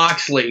John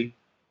Moxley.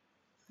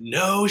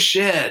 No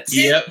shit.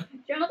 Yep.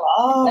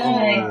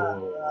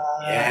 Oh.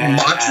 Yeah.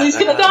 Moxley's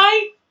gonna die?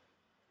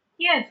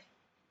 Yes.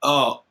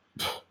 Oh.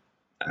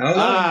 I don't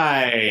know.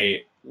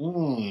 I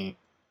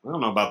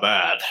don't know about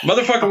that.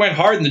 Motherfucker went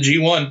hard in the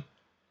G1.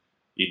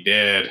 He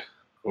did.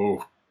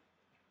 Ooh.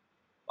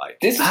 Like,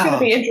 This is going to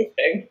be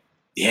interesting.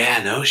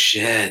 Yeah, no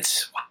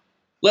shit.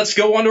 Let's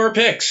go on to our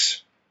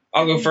picks.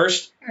 I'll go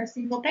first. Our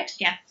single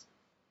picks, yes.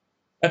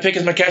 My pick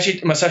is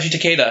Masashi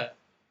Takeda.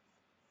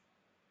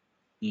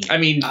 I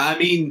mean,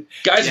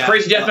 guy's a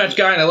crazy deathmatch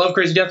guy, and I love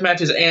crazy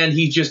deathmatches, and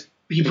he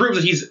proves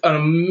that he's an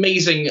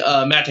amazing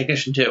match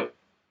technician, too.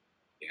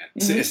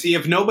 Yeah. See,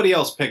 if nobody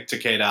else picked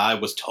Takeda, I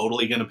was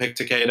totally going to pick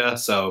Takeda.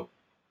 So,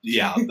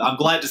 yeah, I'm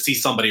glad to see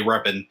somebody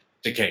repping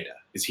Takeda.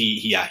 Because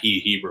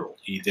he ruled.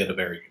 He did a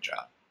very good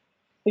job.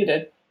 He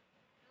did.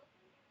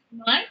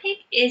 My pick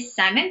is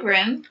Simon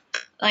Grimm.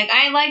 Like,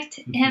 I liked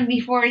him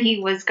before he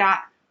was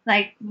I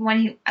liked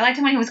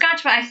him when he was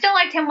Gotch, but I still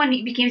liked him when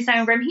he became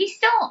Simon Grimm. He's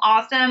still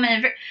awesome,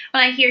 and when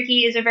I hear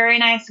he is a very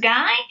nice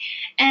guy,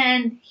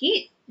 and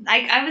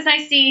I was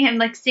nice seeing him,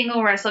 like,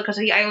 single wrestle, because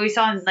I always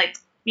saw him, like,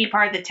 be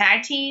part of the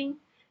tag team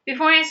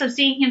beforehand, so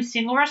seeing him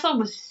single wrestle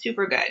was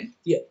super good.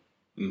 Yeah.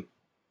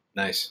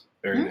 Nice.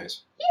 Very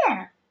nice.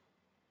 Yeah.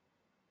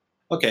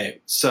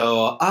 Okay,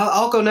 so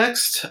I'll go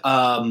next.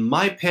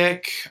 My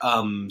pick,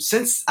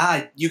 since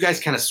you guys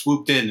kind of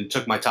swooped in and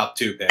took my top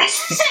 2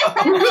 picks,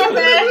 but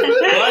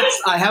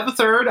I have a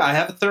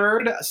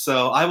third.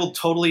 So I will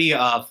totally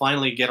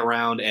finally get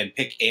around and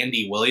pick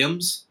Andy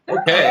Williams.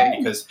 Okay.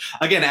 Because,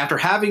 again, after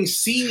having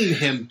seen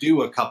him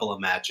do a couple of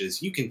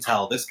matches, you can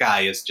tell this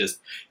guy is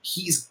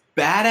he's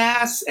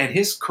badass, and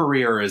his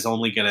career is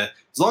only going to,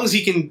 as long as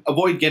he can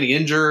avoid getting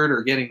injured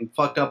or getting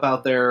fucked up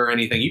out there or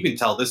anything, you can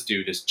tell this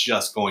dude is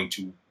just going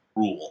to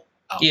rule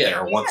out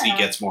there once he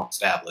gets more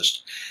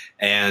established.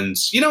 And,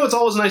 it's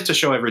always nice to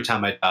show Every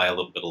Time I Die a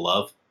little bit of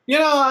love.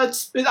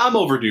 I'm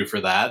overdue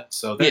for that,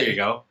 so there you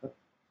go.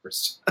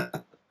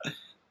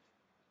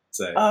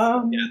 So,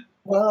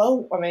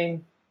 Well, I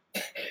mean,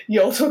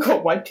 you also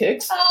got my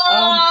picks.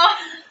 Oh.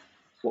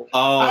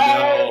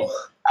 No.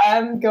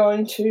 I'm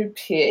going to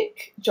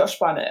pick Josh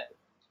Barnett.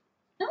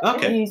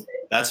 Okay. He's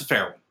That's a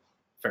fair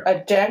one. a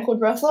damn good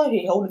wrestler.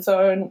 He held his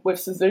own with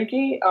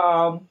Suzuki.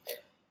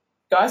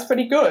 Guy's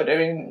pretty good. I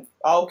mean,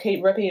 I'll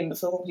keep repping him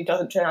as long as he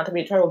doesn't turn out to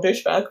be a total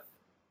douchebag.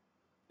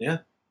 Yeah.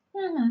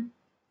 Mm-hmm.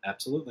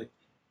 Absolutely.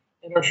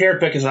 And our chair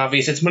pick is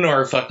obvious. It's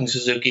Minoru fucking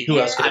Suzuki. Who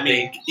else could it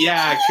be?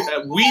 Yeah,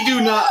 we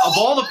do not, of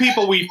all the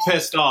people we've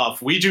pissed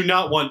off, we do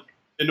not want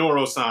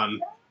Minoru-san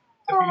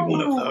to be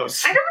one of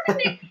those. I don't want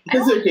to make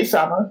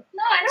Suzuki-sama.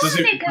 No, I don't want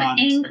to make him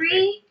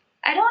angry.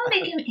 I don't want to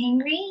make him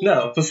angry.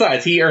 No,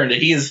 besides, he earned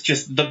it. He is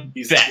just the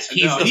best.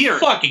 He's the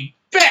fucking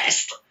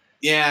best.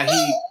 Yeah,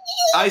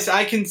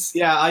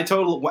 I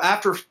totally,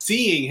 after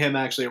seeing him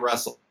actually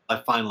wrestle, I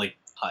finally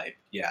hype.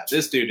 Yeah,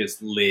 this dude is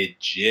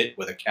legit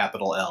with a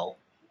capital L.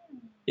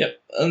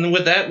 Yep. And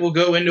with that, we'll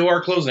go into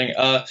our closing.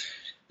 Thank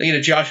you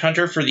to Josh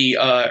Hunter for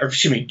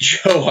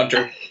Joe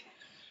Hunter.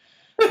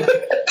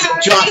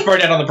 Josh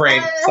Barnett on the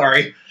brain.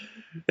 Sorry.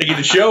 Thank you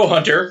to Joe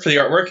Hunter for the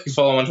artwork. You can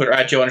follow him on Twitter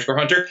at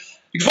Joe_Hunter.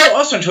 You can follow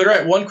us on Twitter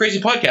at One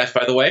Crazy Podcast,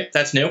 by the way.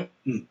 That's new.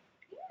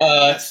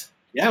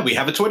 Yeah, we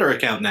have a Twitter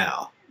account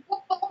now.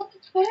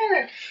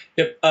 Twitter.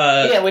 Yep.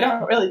 Yeah, we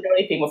don't really do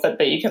anything with it,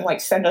 but you can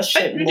send us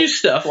shit. I do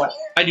stuff.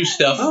 I do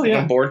stuff. Oh, yeah.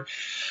 I'm bored.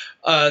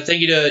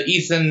 Thank you to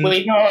Ethan.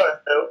 We know.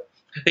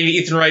 Thank you to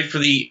Ethan Wright for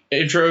the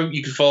intro.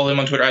 You can follow him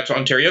on Twitter at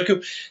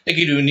Ontarioku. Thank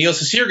you to Neil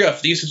Sisirga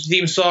for the use of the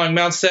theme song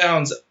Mount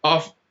Sounds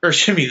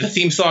the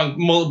theme song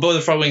Both the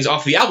Front Wings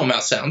off the album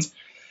Mount Sounds.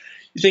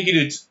 Thank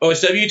you to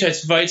OSW,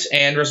 Tyson Fights,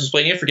 and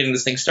WrestleSplania for getting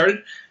this thing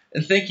started.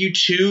 And thank you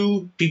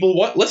to people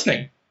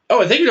listening.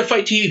 Oh, and thank you to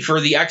Fight TV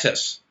for the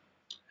access.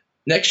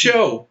 Next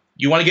show,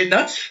 you want to get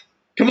nuts?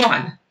 Come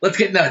on, let's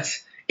get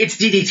nuts. It's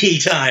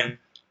DDT time.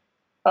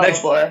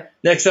 Oh, boy.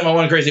 Next time on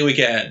One Crazy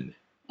Weekend.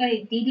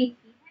 Wait, DDT?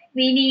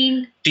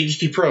 Meaning?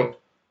 DDT Pro.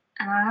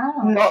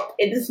 Oh.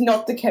 It is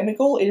not the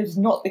chemical. It is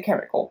not the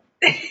chemical.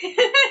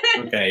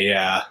 Okay,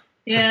 yeah.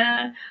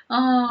 Yeah.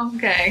 Oh,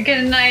 okay.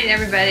 Good night,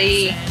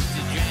 everybody.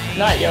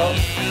 Night, y'all. All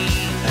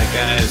right,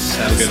 guys,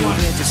 have a good one.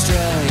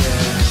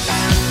 Destroyer.